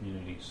online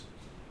communities.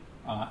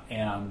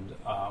 And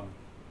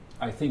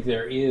I think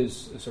there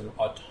is a sort of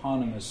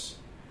autonomous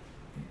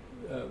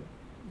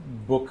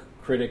book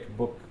critic,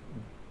 book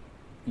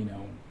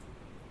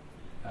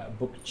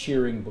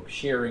cheering, book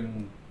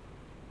sharing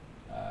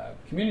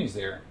communities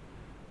there.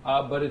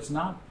 But it's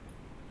not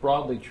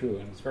broadly true,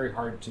 and it's very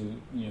hard to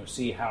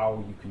see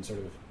how you can sort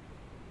of.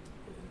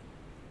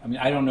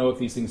 I don't know if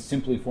these things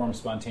simply form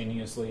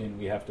spontaneously, and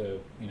we have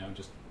to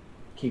just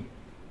keep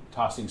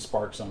tossing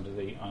sparks onto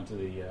the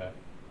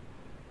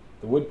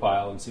wood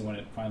pile and see when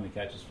it finally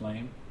catches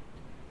flame,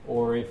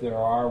 or if there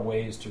are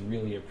ways to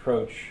really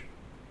approach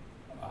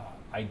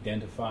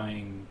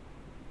identifying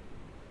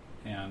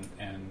and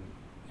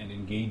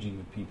engaging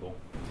with people.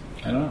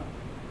 I don't know.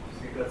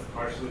 I think that's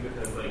partially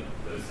because those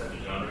types of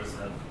genres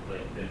have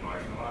been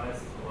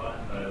marginalized a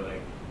lot by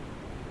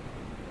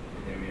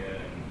academia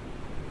and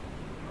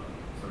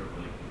sort of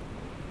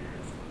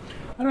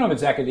I don't know if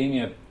it's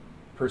academia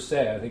per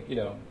se. I think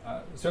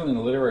certainly in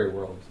the literary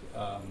world,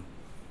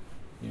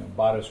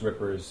 bodice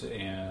rippers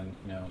and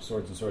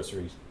swords and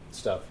sorcery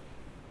stuff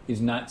is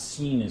not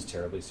seen as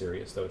terribly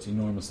serious, though it's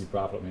enormously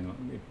profitable.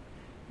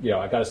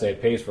 I got to say,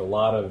 it pays for a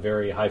lot of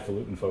very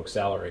highfalutin folks'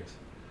 salaries.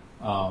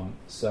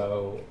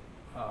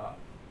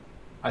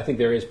 I think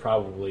there is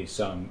probably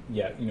some,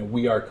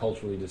 we are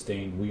culturally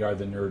disdained. We are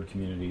the nerd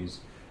communities.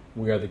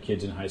 We are the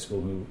kids in high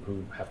school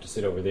who have to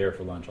sit over there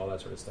for lunch, all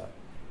that sort of stuff.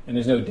 And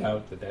there's no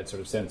doubt that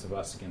sort of sense of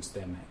us against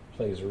them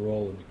plays a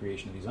role in the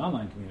creation of these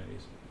online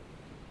communities.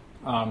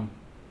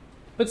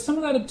 But some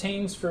of that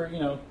obtains for,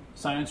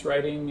 science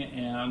writing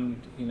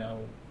and,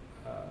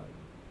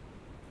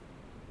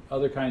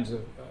 other kinds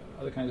of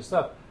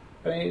stuff.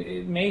 I mean,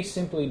 it may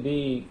simply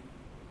be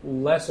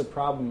less a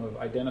problem of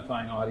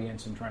identifying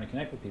audience and trying to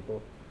connect with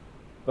people,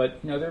 but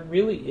there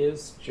really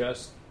is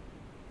just,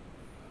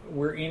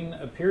 we're in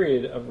a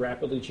period of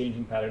rapidly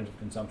changing patterns of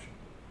consumption,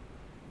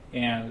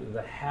 and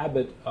the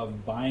habit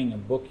of buying a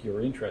book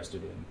you're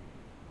interested in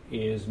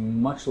is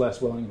much less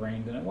well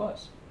ingrained than it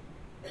was,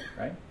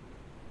 right?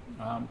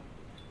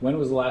 When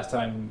was the last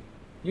time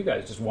you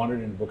guys just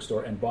wandered in a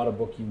bookstore and bought a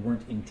book you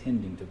weren't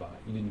intending to buy?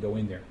 You didn't go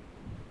in there.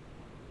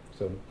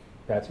 So,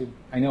 Patsy,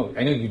 I know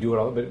you do it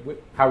all,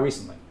 but how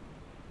recently?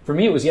 For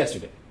me, it was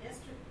yesterday.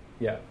 Yesterday.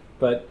 Yeah,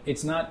 but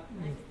it's not.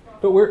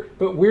 But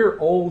we're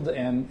old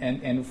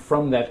and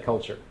from that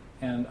culture,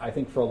 and I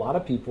think for a lot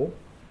of people,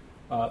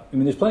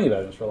 there's plenty of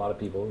evidence for a lot of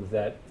people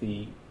that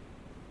the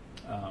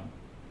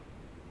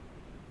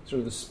sort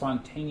of the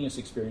spontaneous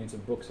experience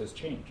of books has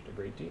changed a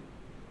great deal,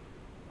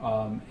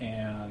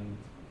 and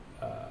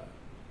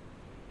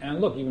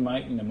look, even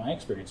my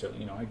experience,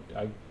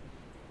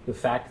 the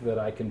fact that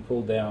I can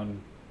pull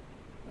down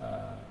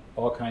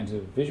all kinds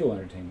of visual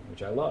entertainment,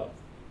 which I love,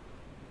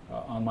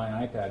 on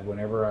my iPad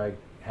whenever I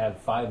have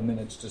 5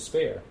 minutes to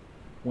spare.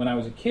 When I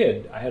was a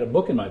kid, I had a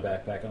book in my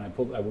backpack, and I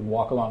would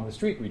walk along the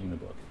street reading the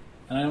book.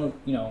 And I don't,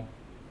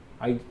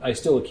 I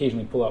still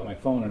occasionally pull out my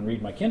phone and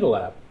read my Kindle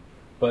app,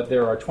 but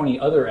there are 20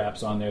 other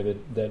apps on there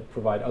that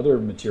provide other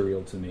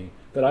material to me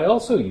that I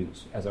also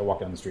use as I walk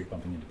down the street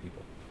bumping into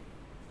people.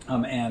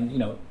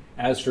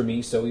 As for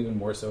me, so even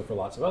more so for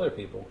lots of other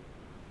people.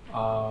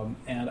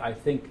 And I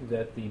think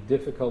that the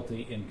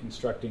difficulty in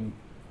constructing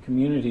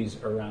communities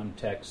around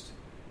text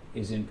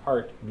is in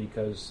part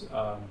because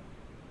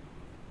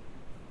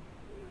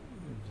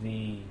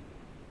the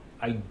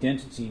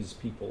identities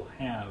people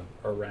have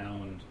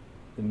around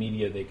the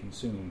media they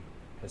consume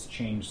has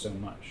changed so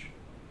much.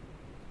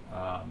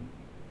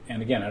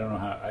 And again, I don't know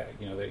how,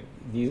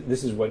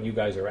 this is what you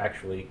guys are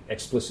actually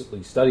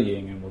explicitly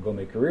studying and will go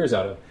make careers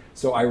out of.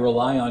 So I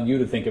rely on you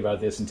to think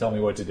about this and tell me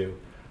what to do.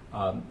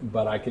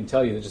 But I can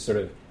tell you that just sort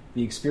of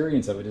the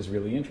experience of it is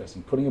really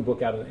interesting. Putting a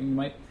book out of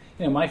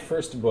my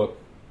first book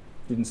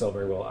didn't sell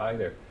very well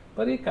either,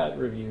 but it got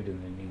reviewed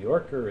in the New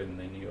Yorker and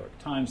the New York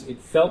Times. It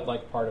felt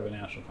like part of a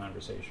national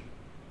conversation.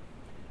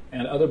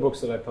 And other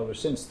books that I've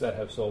published since that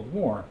have sold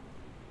more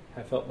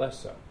have felt less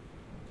so.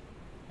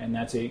 And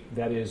that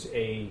is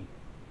a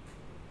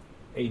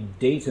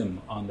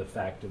datum on the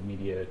fact of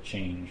media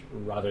change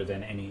rather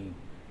than any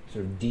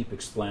sort of deep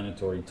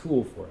explanatory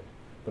tool for it.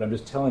 But I'm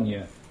just telling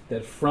you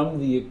that from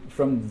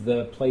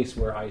the place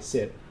where I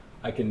sit,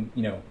 I can,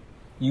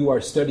 you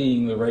are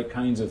studying the right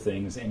kinds of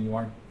things and you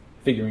aren't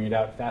figuring it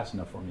out fast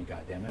enough for me,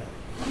 goddammit.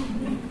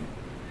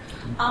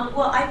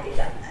 Well, I think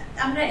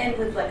I'm going to end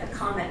with like a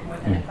comment more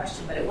than a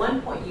question, but at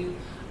one point you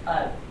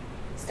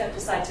stepped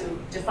aside to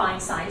define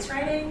science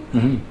writing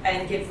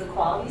and give the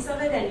qualities of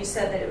it, and you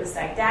said that it was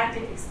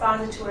didactic,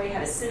 expository,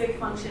 had a civic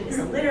function, is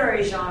a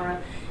literary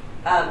genre,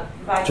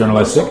 provides a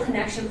emotional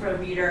connection for a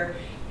reader,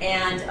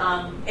 and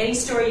any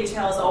story you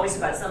tell is always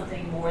about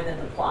something more than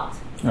the plot.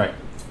 Right.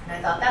 And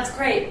I thought, that's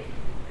great. It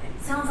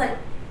sounds like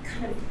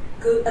kind of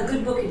a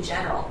good book in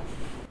general.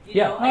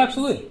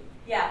 Absolutely.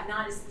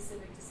 Not as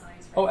specific to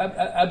science writing. Oh,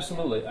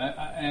 absolutely.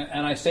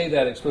 And I say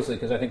that explicitly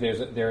because I think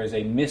there is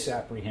a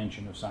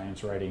misapprehension of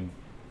science writing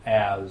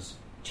as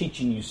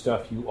teaching you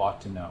stuff you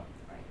ought to know.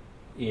 Right.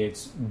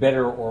 It's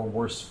better or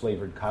worse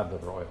flavored cod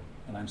liver oil.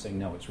 And I'm saying,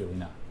 no, it's really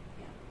not.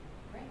 Yeah.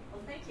 Great.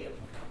 Well, thank you.